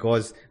work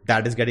because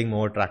that is getting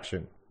more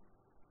traction?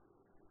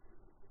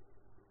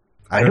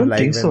 I don't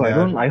think so. I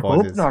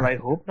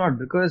hope not.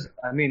 Because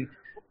I mean,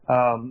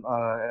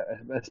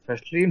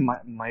 especially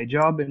my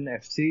job in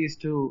FC is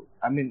to.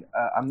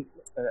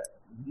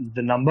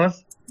 The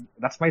numbers.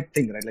 That's my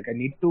thing, right? Like I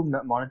need to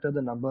monitor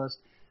the numbers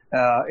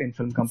in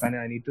film company.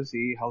 I need to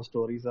see how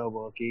stories are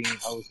working,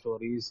 how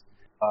stories,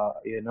 like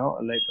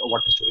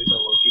what the stories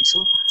are working.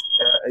 So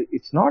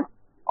it's not.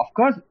 Of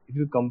course, if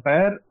you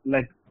compare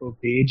like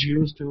page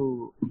views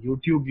to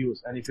YouTube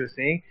views, and if you're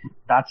saying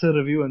that's a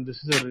review and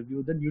this is a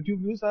review, then YouTube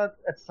views are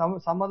at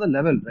some other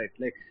level, right?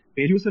 Like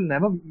page views will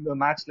never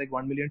match like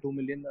 1 million, 2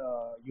 million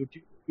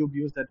YouTube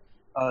views that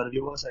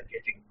reviewers are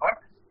getting. But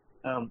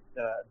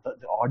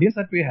the audience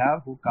that we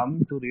have who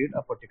come to read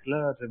a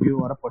particular review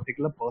or a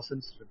particular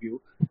person's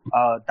review,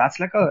 that's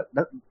like a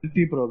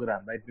loyalty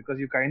program, right? Because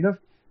you kind of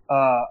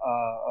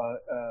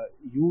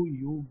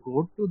you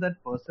go to that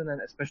person,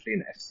 and especially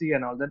in FC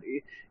and all that,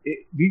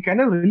 we kind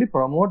of really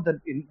promote that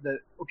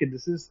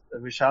this is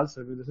Vishal's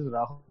review, this is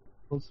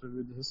Rahul's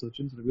review, this is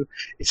Suchin's review.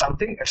 It's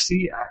something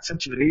FC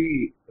accepts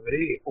very,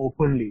 very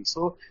openly.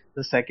 So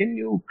the second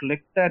you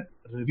click that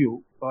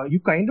review, you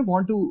kind of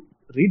want to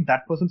read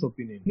that person's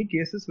opinion. In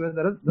cases where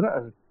there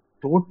are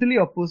totally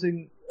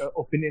opposing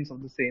opinions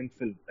of the same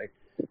film, right?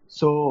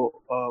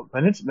 So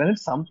when it's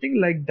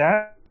something like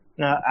that.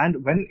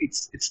 And when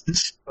it's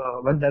this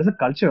when there's a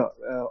culture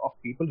of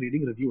people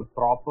reading reviews,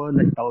 proper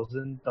like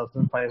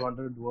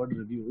 1,500 word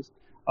reviews,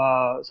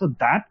 so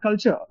that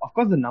culture, of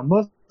course, the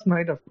numbers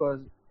might of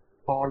course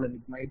fall, and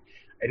it might,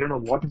 I don't know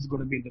what it's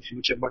going to be in the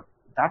future, but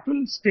that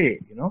will stay,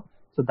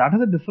 So that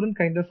has a different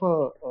kind of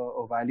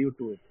a value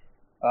to it.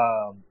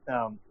 I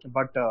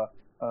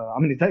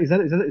mean, is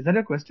that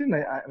a question?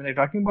 I mean, I'm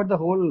talking about the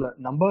whole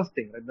numbers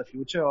thing, right? The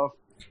future of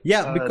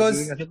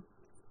because.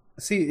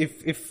 See,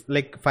 if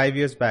like 5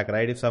 years back,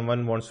 right, if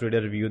someone wants to read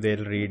a review,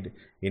 they'll read,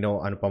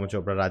 Anupama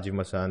Chopra, Rajiv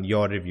Masand,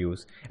 your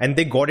reviews, and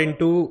they got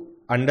into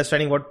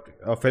understanding what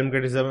film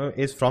criticism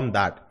is from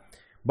that.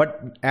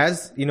 But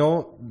as,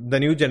 the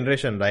new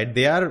generation, right,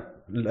 they are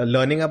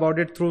learning about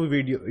it through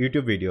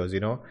YouTube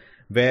videos,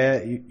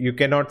 where you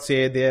cannot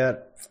say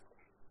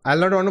I'll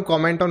not want to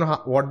comment on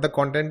what the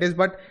content is,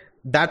 but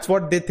that's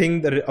what they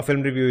think a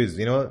film review is,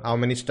 how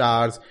many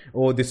stars,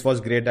 oh, this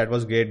was great, that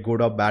was great, good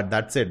or bad,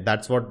 that's it.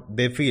 That's what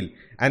they feel.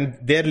 And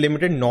their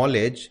limited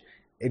knowledge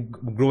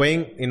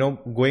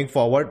going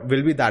forward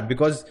will be that,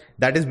 because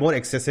that is more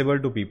accessible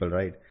to people,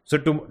 right? So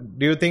do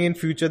you think in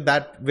future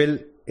that will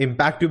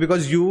impact you,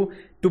 because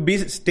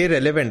stay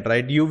relevant,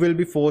 right? You will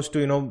be forced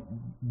to,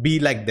 be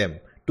like them,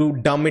 to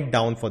dumb it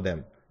down for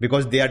them,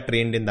 because they are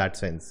trained in that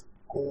sense.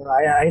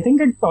 I think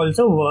it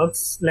also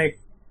works like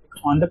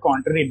on the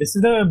contrary. This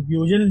is the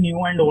usual new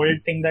and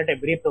old thing that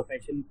every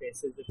profession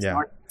faces.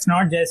 It's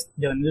not just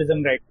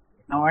journalism right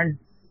now, and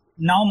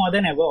now more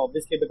than ever,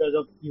 obviously, because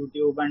of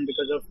YouTube and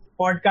because of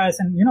podcasts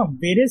and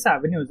various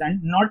avenues. And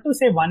not to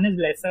say one is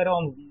lesser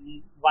or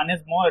one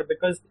is more,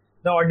 because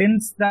the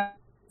audience that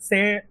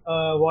say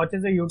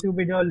watches a YouTube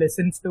video,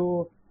 listens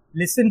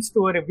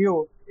to a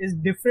review is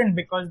different,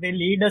 because they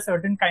lead a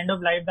certain kind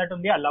of life that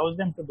only allows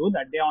them to do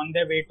that. They're on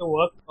their way to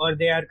work, or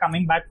they are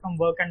coming back from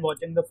work and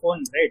watching the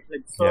phone, right?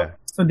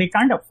 So they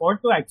can't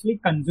afford to actually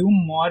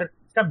consume more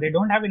stuff. They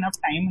don't have enough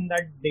time in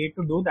that day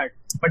to do that.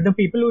 But the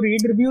people who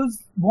read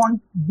reviews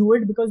won't do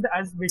it, because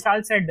as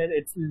Vishal said,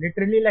 it's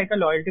literally like a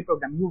loyalty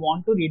program. You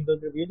want to read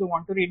those reviews, you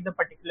want to read the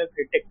particular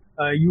critic,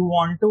 you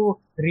want to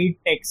read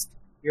text,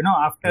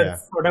 after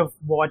sort of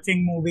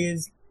watching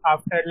movies,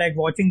 after like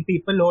watching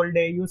people all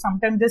day, you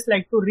sometimes just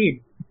like to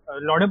read. A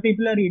lot of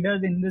people are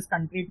readers in this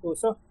country too.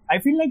 So I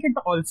feel like it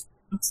also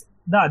works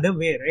the other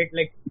way, right?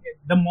 Like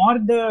the more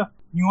the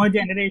newer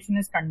generation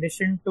is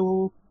conditioned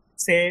to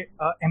say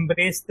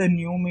embrace the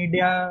new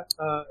media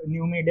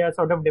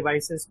sort of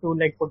devices to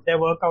like put their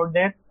work out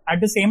there, at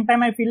the same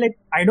time, I feel like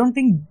I don't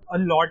think a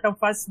lot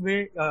of us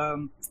will,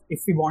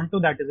 if we want to,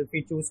 that is, if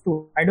we choose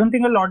to, I don't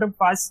think a lot of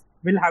us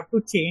will have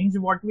to change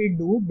what we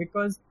do,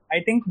 because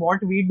I think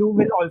what we do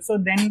will also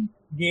then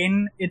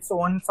gain its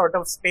own sort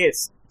of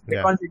space.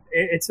 Because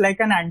it's like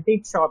an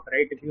antique shop,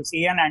 right? If you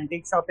see an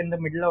antique shop in the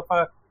middle of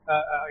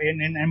in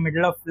the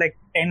middle of like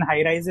 10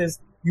 high rises,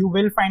 you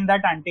will find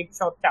that antique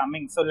shop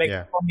charming. So like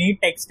for me,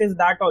 text is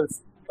that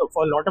also. So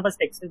for a lot of us,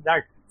 text is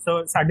that.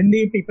 So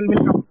suddenly people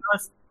will come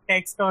across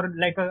text or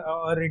like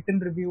a written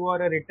review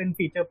or a written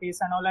feature piece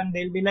and all, and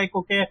they'll be like,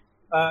 okay,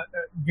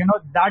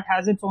 that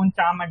has its own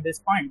charm at this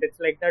point. It's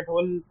like that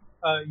whole,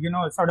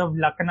 sort of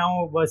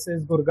Lucknow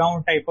versus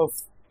Gurgaon type of,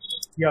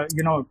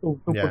 to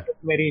put it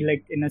very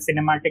like in a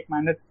cinematic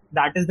manner.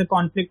 That is the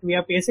conflict we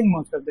are facing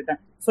most of the time.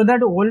 So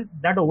that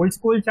old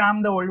school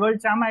charm, the old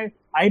world charm,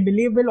 I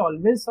believe will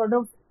always sort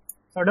of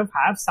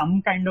have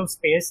some kind of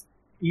space,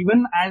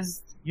 even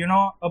as,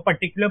 a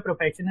particular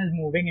profession is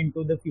moving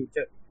into the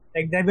future.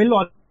 Like there will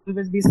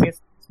always be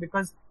space,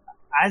 because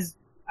as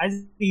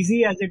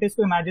easy as it is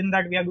to imagine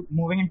that we are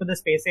moving into the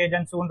space age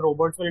and soon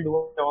robots will do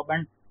a job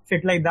and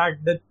shit like that,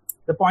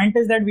 the point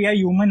is that we are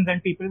humans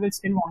and people will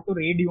still want to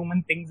read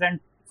human things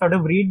and sort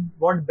of read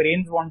what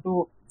brains want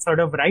to sort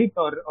of write,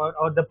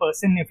 or the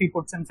person, if he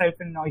puts himself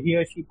in, or he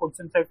or she puts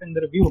himself in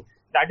the review,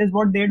 that is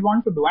what they'd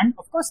want to do. And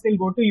of course they'll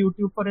go to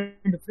YouTube for a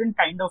different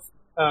kind of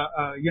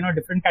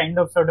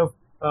sort of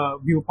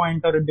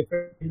viewpoint, or a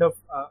different kind of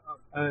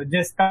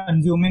just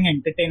consuming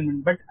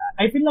entertainment. But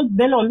I feel like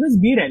there'll always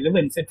be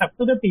relevance. It's up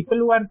to the people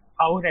who are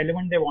how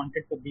relevant they want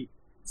it to be.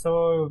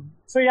 So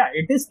yeah,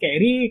 it is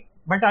scary,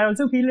 but I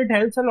also feel it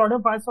helps a lot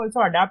of us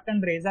also adapt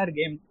and raise our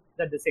game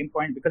at the same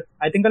point, because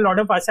I think a lot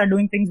of us are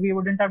doing things we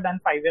wouldn't have done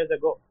 5 years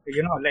ago.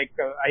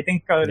 I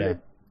think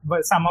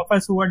some of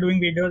us who are doing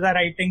videos are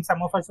writing,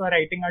 some of us who are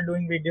writing are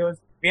doing videos.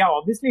 We are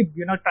obviously,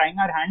 trying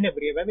our hand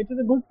everywhere, which is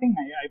a good thing.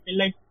 I feel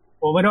like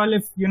overall,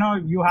 if, you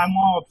have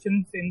more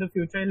options in the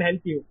future, it'll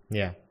help you.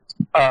 Yeah.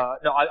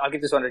 No, I'll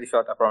give this one really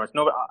short, I promise.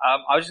 No, but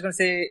I was just going to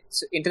say,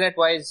 so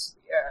internet-wise,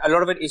 a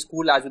lot of it is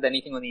cool. As with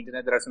anything on the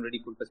internet, there are some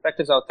really cool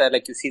perspectives out there.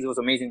 Like you see those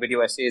amazing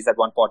video essays, that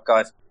one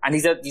podcast, and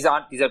these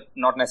are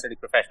not necessarily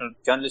professional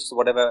journalists or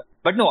whatever.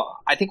 But no,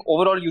 I think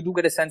overall you do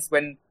get a sense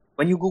when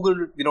you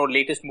Google,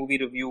 latest movie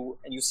review,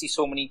 and you see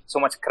so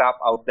much crap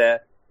out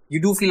there.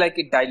 You do feel like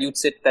it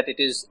dilutes it, that it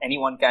is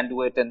anyone can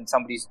do it, and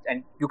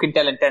you can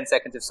tell in 10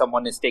 seconds if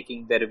someone is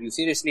taking their review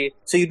seriously.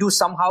 So you do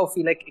somehow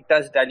feel like it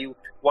does dilute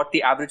what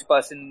the average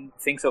person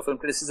thinks of film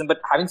criticism.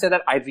 But having said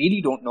that, I really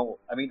don't know.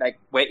 I mean, like,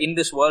 we're in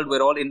this world,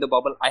 we're all in the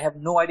bubble. I have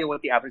no idea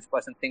what the average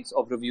person thinks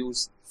of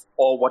reviews,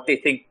 or what they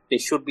think they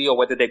should be, or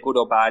whether they're good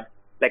or bad.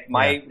 Like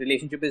my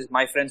relationship is,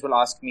 my friends will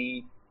ask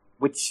me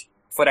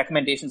for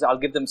recommendations, I'll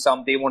give them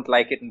some, they won't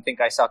like it and think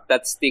I suck.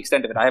 That's the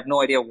extent of it. I have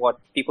no idea what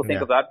people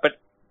think of that. But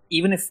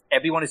even if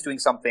everyone is doing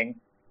something,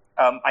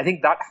 I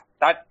think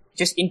that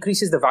just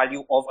increases the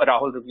value of a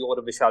Rahul review or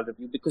a Vishal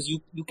review, because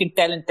you can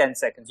tell in 10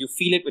 seconds. You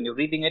feel it when you're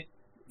reading it,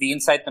 the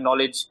insight, the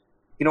knowledge,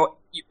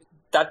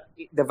 that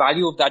the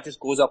value of that just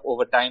goes up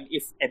over time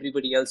if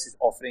everybody else is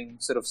offering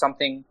sort of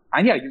something.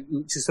 And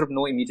you just sort of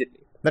know immediately.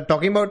 But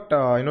talking about,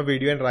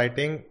 video and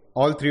writing,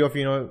 all three of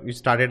you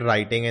started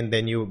writing and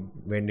then you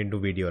went into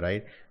video,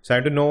 right? So I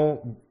have to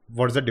know,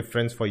 what's the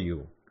difference for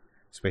you?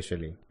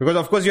 Especially because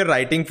of course you're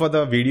writing for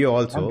the video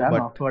also. I'm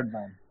awkward,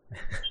 man.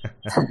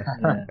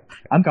 Yeah.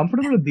 I'm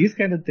comfortable with these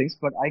kind of things,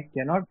 but I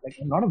cannot. Like,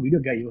 I'm not a video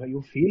guy.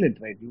 You feel it,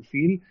 right? You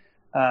feel.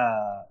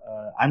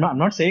 I'm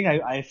not saying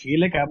I feel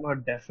like I'm a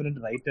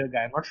definite writer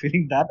guy. I'm not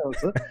feeling that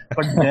also,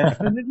 but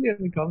definitely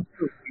when it comes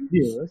to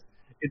videos,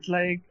 it's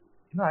like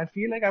I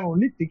feel like I'm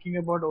only thinking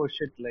about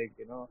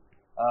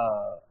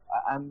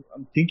I'm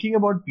thinking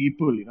about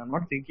people. I'm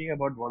not thinking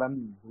about what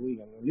I'm doing.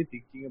 I'm only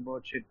thinking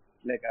about shit.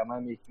 Like, am I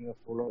making a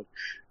fool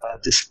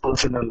of this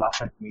person will laugh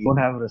at me? Don't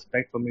have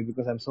respect for me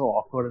because I'm so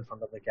awkward in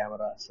front of the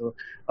camera. So,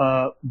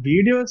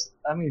 videos,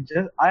 I mean,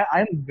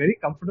 I'm very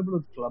comfortable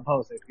with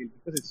Clubhouse, I feel,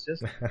 because it's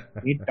just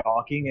me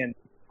talking, and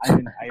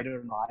I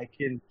don't know, I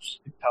can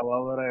shit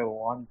however I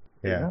want,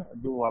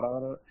 do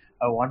whatever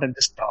I want and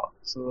just talk.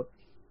 So,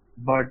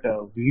 but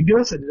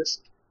videos are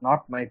just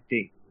not my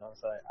thing.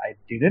 So I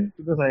did it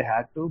because I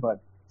had to, but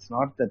it's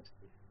not that.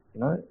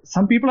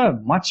 Some people are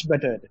much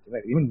better at it,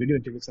 right? Even video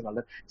interviews and all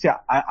that. See,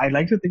 I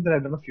like to think that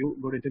I've done a few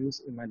good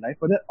interviews in my life,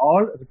 but they're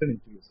all written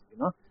interviews,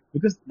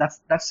 because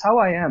that's how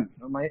I am.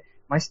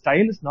 My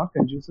style is not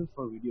conducive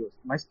for videos.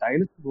 My style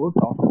is to go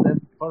talk to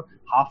them for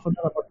half an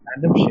hour about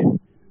random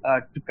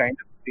shit, to kind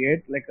of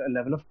create like a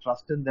level of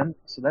trust in them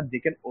so that they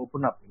can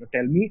open up.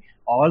 Tell me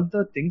all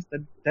the things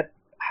that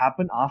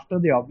happen after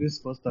the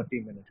obvious first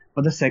 30 minutes.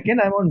 But the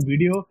second I'm on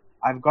video,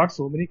 I've got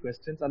so many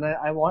questions, and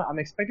I'm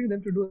expecting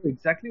them to do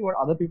exactly what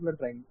other people are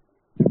trying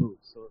to do.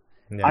 So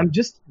I'm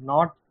just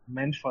not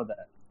meant for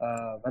that.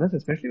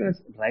 Especially when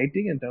it's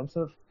writing in terms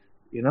of,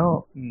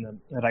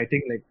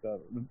 writing like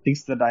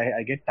things that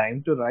I get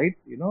time to write,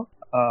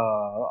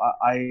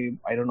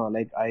 I don't know,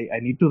 like I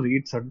need to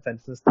read certain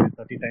sentences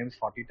 30 times,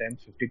 40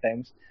 times, 50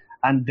 times,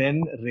 and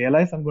then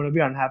realize I'm going to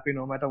be unhappy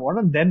no matter what,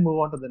 and then move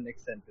on to the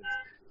next sentence.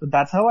 So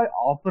that's how I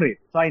operate.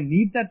 So I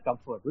need that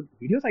comfort. With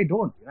videos, I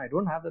don't. I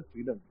don't have that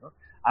freedom.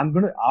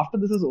 After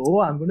this is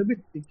over, I'm going to be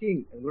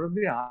thinking. I'm going to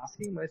be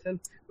asking myself,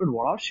 but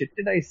what all shit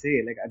did I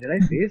say? Like, did I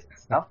say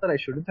stuff that I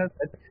shouldn't have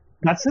said?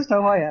 That's just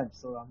how I am.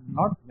 So I'm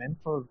not meant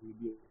for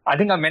video. I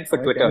think I'm meant for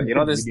Twitter.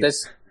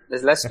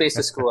 There's less space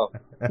to screw up.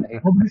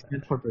 Nobody's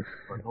meant for Twitter.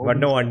 But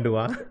no undo,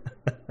 huh?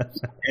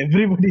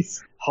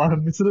 Everybody's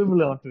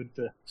miserable on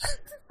Twitter.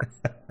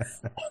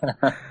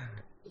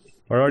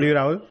 What about you,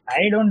 Rahul?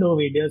 I don't do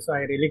videos, so I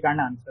really can't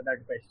answer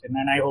that question.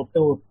 And I hope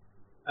to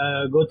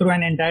go through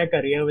an entire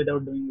career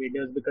without doing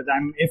videos, because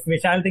if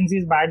Vishal thinks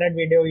he's bad at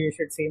video, you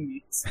should see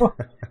me. So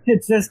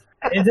it's just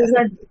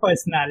that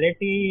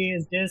personality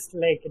is just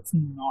like, it's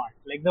not.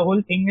 Like, the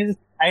whole thing is,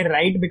 I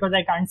write because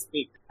I can't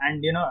speak.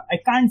 And, I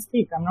can't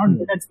speak. I'm not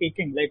good at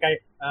speaking. Like,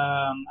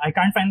 I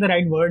can't find the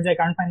right words. I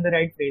can't find the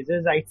right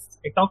phrases. I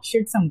talk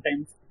shit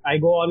sometimes. I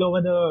go all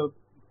over the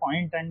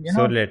point and,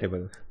 So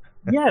relatable.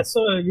 Yeah, so,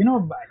 I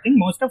think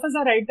most of us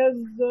are writers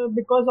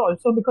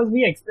because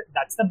we express,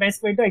 that's the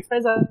best way to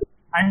express us.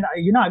 And,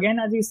 again,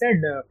 as you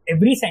said,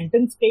 every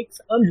sentence takes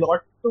a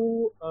lot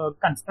to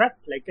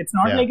construct. Like, it's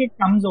not like it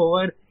comes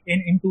over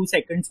in 2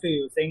 seconds to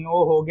you saying,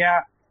 oh, ho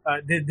gaya,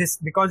 this,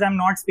 because I'm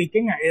not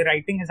speaking,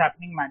 writing is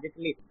happening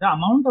magically. The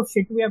amount of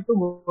shit we have to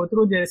go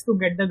through just to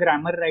get the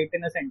grammar right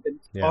in a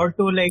sentence or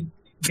to, like,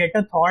 get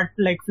a thought,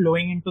 like,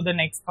 flowing into the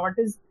next thought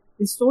is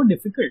so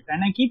difficult.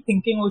 And I keep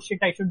thinking, oh shit,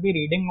 I should be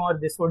reading more.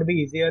 This would be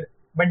easier.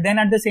 But then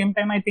at the same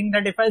time, I think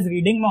that if I was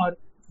reading more,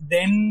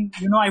 then,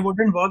 I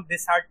wouldn't work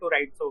this hard to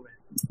write so well.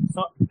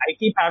 So I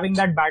keep having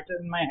that battle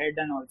in my head.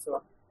 And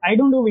also, I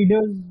don't do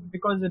videos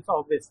because it's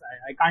obvious.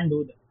 I can't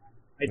do that.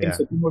 I think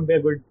Suchin would be a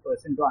good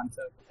person to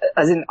answer.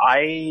 As in,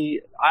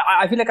 I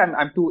feel like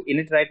I'm too in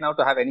it right now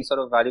to have any sort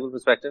of valuable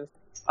perspective.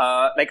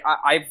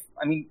 I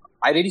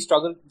really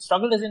struggled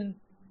as in,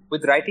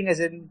 with writing, as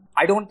in,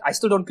 I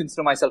still don't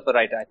consider myself a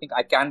writer. I think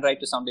I can write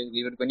to some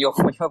degree. When you're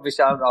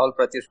Vishal, Rahul,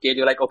 Pratyush, scale,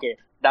 you're like, okay,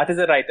 that is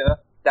a writer.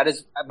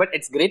 But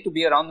it's great to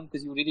be around them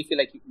because you really feel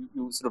like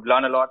you sort of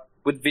learn a lot.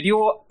 With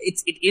video,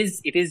 it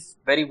is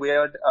very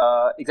weird.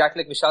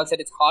 Exactly like Vishal said,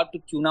 it's hard to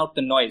tune out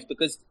the noise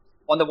because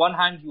on the one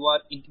hand, you are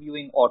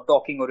interviewing or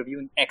talking or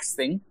reviewing X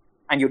thing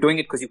and you're doing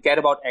it because you care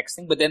about X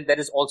thing. But then there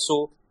is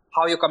also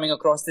how you're coming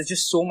across. There's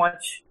just so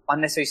much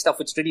unnecessary stuff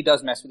which really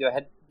does mess with your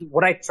head.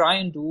 What I try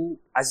and do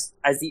as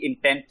the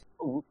intent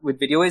with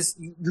video is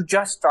you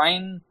just try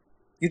and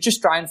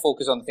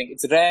focus on the thing.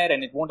 It's rare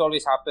and it won't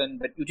always happen,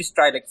 but you just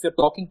try. Like, if you're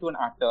talking to an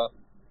actor,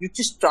 you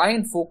just try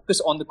and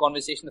focus on the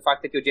conversation, the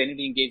fact that you're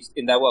genuinely engaged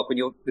in their work. When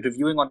you're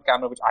reviewing on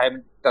camera, which I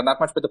haven't done that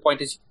much, but the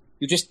point is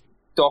you just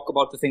talk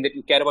about the thing that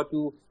you care about.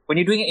 When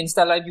you're doing an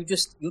Insta live,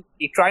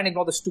 you try and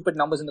ignore the stupid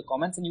numbers in the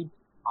comments, and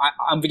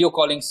I'm video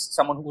calling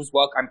someone whose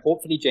work I'm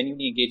hopefully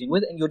genuinely engaging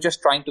with, and you're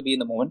just trying to be in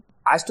the moment.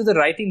 As to the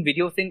writing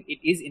video thing, it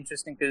is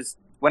interesting because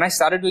when I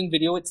started doing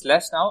video, it's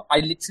less now. I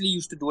literally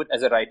used to do it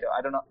as a writer.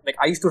 I don't know. Like,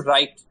 I used to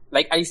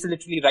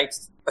literally write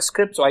a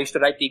script. So I used to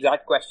write the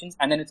exact questions,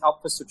 and then it's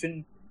up for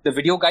Suchin, the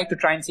video guy, to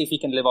try and see if he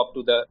can live up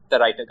to the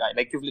writer guy.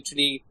 Like, you've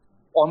literally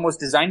almost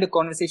designed a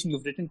conversation.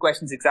 You've written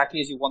questions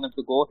exactly as you want them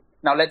to go.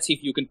 Now let's see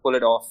if you can pull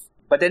it off.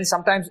 But then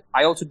sometimes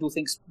I also do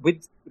things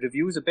with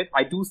reviews a bit.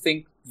 I do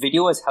think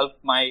video has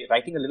helped my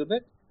writing a little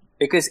bit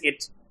because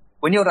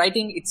when you're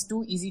writing, it's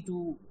too easy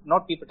to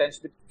not be pretentious.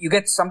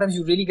 But sometimes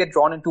you really get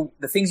drawn into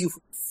the things you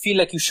feel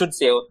like you should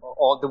say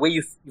or the way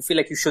you feel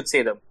like you should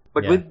say them.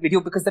 But with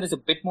video, because there is a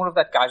bit more of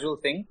that casual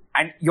thing,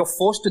 and you're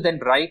forced to then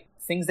write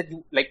things that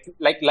you like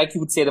you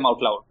would say them out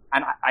loud.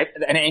 And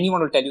and anyone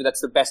will tell you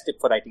that's the best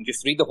tip for writing.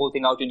 Just read the whole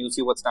thing out and you'll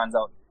see what stands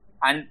out.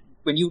 And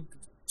when you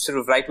sort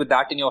of write with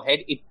that in your head,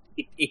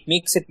 it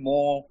makes it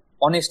more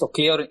honest or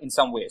clear in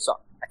some way. So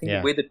I think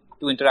the way that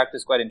to interact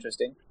is quite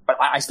interesting. But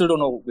I still don't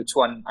know which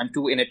one. I'm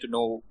too in it to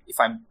know if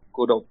I'm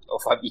good or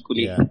if I'm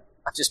equally. I'm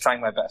just trying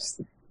my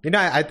best.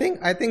 I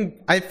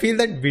feel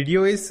that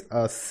video is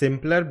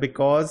simpler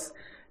because,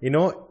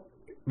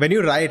 when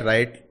you write,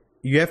 right,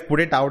 you have put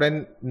it out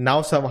and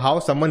now somehow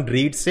someone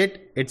reads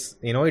it. It's,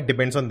 it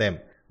depends on them.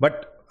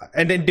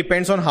 And it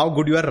depends on how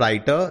good you are a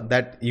writer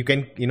that you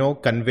can,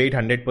 convey it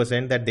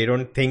 100% that they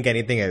don't think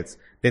anything else.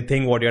 They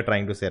think what you're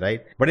trying to say,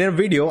 right? But in a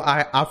video,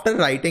 after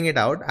writing it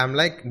out, I'm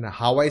like,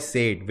 how I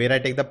say it, where I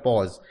take the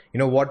pause,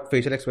 what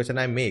facial expression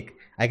I make.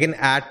 I can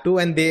add to,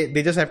 and they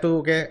just have to,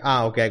 okay,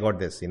 I got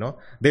this,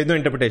 There's no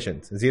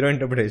interpretations, zero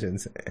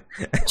interpretations.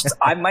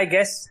 My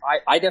guess,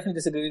 I definitely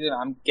disagree with you.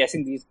 I'm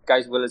guessing these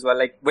guys will as well.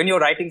 Like, when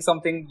you're writing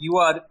something, you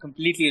are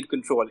completely in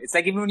control. It's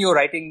like even when you're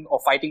writing or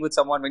fighting with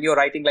someone, when you're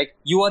writing, like,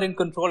 you are in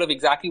control of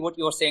exactly what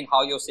you're saying,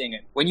 how you're saying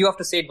it. When you have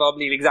to say it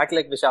verbally, exactly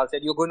like Vishal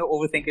said, you're going to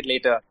overthink it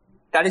later.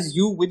 That is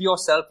you with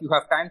yourself. You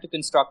have time to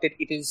construct it.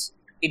 It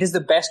is the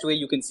best way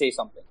you can say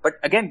something. But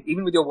again,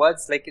 even with your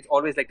words, like, it's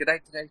always like, did I?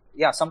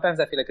 Yeah, sometimes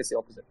I feel like it's the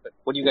opposite. But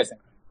what do you guys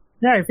think?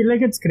 Yeah, I feel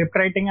like it's script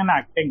writing and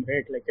acting,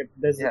 right? Like,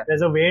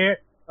 there's a way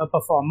a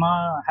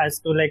performer has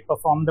to like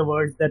perform the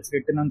words that's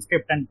written on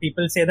script, and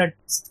people say that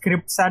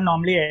scripts are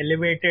normally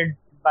elevated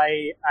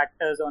by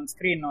actors on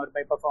screen or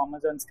by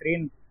performers on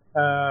screen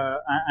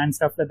and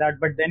stuff like that.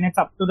 But then it's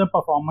up to the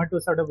performer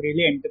to sort of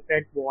really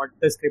interpret what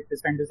the script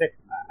is trying to say.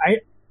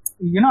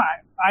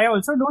 I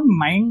also don't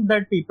mind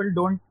that people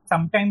don't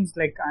sometimes,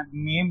 like, I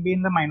may be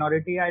in the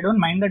minority. I don't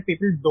mind that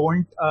people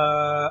don't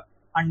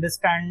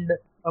understand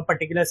a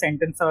particular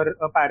sentence or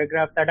a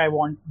paragraph that I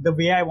want, the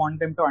way I want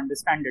them to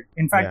understand it.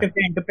 In fact, if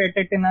they interpret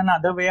it in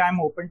another way,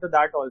 I'm open to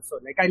that also.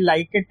 Like, I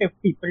like it if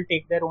people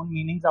take their own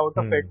meanings out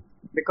of it,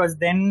 because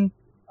then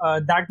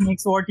that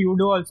makes what you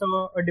do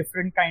also a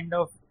different kind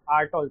of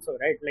art also,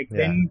 right? Like,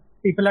 then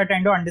people are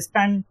trying to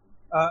understand,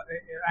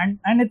 and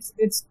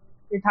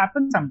it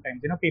happens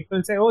sometimes,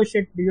 people say, oh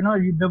shit,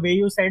 the way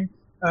you said,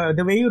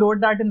 the way you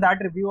wrote that in that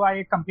review,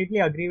 I completely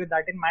agree with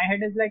that. In my head,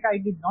 it's like, I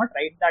did not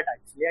write that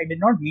actually. I did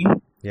not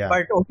mean,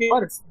 but okay,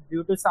 or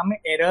due to some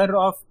error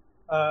of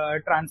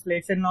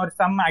translation or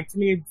some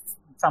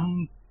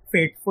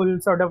fateful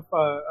sort of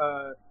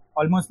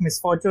almost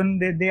misfortune,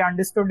 they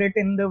understood it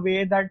in the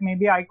way that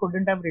maybe I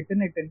couldn't have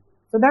written it in.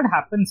 So that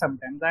happens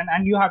sometimes,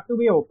 and you have to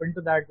be open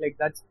to that. Like,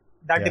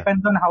 that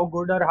depends on how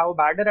good or how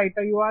bad a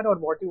writer you are, or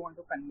what you want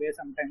to convey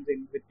sometimes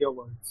with your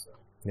words. So.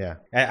 Yeah,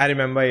 I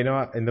remember,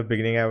 in the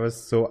beginning I was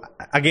so,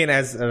 again,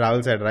 as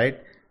Rahul said, right,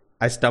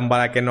 I stumble,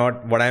 I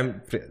cannot, what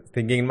I'm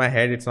thinking in my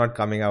head, it's not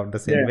coming out the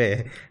same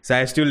way. So I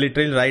have to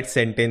literally write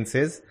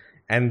sentences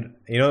and,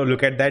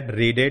 look at that,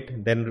 read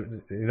it,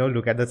 then,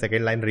 look at the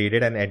second line, read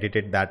it and edit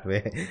it that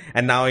way.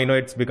 And now,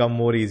 it's become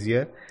more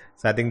easier.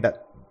 So I think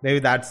that maybe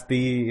that's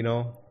the,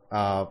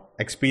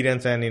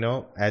 experience, and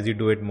as you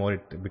do it more,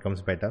 it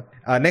becomes better.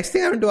 Next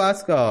thing I want to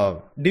ask,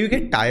 do you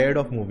get tired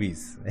of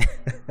movies?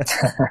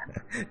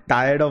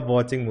 Tired of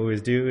watching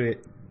movies?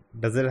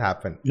 Does it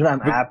happen?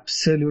 I'm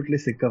absolutely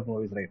sick of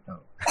movies right now.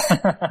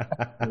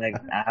 Like,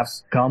 I'm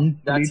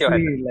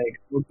completely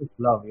like out of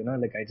love,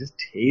 like, I just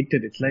hate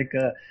it. It's like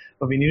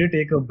we need to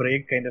take a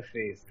break kind of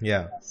phase.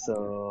 Yeah.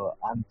 So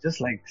I'm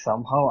just like,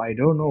 somehow I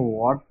don't know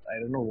what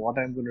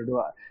I'm going to do.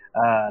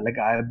 Like,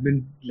 I've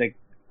been like,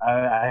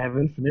 I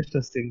haven't finished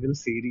a single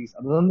series.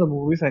 Other than the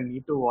movies I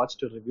need to watch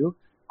to review,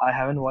 I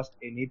haven't watched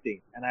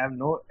anything. And I have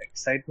no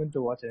excitement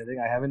to watch anything.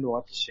 I haven't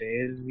watched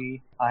Share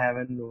Me. I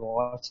haven't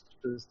watched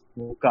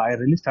Luca. I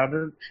really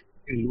started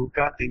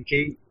Luca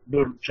thinking,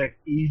 dude, it's like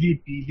easy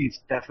peasy. It's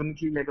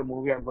definitely like a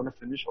movie I'm going to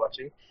finish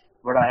watching.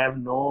 But I have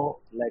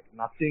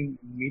nothing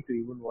in me to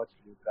even watch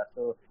Luca.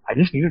 So I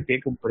just need to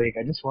take a break.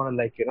 I just want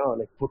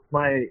to put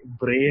my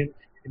brain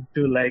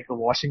into like a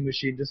washing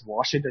machine, just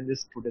wash it and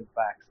just put it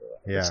back. So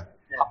yeah.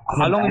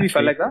 How long have you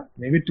felt like that?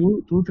 Maybe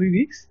 2-3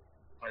 weeks.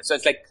 So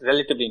it's like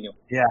relatively new.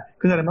 Yeah,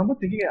 because I remember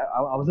thinking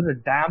I was in a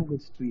damn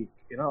good streak,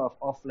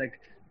 of like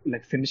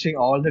finishing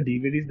all the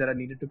DVDs that I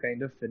needed to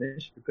kind of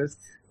finish, because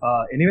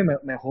anyway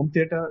my home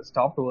theater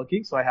stopped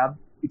working, so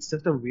it's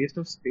just a waste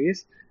of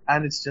space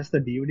and it's just the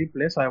DVD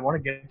player, so I want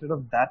to get rid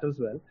of that as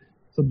well.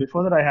 So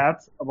before that, I had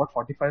about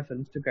 45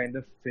 films to kind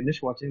of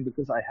finish watching,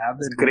 because I have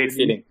the great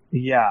feeling.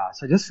 Yeah,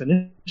 so I just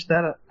finished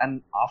that,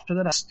 and after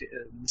that,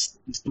 these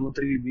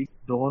 2-3 weeks,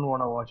 don't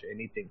want to watch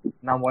anything.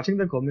 Now I'm watching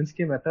the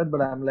Kominsky method,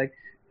 but I'm like,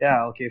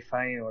 yeah, okay,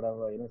 fine,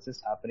 whatever, it's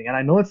just happening. And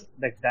I know it's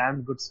like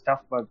damn good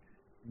stuff, but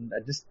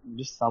I just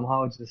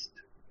somehow just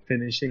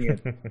finishing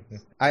it.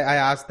 I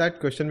asked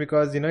that question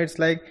because, it's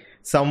like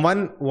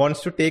someone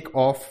wants to take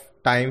off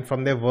time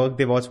from their work,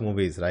 they watch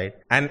movies, right?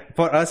 And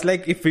for us,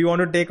 like, if we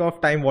want to take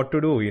off time, what to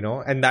do,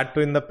 and that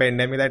too in the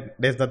pandemic, that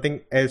there's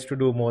nothing else to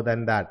do more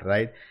than that,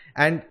 right?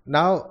 And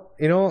now,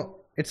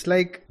 it's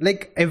like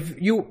if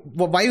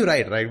why you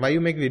write, right? Why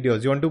you make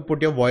videos? You want to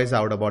put your voice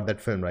out about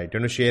that film, right? You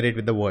want to share it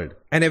with the world.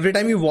 And every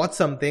time you watch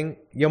something,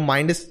 your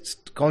mind is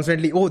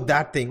constantly, oh,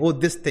 that thing, oh,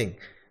 this thing,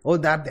 oh,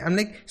 that thing. I'm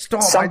like,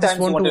 stop, sometimes I just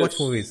want to watch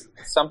movies.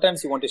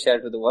 Sometimes you want to share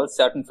it with the world.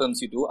 Certain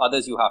films you do,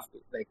 others you have to.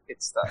 Like,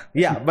 it's the...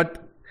 Yeah, but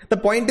the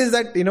point is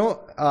that,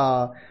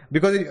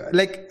 because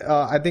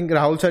I think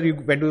Rahul sir, you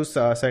went to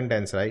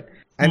sentence, right?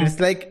 And it's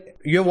like,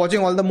 you're watching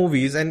all the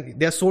movies and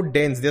they're so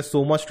dense, there's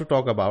so much to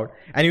talk about,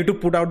 and you have to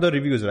put out the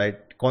reviews, right?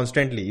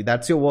 Constantly.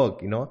 That's your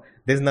work,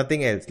 there's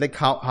nothing else. Like,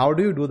 how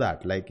do you do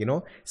that? Like,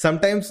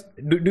 sometimes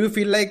do you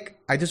feel like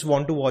I just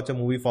want to watch a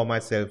movie for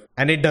myself,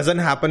 and it doesn't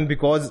happen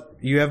because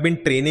you have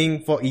been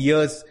training for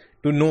years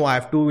to know, I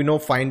have to,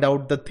 find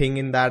out the thing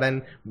in that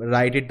and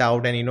write it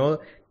out,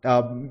 and,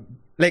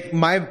 like,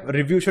 my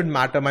review should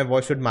matter, my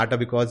voice should matter,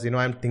 because,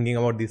 I'm thinking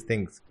about these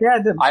things. Yeah.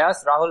 I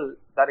asked Rahul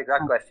that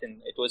exact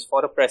question. It was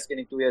for a press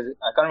screening 2 years.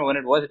 I can't remember when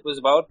it was. It was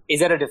about,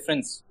 is there a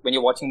difference when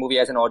you're watching a movie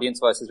as an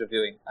audience versus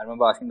reviewing? I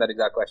remember asking that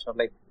exact question of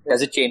like,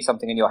 does it change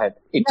something in your head?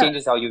 It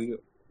changes how you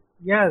view.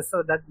 Yeah.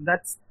 So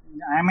that's,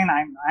 I mean,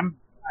 I'm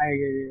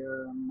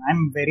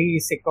very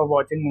sick of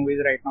watching movies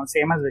right now.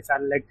 Same as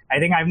Vishal. Like, I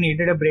think I've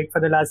needed a break for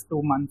the last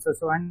 2 months or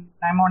so, and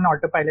I'm on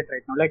autopilot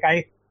right now.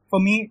 Like, for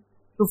me,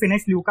 to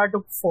finish Luca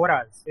took 4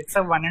 hours. It's a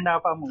 1.5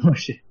 hour movie. Oh,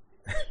 shit.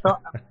 So,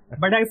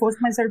 but I forced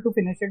myself to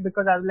finish it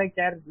because I was like,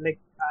 yeah, like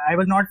I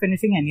was not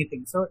finishing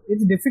anything. So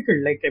it's difficult.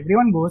 Like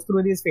everyone goes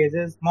through these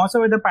phases. More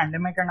so with the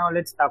pandemic and all,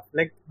 it's tough.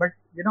 Like, but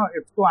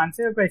if to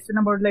answer your question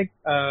about like,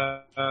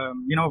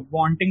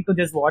 wanting to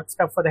just watch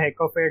stuff for the heck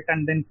of it,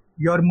 and then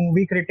your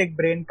movie critic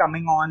brain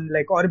coming on,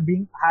 like, or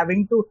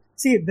having to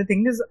see, the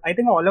thing is, I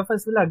think all of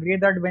us will agree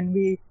that when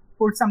we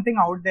put something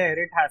out there,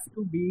 it has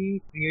to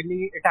be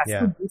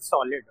to be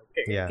solid.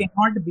 Okay, Yeah. It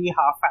cannot be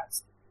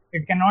half-assed.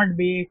 It cannot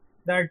be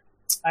that,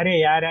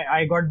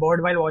 I got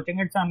bored while watching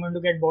it, so I'm going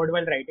to get bored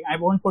while writing. I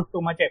won't put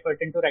too much effort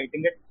into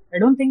writing it. I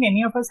don't think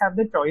any of us have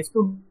the choice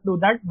to do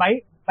that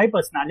by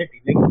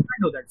personality. Like, you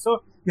can't do that.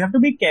 So you have to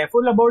be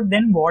careful about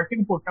then what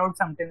you put out,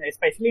 something,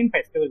 especially in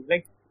festivals.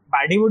 Like,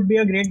 Baddy would be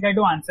a great guy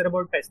to answer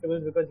about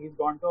festivals because he's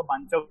gone to a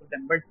bunch of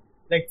them. But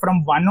like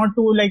from one or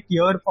two like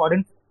year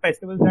foreign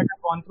festivals that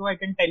I've gone through, I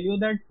can tell you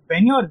that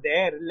when you're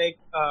there, like,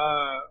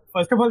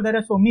 first of all, there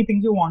are so many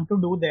things you want to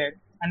do there.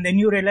 And then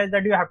you realize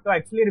that you have to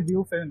actually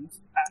review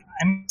films.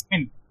 I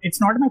mean, it's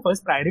not my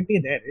first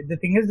priority there. The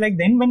thing is, like,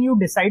 then when you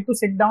decide to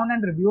sit down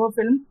and review a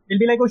film, you'll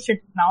be like, oh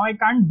shit, now I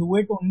can't do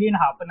it only in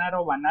half an hour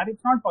or 1 hour.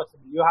 It's not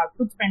possible. You have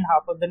to spend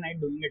half of the night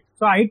doing it.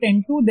 So I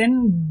tend to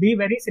then be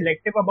very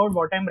selective about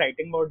what I'm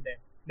writing about there.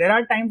 There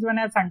are times when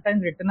I've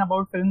sometimes written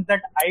about films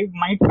that I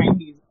might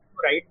find easy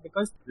to write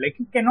because, like,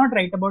 you cannot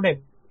write about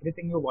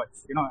everything you watch,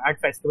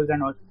 at festivals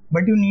and all.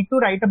 But you need to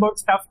write about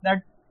stuff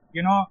that,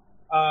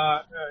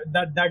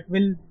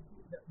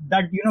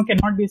 that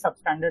cannot be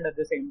substandard at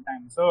the same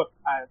time. So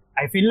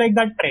I feel like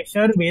that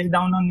pressure weighs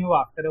down on you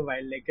after a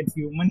while. Like, it's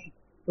human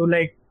to,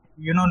 like,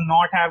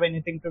 not have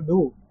anything to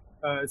do.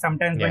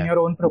 Sometimes when your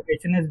own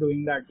profession is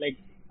doing that. Like,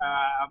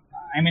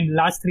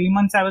 last 3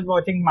 months I was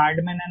watching Mad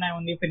Men and I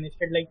only finished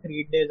it like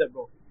 3 days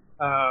ago.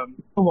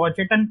 To watch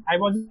it, and I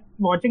was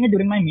watching it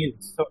during my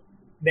meals. So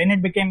then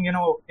it became,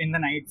 in the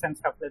nights and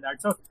stuff like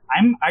that. So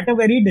I'm at a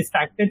very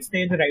distracted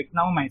stage right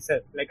now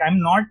myself. Like,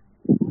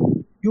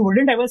 you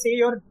wouldn't ever say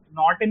you're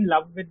not in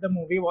love with the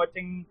movie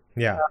watching,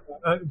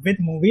 with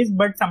movies,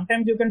 but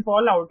sometimes you can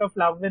fall out of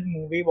love with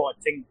movie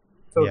watching,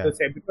 so to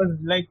say, because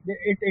like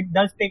it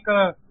does take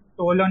a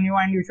toll on you,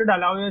 and you should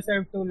allow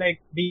yourself to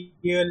like be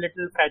a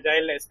little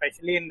fragile,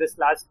 especially in this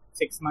last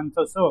 6 months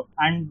or so.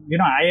 And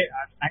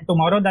and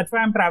tomorrow, that's why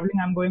I'm traveling.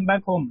 I'm going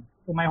back home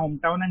to my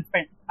hometown and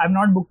I've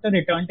not booked a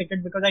return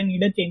ticket because I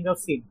need a change of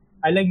scene.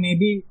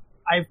 Maybe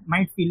I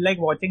might feel like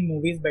watching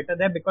movies better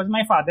there because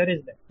my father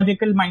is there.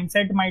 Logical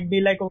mindset might be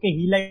like, okay,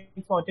 he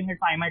likes watching it,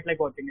 so I might like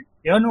watching it.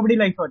 Here, nobody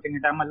likes watching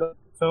it. I'm alone.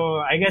 So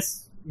I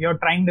guess you're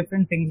trying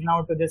different things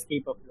now to just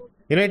keep afloat.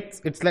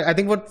 It's like, I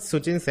think what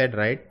Suchin said,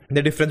 right?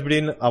 The difference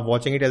between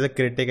watching it as a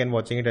critic and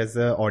watching it as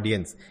an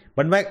audience.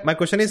 But my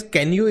question is,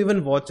 can you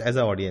even watch as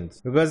an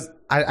audience? Because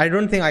I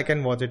don't think I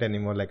can watch it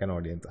anymore like an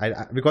audience.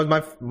 Because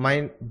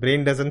my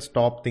brain doesn't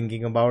stop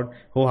thinking about,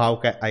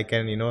 how I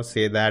can,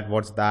 say that,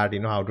 what's that,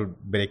 how to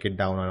break it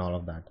down and all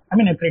of that. I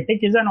mean, a critic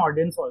is an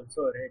audience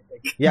also, right?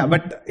 Like, yeah,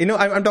 but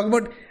I'm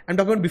talking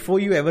about before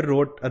you ever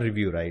wrote a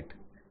review, right?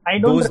 I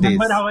don't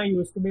remember how I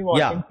used to be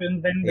watching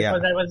films then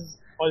because I was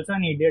also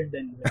an idiot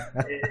then.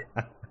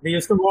 We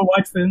used to go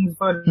watch films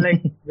for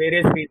like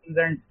various reasons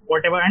and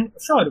whatever. And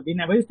sure, we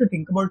never used to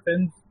think about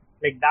films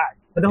like that.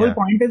 But the whole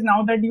point is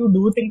now that you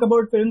do think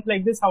about films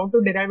like this, how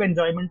to derive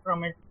enjoyment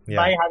from it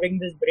by having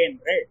this brain,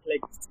 right?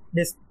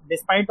 Like,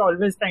 despite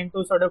always trying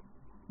to sort of.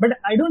 But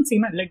I don't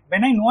see like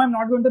when I know I'm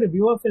not going to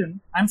review a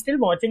film, I'm still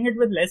watching it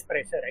with less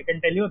pressure. I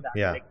can tell you that.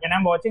 Yeah. Like when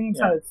I'm watching,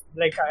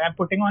 like I'm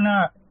putting on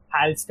a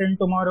Halston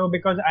tomorrow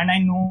and I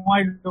know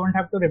I don't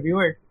have to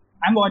review it.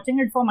 I'm watching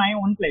it for my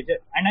own pleasure,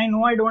 and I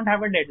know I don't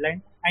have a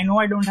deadline. I know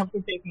I don't have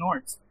to take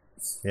notes.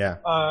 Yeah.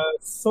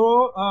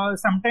 So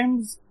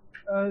sometimes,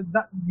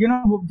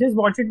 just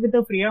watch it with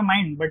a freer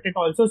mind. But it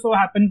also so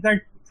happens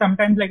that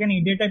sometimes, like an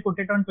idiot, I put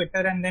it on Twitter,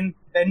 and then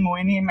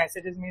Moini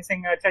messages me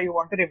saying, "Acha, you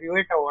want to review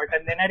it or what?"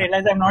 And then I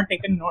realized I've not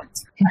taken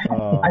notes,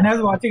 and I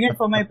was watching it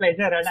for my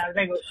pleasure, and I was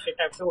like, "Oh shit,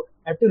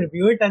 I have to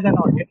review it as an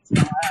audience."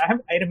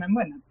 I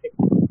remember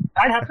nothing.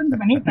 That happens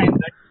many times.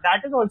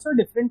 That is also a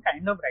different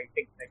kind of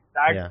writing.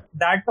 Like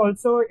that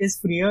also is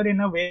freer in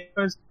a way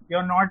because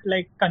you're not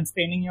like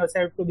constraining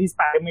yourself to these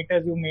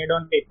parameters you made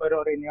on paper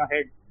or in your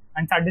head.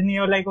 And suddenly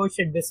you're like, oh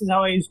shit, this is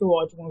how I used to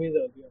watch movies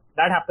earlier.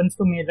 That happens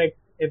to me like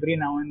every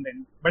now and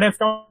then. But I've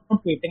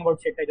stopped tweeting about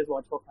shit. I just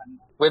watch for fun.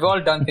 We've all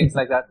done things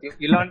like that.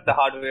 You learned the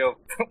hard way of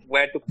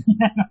where to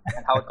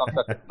and how it comes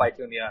up to bite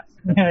you in the ass.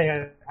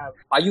 Yeah.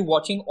 Are you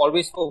watching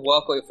always for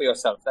work or for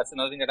yourself? That's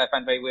another thing that I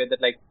find very weird.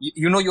 That like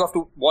you have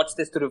to watch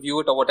this to review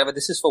it or whatever.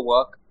 This is for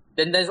work.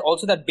 Then there's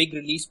also that big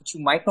release which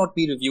you might not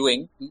be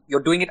reviewing.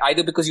 You're doing it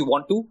either because you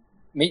want to.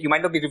 You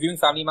might not be reviewing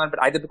Family Man,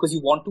 but either because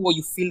you want to or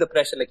you feel the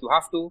pressure like you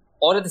have to.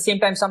 Or at the same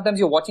time, sometimes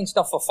you're watching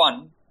stuff for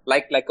fun,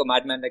 like a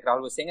madman, like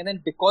Rahul was saying. And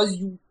then because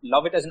you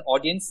love it as an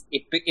audience,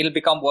 it'll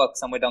become work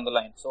somewhere down the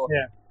line. So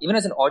even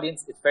as an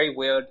audience, it's very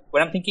weird.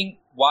 When I'm thinking,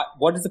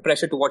 what is the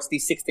pressure to watch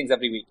these 6 things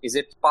every week? Is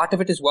it part of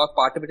it is work,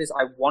 part of it is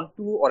I want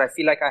to, or I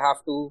feel like I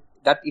have to?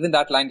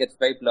 That line gets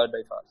very blurred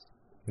very fast.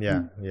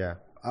 Yeah.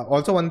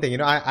 Also one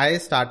thing, I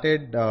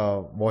started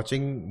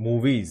watching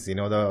movies,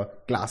 the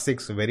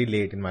classics very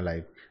late in my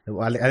life.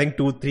 Well, I think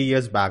 2-3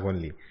 years back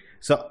only.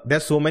 So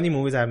there's so many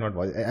movies I have not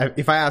watched.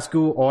 If I ask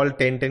you all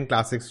 10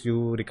 classics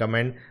you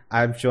recommend,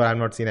 I'm sure I've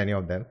not seen any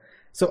of them.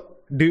 So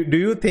do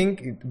you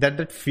think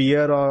that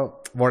fear or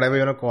whatever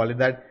you want to call it,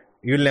 that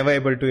you'll never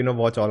able to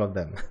watch all of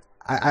them?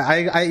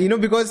 I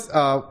because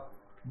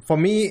for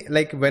me,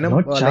 like when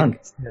No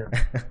chance.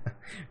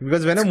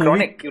 because when It's a movie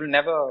chronic. You'll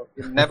never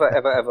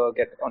ever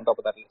get on top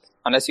of that list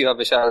unless you have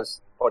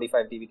Vishal's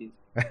 45 DVDs.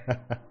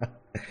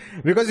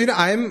 because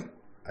I'm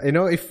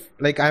if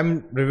like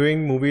I'm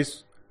reviewing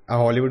movies, a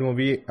Hollywood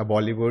movie, a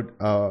Bollywood,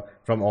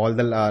 from all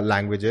the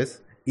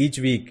languages each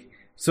week.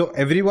 So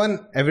every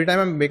time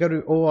I make a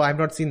review, oh, I've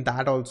not seen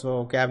that also.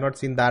 Okay, I've not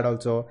seen that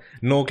also.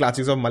 No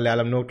classics of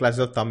Malayalam, no classics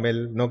of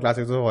Tamil, no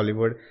classics of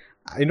Hollywood.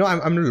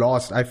 I'm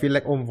lost. I feel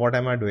like, oh, what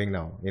am I doing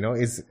now?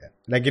 Is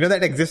like,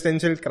 that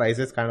existential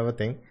crisis kind of a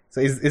thing.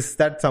 So is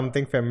that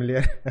something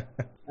familiar?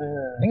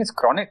 I think it's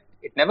chronic.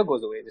 It never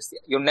goes away.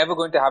 You're never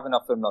going to have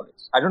enough film knowledge.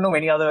 I don't know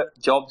many other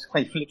jobs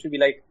where you literally be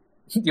like,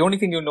 the only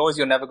thing you know is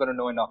you're never going to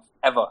know enough,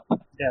 ever.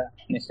 Yeah.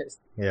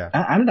 Yeah.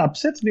 And it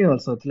upsets me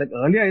also. It's like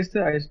earlier I used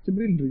to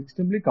be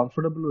reasonably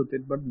comfortable with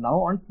it, but now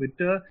on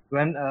Twitter,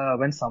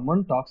 when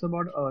someone talks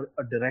about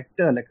a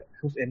director like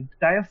whose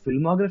entire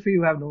filmography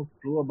you have no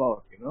clue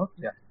about,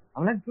 Yeah.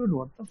 I'm like, dude,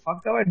 what the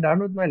fuck have I done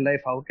with my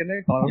life? How can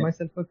I call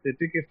myself a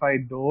critic if I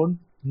don't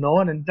know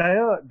an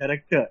entire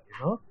director?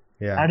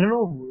 Yeah. I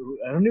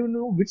don't even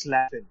know which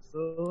Latin.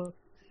 So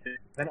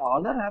when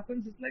all that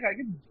happens, it's like I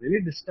get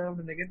really disturbed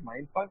and I get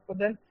mind fucked. But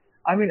then,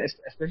 I mean,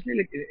 especially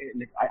like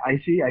I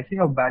see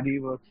how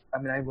Baddy works. I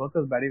mean, I work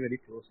with Baddy very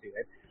closely,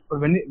 right? But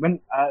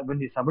when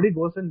somebody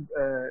goes and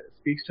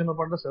speaks to him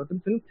about a certain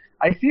film,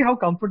 I see how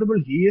comfortable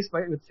he is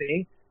with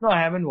saying, "No, I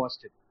haven't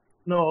watched it.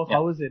 No,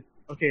 how is it?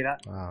 Okay,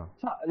 Wow.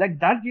 so, like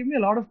that gave me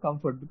a lot of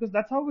comfort because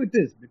that's how it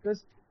is.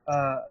 Because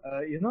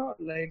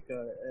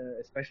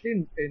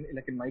especially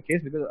in my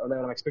case, because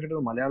I'm expected to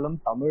know Malayalam,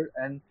 Tamil,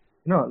 and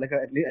like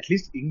at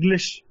least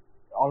English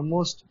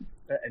almost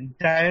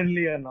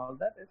entirely and all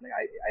that. It's like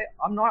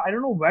I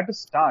don't know where to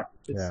start.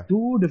 It's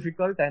too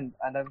difficult, and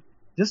I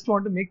just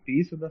want to make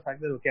peace with the fact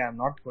that okay, I'm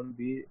not going to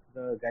be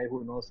the guy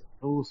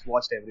who's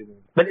watched every movie.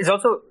 But it's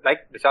also like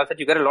Vishal said,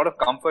 you get a lot of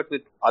comfort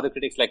with other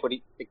critics, like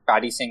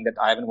Paddy saying that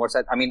I haven't watched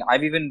that. I mean,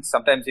 I've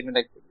sometimes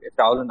like if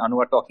Rahul and Anu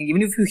are talking,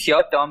 even if you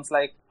hear terms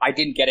like I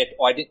didn't get it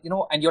or I didn't,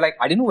 and you're like,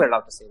 I didn't know we're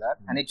allowed to say that,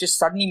 and it just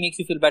suddenly makes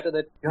you feel better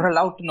that you're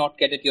allowed to not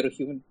get it. You're a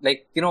human,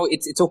 like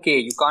it's okay.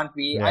 You can't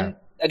be and.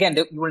 Again,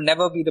 you will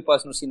never be the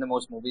person who's seen the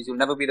most movies. You'll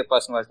never be the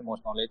person who has the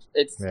most knowledge.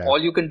 All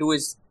you can do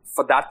is,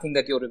 for that thing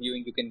that you're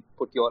reviewing, you can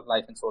put your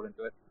life and soul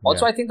into it.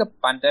 Also, I think the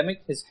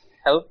pandemic has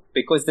helped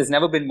because there's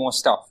never been more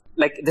stuff.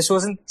 Like, this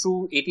wasn't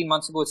true 18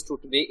 months ago, it's true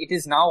today. It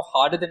is now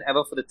harder than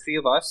ever for the three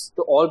of us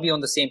to all be on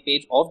the same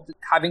page of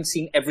having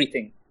seen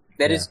everything.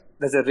 There's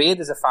a Ray,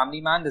 there's a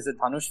Family Man, there's a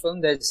Dhanush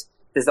film, there's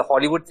the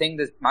Hollywood thing.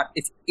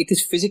 It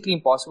is physically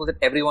impossible that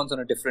everyone's on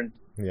a different.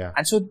 Yeah.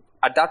 And so,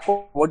 at that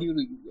point, what do you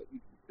do?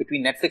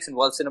 Between Netflix and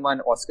World Cinema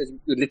and Oscars,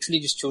 you're literally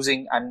just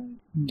choosing and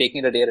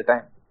taking it a day at a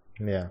time.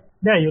 Yeah.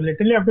 Yeah, you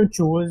literally have to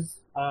choose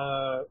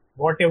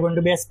what you're going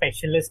to be a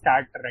specialist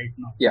at right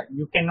now. Yeah.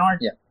 You cannot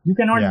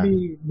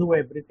do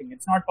everything.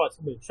 It's not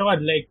possible. Sure,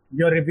 like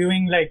you're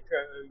reviewing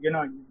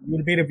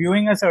you'll be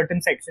reviewing a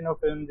certain section of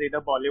films,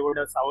 either Bollywood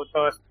or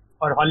South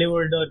or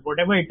Hollywood or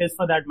whatever it is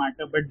for that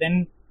matter. But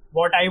then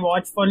what I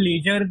watch for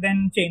leisure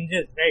then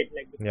changes, right?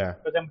 Like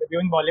because I'm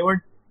reviewing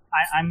Bollywood,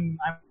 I'm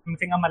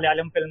seeing a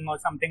Malayalam film or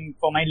something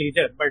for my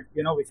leisure, but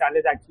Vishal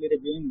is actually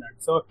reviewing that.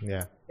 So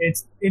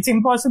it's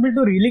impossible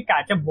to really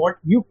catch up. What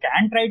you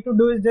can try to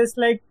do is just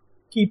like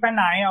keep an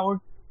eye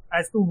out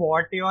as to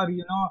what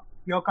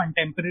your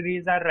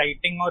contemporaries are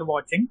writing or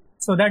watching,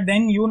 so that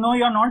then you're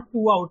not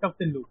too out of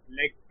the loop.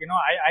 Like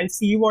I'll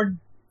see what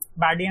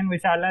Baddy and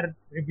Vishal are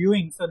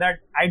reviewing, so that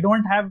I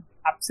don't have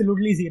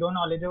absolutely zero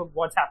knowledge of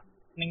what's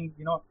happening,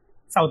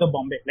 south of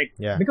Bombay.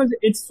 Because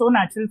it's so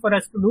natural for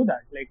us to do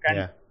that.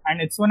 And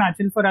it's so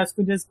natural for us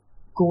to just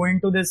go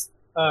into this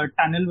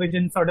tunnel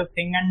vision sort of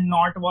thing and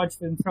not watch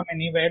films from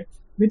anywhere,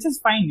 which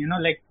is fine,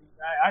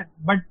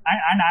 but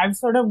I've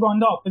sort of gone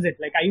the opposite.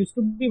 Like, I used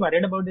to be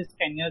worried about this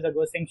 10 years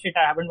ago, saying, shit,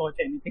 I haven't watched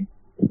anything.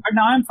 But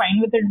now I'm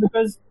fine with it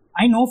because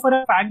I know for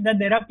a fact that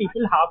there are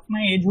people half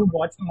my age who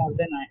watch more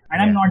than I.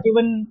 And I'm not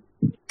even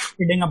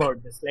kidding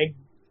about this. Like,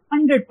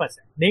 100%.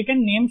 They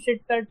can name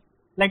shit that,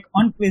 like,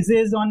 on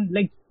quizzes, on,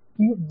 like,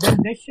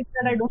 there's shit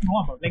that I don't know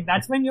about. Like,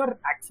 that's when you're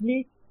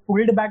actually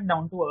pulled back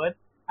down to earth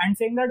and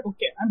saying that,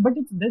 okay, but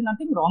there's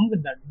nothing wrong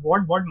with that.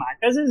 What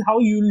matters is how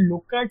you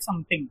look at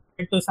something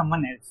to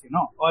someone else,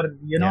 or,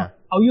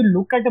 how you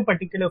look at a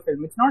particular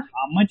film. It's not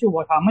how much you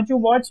watch. How much you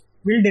watch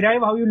will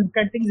derive how you look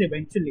at things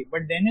eventually.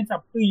 But then it's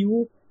up to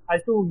you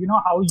as to,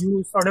 how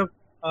you sort of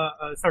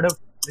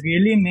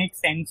really make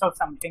sense of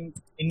something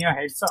in your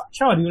head. So,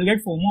 sure, you'll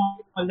get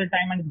FOMO all the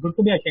time, and it's good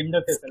to be ashamed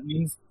of yourself. It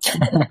means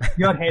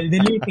you're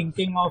healthily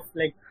thinking of,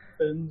 like,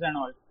 films and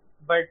all.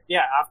 But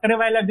yeah, after a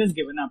while, I've just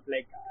given up.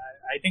 Like,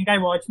 I think I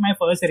watched my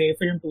first Ray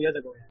film 2 years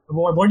ago.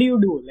 What do you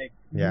do? Like,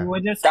 Yeah. you were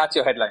just... That's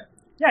your headline.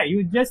 Yeah,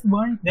 you just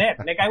weren't there.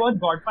 Like, I was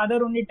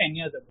Godfather only 10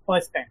 years ago,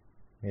 first time.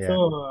 Yeah.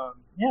 So,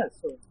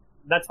 so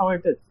that's how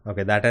it is.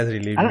 Okay, that has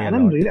relieved me a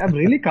And lot. I've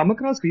really come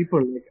across people.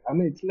 Like, I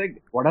mean, it's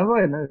like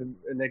whatever.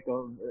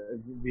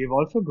 We've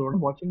also grown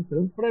up watching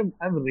films, but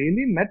I've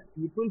really met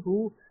people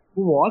who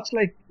watch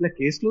like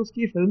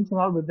Kieslowski films and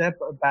all with their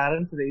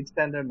parents at 8th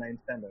standard,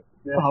 9th standard.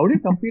 Yeah. So how do you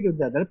compete with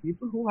that? There are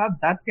people who have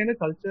that kind of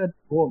culture at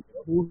home,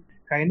 who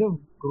kind of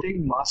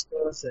growing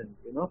masters and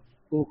who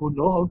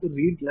know how to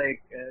read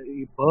like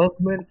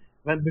Bergman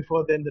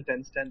before then the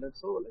 10th standard.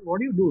 So like, what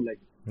do you do? Like,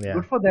 Yeah.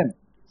 good for them.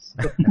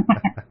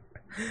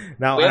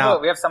 Now,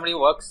 We have somebody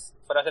who works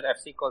for us at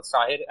FC called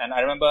Sahir, and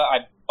I remember I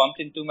bumped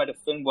into him at a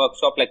film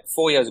workshop like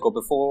 4 years ago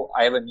before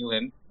I ever knew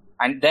him.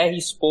 And there he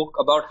spoke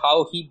about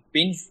how he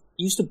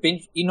used to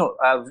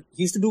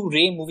do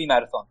Ray movie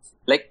marathons.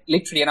 Like,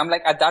 literally. And I'm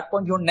like, at that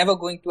point, you're never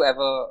going to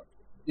ever,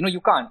 you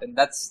can't. And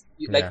that's,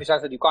 like Vishal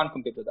said, you can't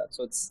compete with that.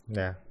 So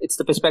it's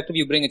the perspective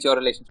you bring, it's your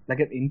relationship. Like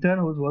an intern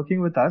who's working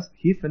with us,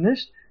 he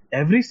finished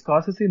every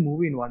Scorsese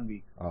movie in 1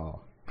 week. Oh.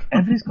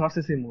 Every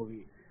Scorsese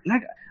movie.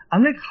 Like,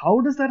 I'm like,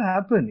 how does that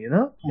happen,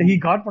 He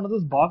got one of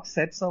those box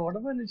sets or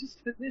whatever and he just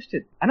finished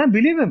it. And I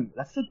believe him.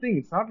 That's the thing.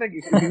 It's not like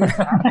if he was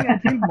happy, I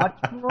feel much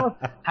more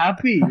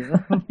happy,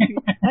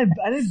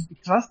 I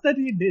trust that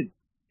he did.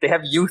 They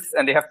have youth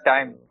and they have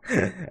time.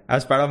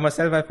 As part of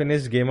myself, I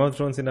finished Game of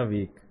Thrones in a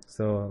week.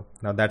 So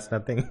now that's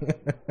nothing.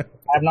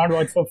 I've not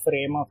watched a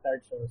frame of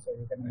that show, so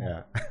you can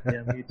imagine.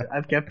 Yeah, me too.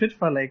 I've kept it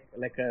for like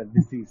a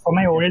disease. For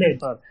my old age.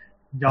 For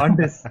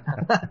jaundice.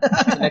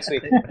 Next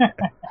week.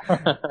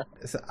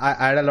 So I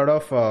had a lot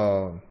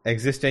of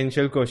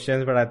existential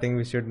questions, but I think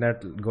we should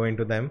not go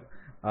into them.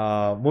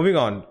 Moving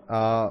on.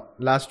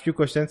 Last few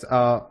questions.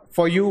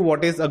 For you,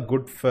 what is a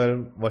good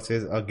film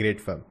versus a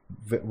great film?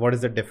 What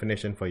is the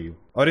definition for you?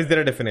 Or is there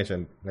a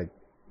definition? Like,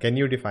 can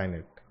you define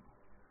it?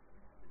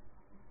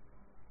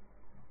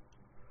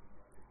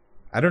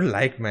 I don't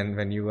like, man,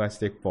 when you guys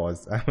take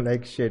pause. I'm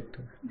like, shit.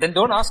 Then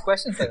don't ask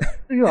questions like that.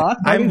 You ask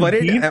I'm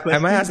very worried. deep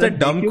Am I asked a questions that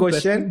dumb make you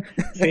question?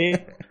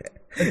 Say,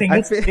 The thing I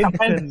is, feel-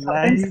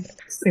 sometimes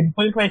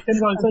simple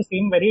questions also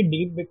seem very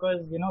deep because,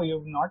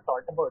 you've not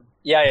thought about it.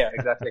 Yeah,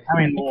 exactly. I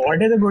mean,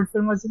 what is a good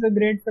film versus a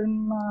great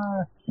film?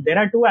 There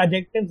are two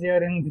adjectives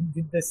here in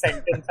this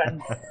sentence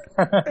and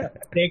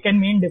they can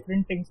mean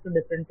different things to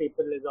different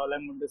people is all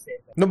I'm going to say.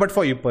 No, but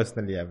for you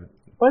personally, I would.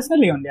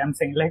 Personally only, I'm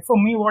saying, like,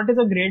 for me, what is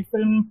a great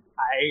film?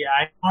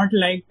 I not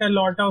liked a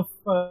lot of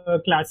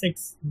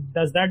classics.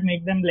 Does that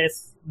make them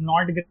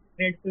not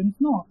great films?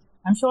 No.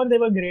 I'm sure they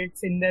were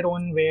greats in their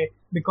own way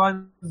because,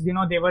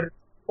 they were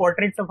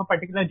portraits of a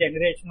particular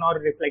generation or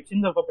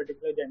reflections of a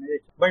particular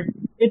generation. But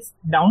it's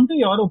down to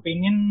your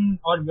opinion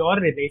or your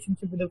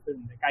relationship with the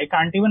film. Like, I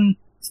can't even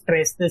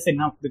stress this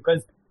enough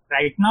because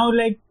right now,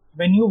 like,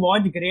 when you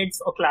watch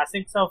greats or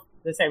classics of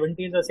the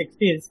 70s or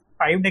 60s,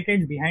 5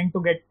 decades behind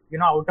to get,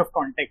 out of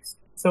context.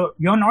 So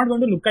you're not going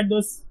to look at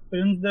those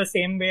films the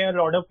same way a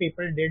lot of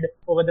people did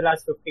over the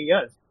last 50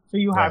 years. So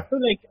you have to,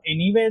 like,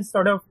 anyways,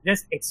 sort of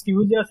just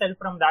excuse yourself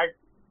from that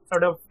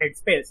sort of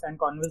headspace and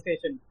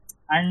conversation.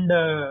 And,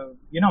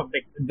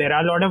 like, there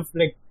are a lot of,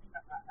 like,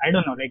 I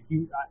don't know, like,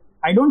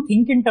 I don't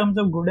think in terms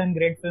of good and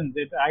great films.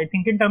 I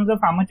think in terms of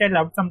how much I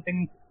loved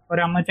something or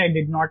how much I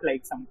did not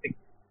like something.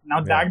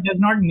 Now, that does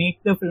not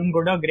make the film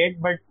good or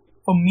great, but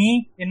for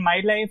me, in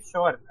my life,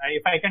 sure,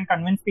 if I can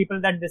convince people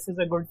that this is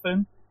a good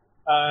film,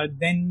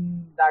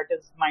 then that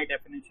is my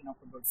definition of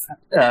a good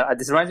film.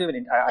 This reminds me of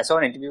I saw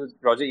an interview with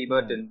Roger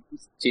Ebert and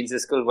Gene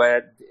Siskel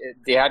where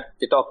they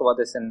talked about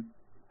this and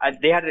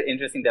they had an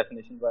interesting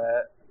definition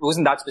where it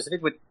wasn't that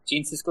specific, but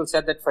Gene Siskel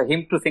said that for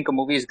him to think a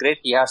movie is great,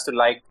 he has to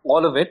like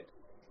all of it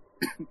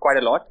quite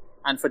a lot.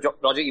 And for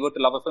Roger Ebert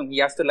to love a film, he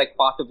has to like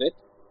part of it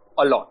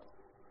a lot.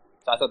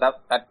 So I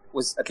thought that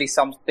was at least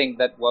something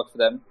that worked for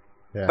them.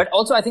 Yeah. But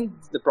also, I think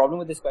the problem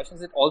with this question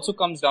is it also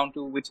comes down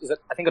to, which is that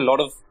I think a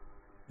lot of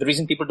the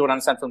reason people don't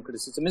understand film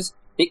criticism is,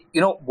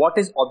 what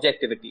is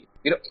objectivity?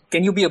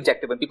 Can you be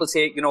objective? When people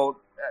say,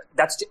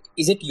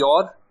 is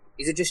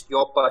it just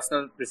your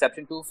personal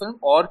reception to a film,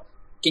 or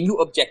can you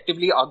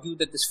objectively argue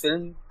that this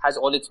film has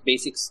all its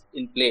basics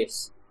in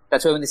place?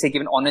 That's why when they say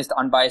give an honest,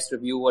 unbiased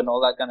review and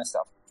all that kind of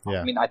stuff.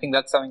 Yeah. I mean, I think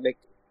that's something like,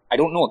 I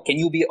don't know. Can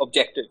you be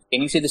objective?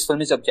 Can you say this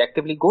film is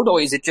objectively good, or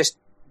is it just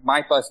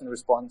my personal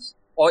response?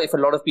 Or if a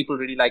lot of people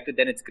really liked it,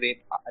 then it's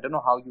great. I don't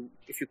know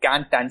if you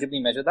can tangibly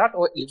measure that,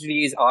 or it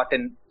literally is art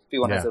and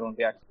everyone has their own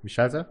reaction.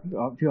 Vishal sir?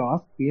 If you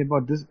ask me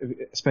about this,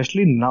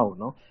 especially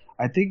now,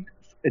 I think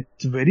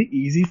it's very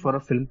easy for a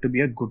film to be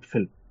a good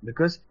film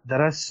because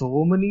there are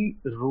so many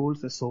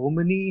rules, there's so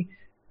many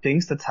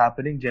things that's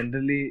happening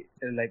generally,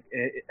 like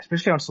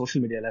especially on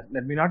social media.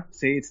 Let me not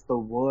say it's the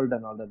world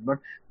and all that, but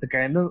the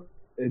kind of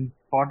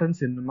importance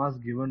cinema is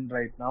given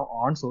right now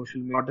on social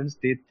media, importance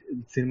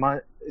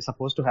cinema is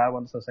supposed to have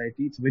on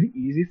society, it's very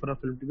easy for a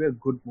film to be a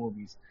good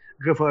movie.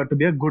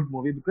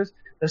 Because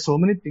there's so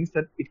many things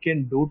that it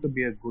can do to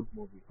be a good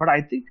movie. But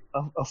I think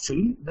a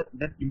film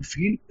that you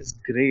feel is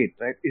great,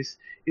 right,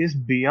 is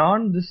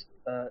beyond this.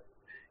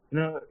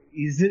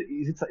 Is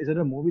it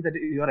a movie that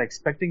you are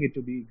expecting it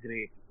to be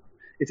great?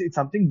 It's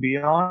something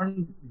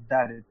beyond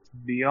that. It's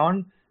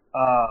beyond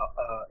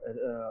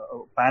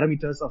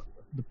parameters of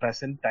the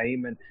present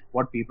time and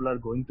what people are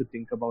going to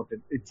think about it.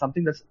 It's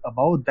something that's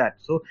about that.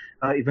 So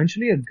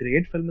eventually, a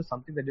great film is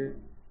something that you're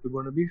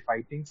going to be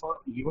fighting for,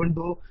 even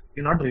though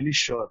you're not really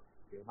sure.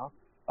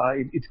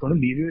 It's going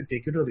to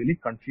take you to a really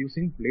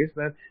confusing place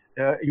where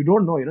you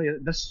don't know.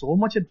 There's so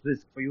much at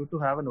risk for you to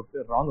have a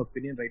wrong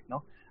opinion right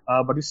now.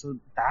 But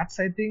that's,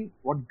 I think,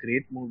 what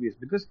great movie is.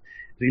 Because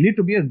really,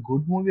 to be a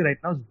good movie right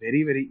now is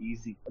very, very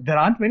easy. There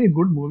aren't many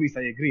good movies,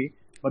 I agree.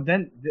 But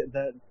then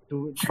the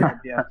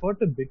effort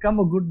to become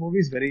a good movie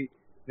is very,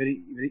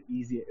 very, very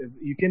easy.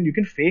 You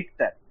can fake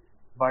that.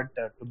 But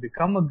to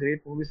become a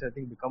great movie is, I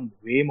think, become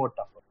way more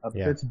tougher.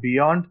 So it's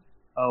beyond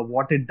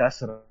what it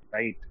does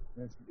right.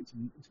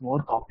 It's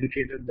more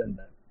complicated than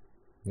that.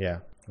 Yeah.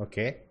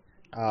 Okay.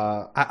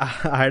 I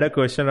had a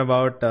question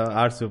about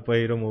our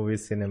superhero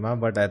movies cinema,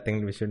 but I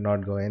think we should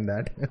not go in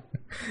that.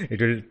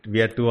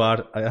 We are 2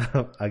 hours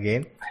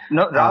again.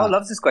 No, Rahul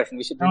loves this question.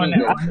 We should bring it.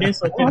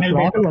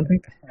 One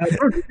thing.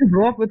 Did you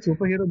grow up with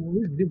superhero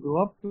movies? Did you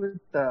grow up with?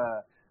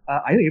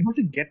 Are you able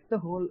to get the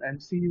whole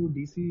MCU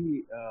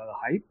DC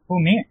hype? For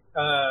me,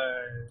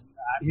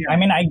 I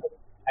mean, I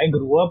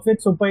grew up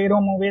with superhero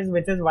movies,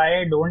 which is why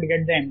I don't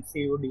get the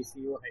MCU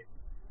DCU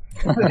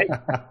hype.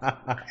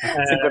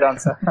 That's a good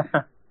answer.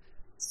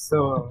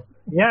 So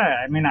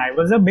yeah, I mean, I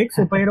was a big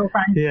superhero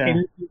fan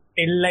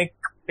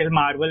till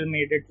Marvel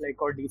made it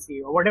or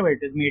DC or whatever it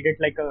is, made it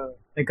like a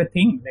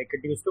thing, like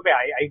it used to be.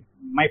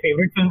 My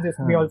favorite films used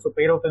to be all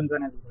superhero films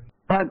when I was growing.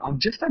 But I'm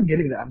just not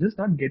getting that.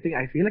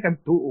 I feel like I'm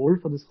too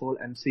old for this whole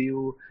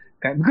MCU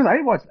because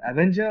I watched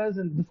Avengers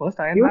and the first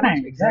Iron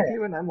Man exactly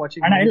when I'm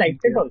watching. And I liked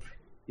it also.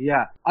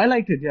 Yeah, I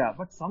liked it. Yeah,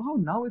 but somehow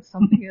now it's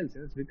something else.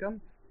 It's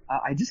become.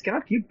 I just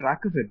cannot keep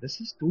track of it.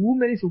 This is too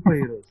many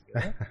superheroes.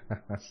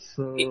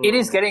 So it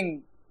is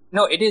getting.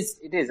 No, it is.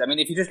 I mean,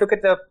 if you just look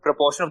at the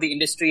proportion of the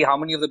industry, how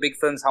many of the big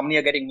films, how many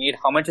are getting made,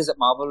 how much is at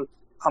Marvel,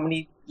 how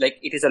many,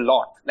 it is a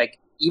lot.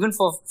 Even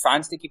for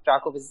fans to keep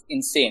track of is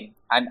insane.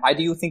 And either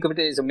you think of it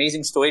as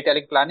amazing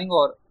storytelling planning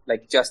or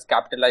just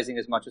capitalizing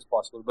as much as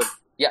possible. But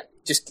yeah,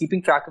 just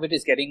keeping track of it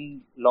is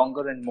getting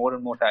longer and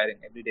more tiring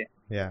every day.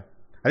 Yeah.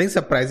 I think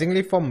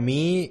surprisingly for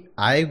me,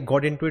 I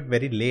got into it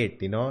very late.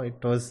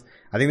 It was,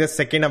 I think the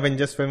second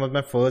Avengers film was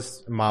my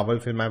first Marvel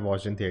film I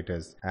watched in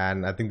theaters.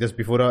 And I think just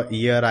before a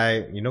year,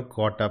 I,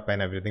 caught up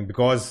and everything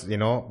because,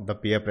 the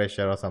peer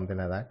pressure or something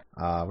like that.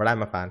 But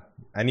I'm a fan.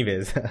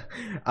 Anyways,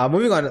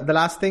 moving on. The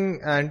last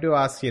thing I want to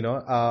ask,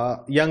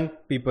 young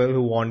people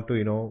who want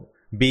to,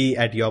 be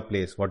at your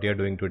place, what you're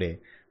doing today.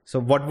 So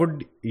what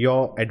would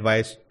your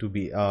advice to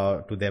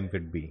them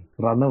would be?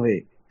 Run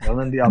away. Run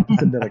in the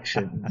opposite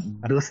direction.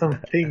 Do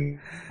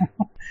something.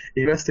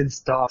 Invest in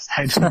stocks.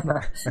 I don't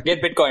know.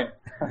 Get Bitcoin.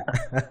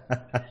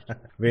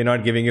 We're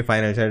not giving you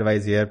financial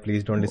advice here.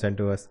 Please don't listen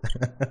to us.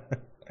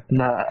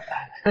 Nah.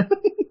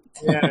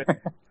 Yeah.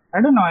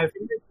 I don't know. I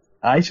think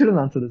I shouldn't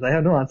answer this. I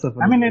have no answer for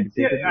this. I mean,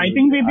 I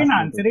think we've been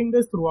answering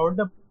this throughout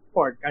the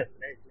podcast,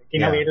 right?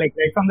 In a way, right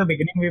from the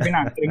beginning, we've been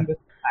answering this.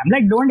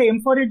 I'm don't aim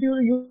for it.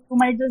 You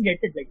might just get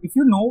it. If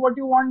you know what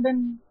you want,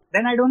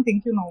 then I don't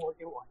think you know what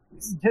you want.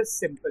 It's just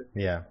simple.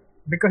 Yeah.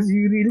 Because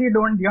you really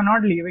you're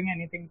not leaving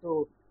anything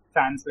to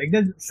chance.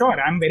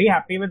 Sure, I'm very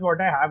happy with what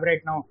I have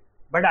right now,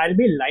 but I'll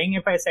be lying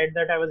if I said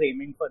that I was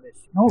aiming for this.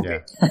 No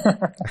way.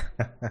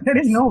 There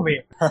is no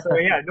way. So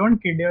yeah,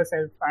 don't kid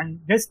yourself and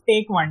just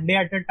take one day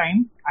at a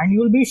time and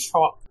you'll be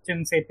shocked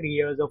in say 3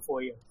 years or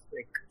 4 years.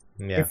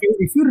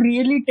 If you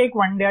really take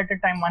one day at a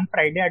time, one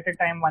Friday at a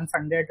time, one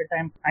Sunday at a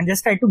time and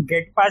just try to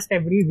get past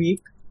every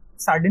week,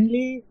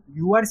 suddenly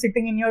you are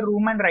sitting in your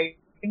room and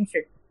writing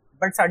shit.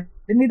 But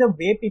suddenly the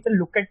way people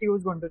look at you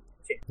is going to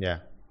change.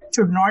 Yeah. It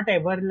should not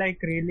ever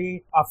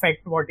really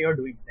affect what you're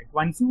doing.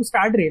 Once you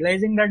start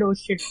realizing that,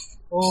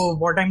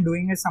 what I'm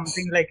doing is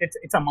something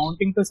it's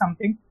amounting to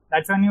something,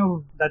 that's when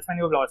you've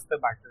lost the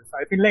battle. So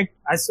I feel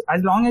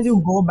as long as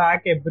you go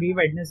back every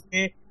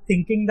Wednesday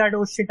thinking that,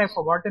 I've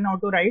forgotten how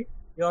to write,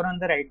 you're on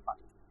the right path.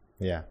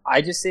 Yeah.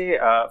 I just say,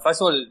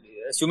 first of all,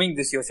 assuming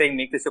you're saying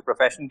make this your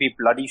profession, be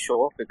bloody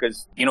sure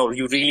because,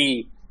 you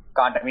really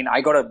can't. I mean,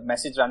 I got a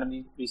message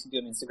randomly recently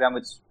on Instagram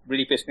which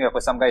really pissed me off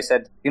where some guy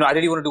said, I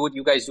really want to do what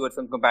you guys do at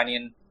Film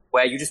Companion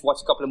where you just watch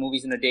a couple of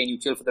movies in a day and you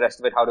chill for the rest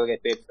of it. How do I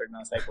get paid for it? And I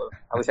was like, well,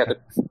 I wish I could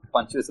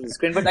punch you through the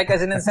screen. But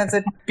as in the sense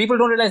that people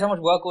don't realize how much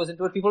work goes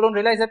into it. People don't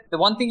realize that the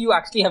one thing you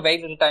actually have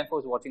very little time for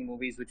is watching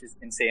movies, which is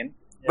insane.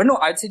 Yeah. But no,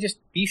 I'd say just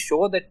be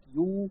sure that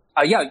you,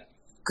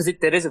 because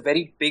there is a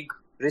very big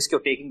risk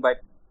you're taking by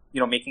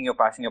making your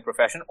passion your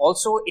profession.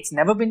 Also, it's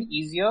never been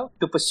easier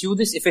to pursue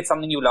this if it's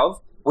something you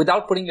love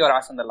without putting your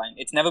ass on the line.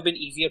 It's never been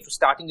easier to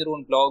starting your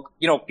own blog.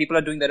 People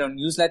are doing their own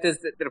newsletters.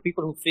 There are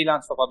people who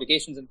freelance for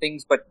publications and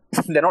things, but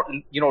they're not,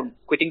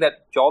 quitting their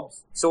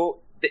jobs.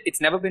 So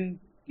it's never been,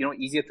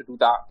 easier to do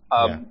that.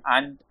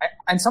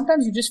 And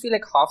sometimes you just feel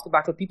like half the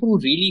battle, people who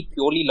really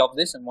purely love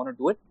this and want to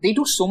do it, they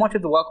do so much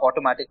of the work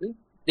automatically.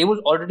 They will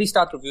already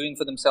start reviewing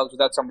for themselves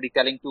without somebody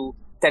telling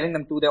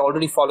them to. They're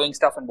already following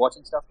stuff and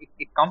watching stuff.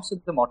 It comes to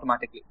them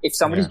automatically. If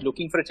somebody's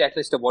looking for a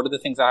checklist of what are the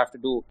things I have to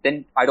do,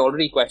 then I'd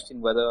already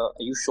question whether, are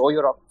you sure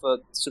you're up for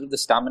sort of the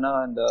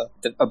stamina and the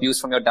abuse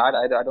from your dad?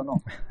 I don't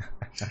know.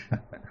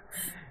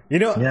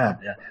 Yeah.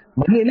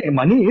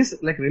 Money is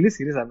like really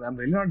serious. I'm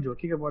really not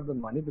joking about the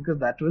money, because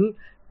that will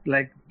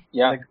like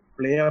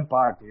play a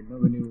part,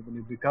 when you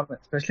become,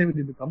 especially when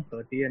you become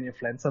 30 and your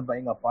friends are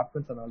buying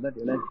apartments and all that,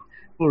 you're like,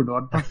 oh,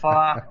 what the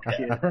fuck?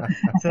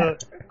 So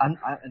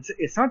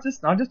it's not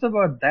just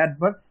about that,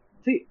 but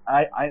see,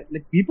 I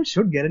like, people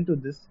should get into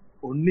this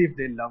only if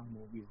they love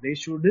movies. They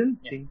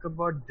shouldn't think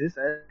about this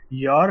as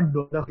you're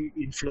the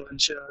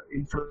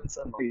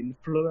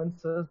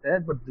influencers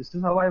there, but this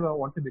is how I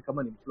want to become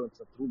an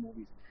influencer, through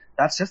movies.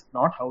 That's just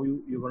not how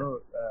you're gonna,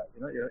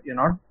 you're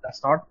not.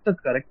 That's not the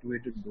correct way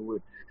to do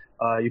it.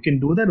 You can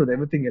do that with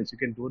everything else. You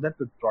can do that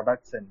with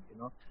products and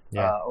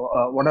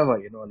whatever,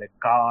 like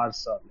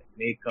cars or like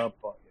makeup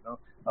or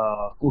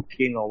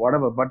cooking or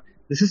whatever. But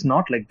this is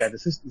not like that.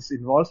 This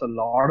involves a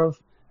lot of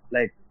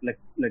like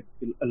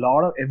a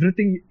lot of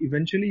everything.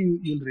 Eventually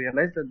you'll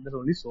realize that there's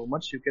only so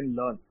much you can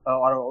learn,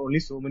 or only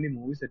so many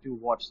movies that you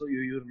watch. So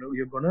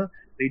you're gonna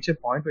reach a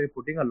point where you're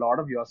putting a lot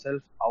of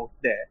yourself out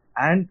there,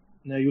 and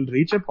you'll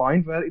reach a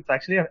point where it's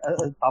actually a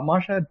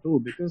tamasha too,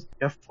 because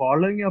you're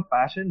following your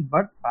passion,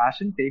 but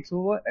passion takes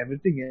over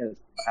everything else.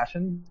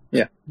 Passion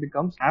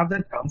becomes, have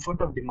that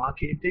comfort of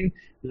demarcating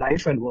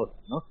life and work.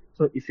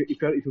 So if you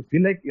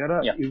feel like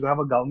you have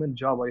a government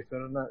job, or if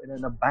you're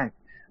in a bank,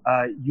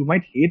 you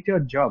might hate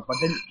your job, but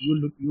then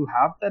you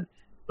have that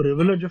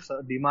privilege of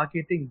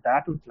demarcating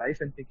that with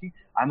life and thinking,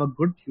 I'm a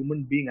good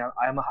human being.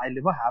 I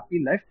live a happy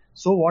life.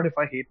 So what if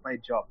I hate my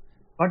job?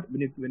 But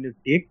when you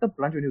take the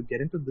plunge, when you get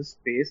into this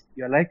space,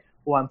 you're like,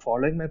 oh, I'm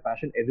following my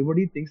passion.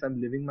 Everybody thinks I'm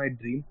living my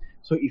dream.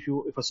 So if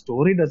a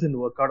story doesn't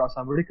work out, or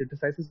somebody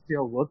criticizes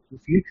your work, you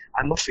feel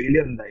I'm a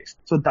failure in life.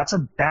 So that's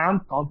a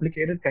damn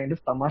complicated kind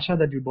of tamasha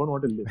that you don't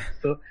want to live.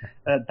 So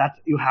that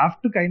you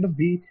have to kind of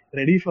be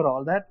ready for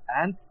all that,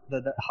 and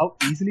how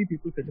easily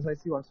people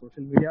criticize you on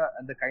social media,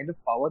 and the kind of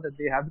power that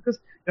they have, because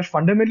you're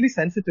fundamentally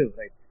sensitive,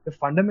 right? You're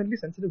fundamentally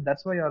sensitive.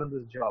 That's why you're in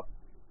this job.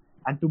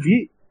 And to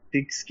be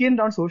thick-skinned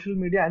on social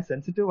media and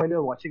sensitive while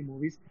you're watching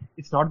movies,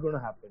 it's not going to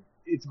happen.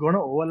 It's going to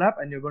overlap,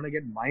 and you're going to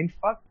get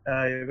mind-fucked.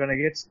 You're going to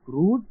get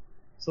screwed.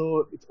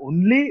 So it's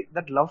only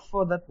that love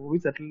for that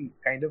movies that will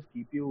kind of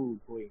keep you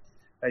going.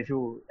 If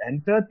you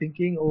enter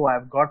thinking, oh,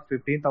 I've got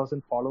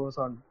 15,000 followers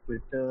on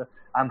Twitter,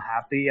 I'm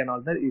happy and all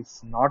that,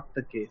 it's not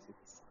the case.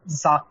 It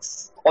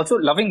sucks. Also,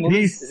 loving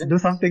movies... Please do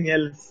something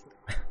else.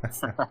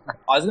 I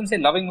was going to say,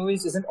 loving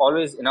movies isn't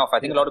always enough. I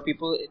think a lot of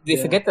people, they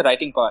forget the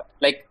writing part.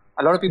 Like,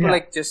 a lot of people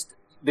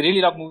they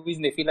really love movies,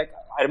 and they feel like,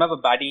 I remember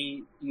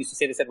Baddy used to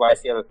say this at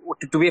YCL,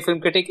 to be a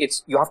film critic,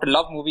 it's, you have to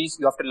love movies,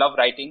 you have to love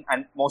writing,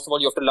 and most of all,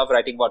 you have to love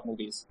writing about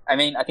movies. I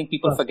mean, I think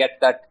people forget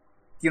that,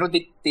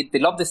 they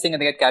love this thing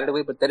and they get carried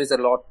away, but there is a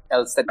lot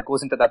else that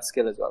goes into that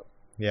skill as well.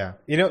 Yeah.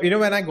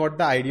 When I got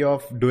the idea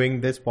of doing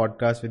this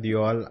podcast with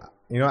you all,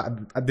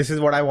 this is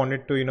what I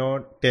wanted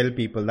to, tell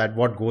people, that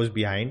what goes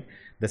behind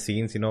the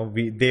scenes,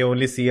 they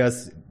only see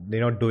us,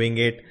 doing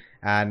it,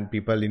 and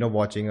people,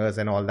 watching us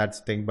and all that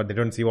thing, but they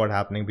don't see what's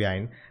happening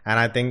behind. And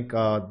I think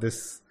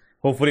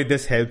hopefully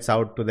this helps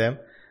out to them.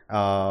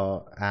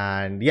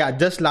 And yeah,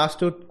 just last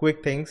two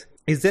quick things.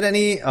 Is there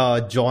any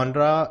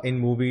genre in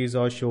movies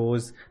or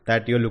shows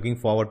that you're looking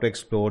forward to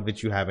explore,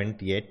 which you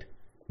haven't yet?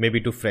 Maybe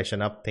to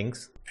freshen up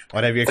things?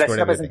 Or have you explored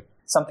everything?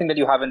 Something that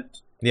you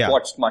haven't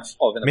watched much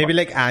of in the maybe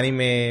past. Like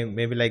anime,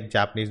 maybe like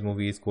Japanese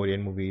movies,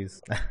 Korean movies.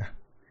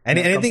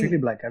 Anything? Completely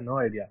blank. I have no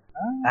idea.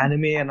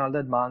 Anime and all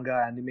that,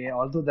 manga, anime,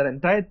 although that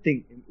entire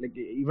thing, like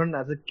even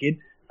as a kid,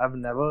 I've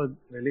never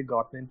really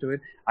gotten into it.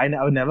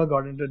 I've never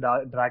got into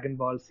Dragon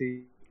Ball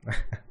Z.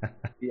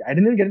 I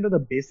didn't even get into the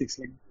basics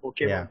like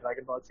Pokemon,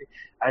 Dragon Ball Z.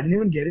 I didn't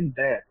even get in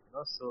there,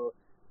 So,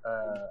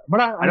 but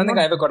I don't think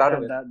I ever got out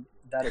of it.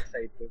 That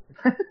excited.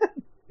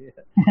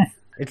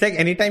 It's like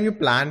anytime you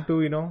plan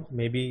to,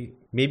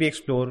 maybe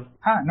explore.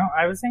 No,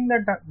 I was saying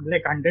that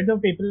like hundreds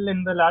of people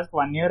in the last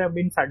 1 year have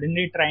been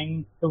suddenly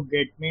trying to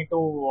get me to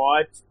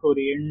watch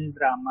Korean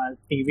dramas,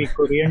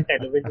 Korean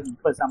television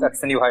for some. That's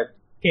the new hype.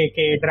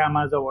 KK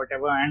dramas or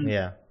whatever.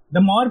 And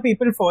the more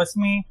people force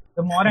me,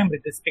 the more I'm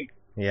resisting.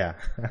 Yeah.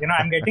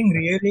 I'm getting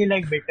really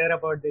like bitter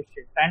about this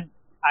shit. And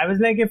I was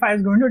like, if I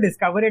was going to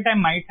discover it, I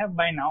might have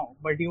by now.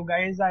 But you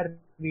guys are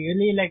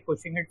really like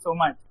pushing it so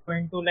much.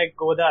 Going to like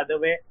go the other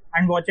way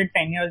and watch it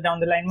 10 years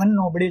down the line when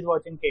nobody's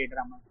watching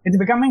K-drama. It's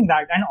becoming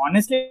that. And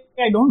honestly,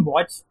 I don't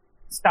watch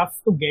stuff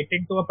to get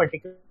into a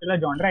particular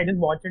genre. I just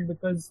watch it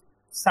because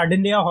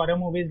suddenly a horror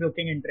movie is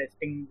looking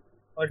interesting,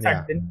 or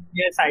suddenly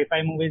a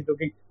sci-fi movie is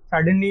looking,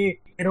 suddenly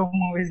hero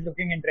movie is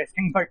looking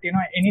interesting. But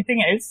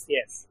anything else,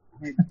 yes.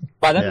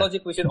 By that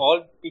logic, we should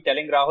all be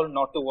telling Rahul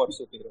not to watch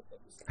superhero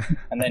films,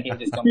 and then he'll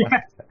just come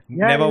back.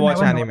 Never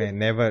watch anime.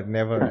 Never,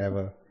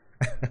 ever.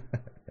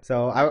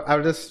 So I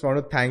just want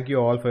to thank you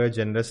all for your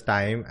generous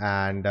time,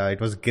 and it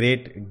was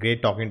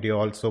great talking to you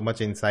all. So much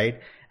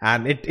insight,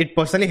 and it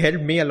personally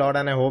helped me a lot,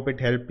 and I hope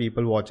it helped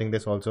people watching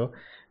this also.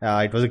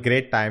 It was a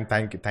great time.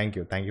 Thank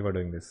you for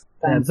doing this.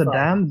 It's a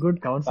damn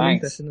good counseling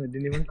session. It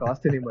didn't even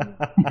cost any money.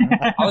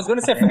 I was going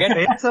to say,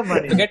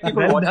 forget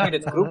people watching it.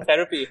 It's group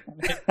therapy.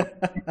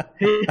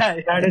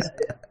 That is.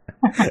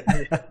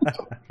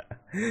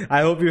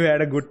 I hope you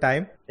had a good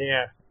time.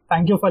 Yeah.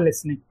 Thank you for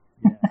listening.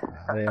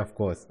 Of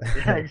course.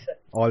 Yeah, exactly.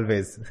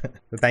 Always.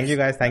 So thank you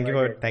guys. Thank you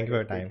for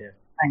your time.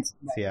 Thanks.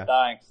 See ya.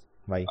 Thanks.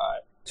 Bye.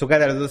 So guys,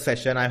 that was the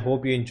session. I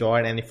hope you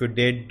enjoyed, and if you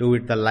did, do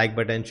hit the like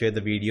button, share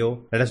the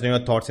video. Let us know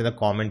your thoughts in the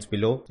comments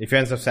below. If you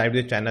haven't subscribed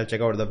to the channel, check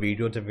out the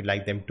videos if you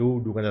like them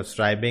too. Do consider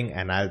subscribing,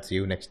 and I'll see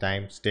you next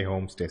time. Stay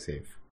home, stay safe.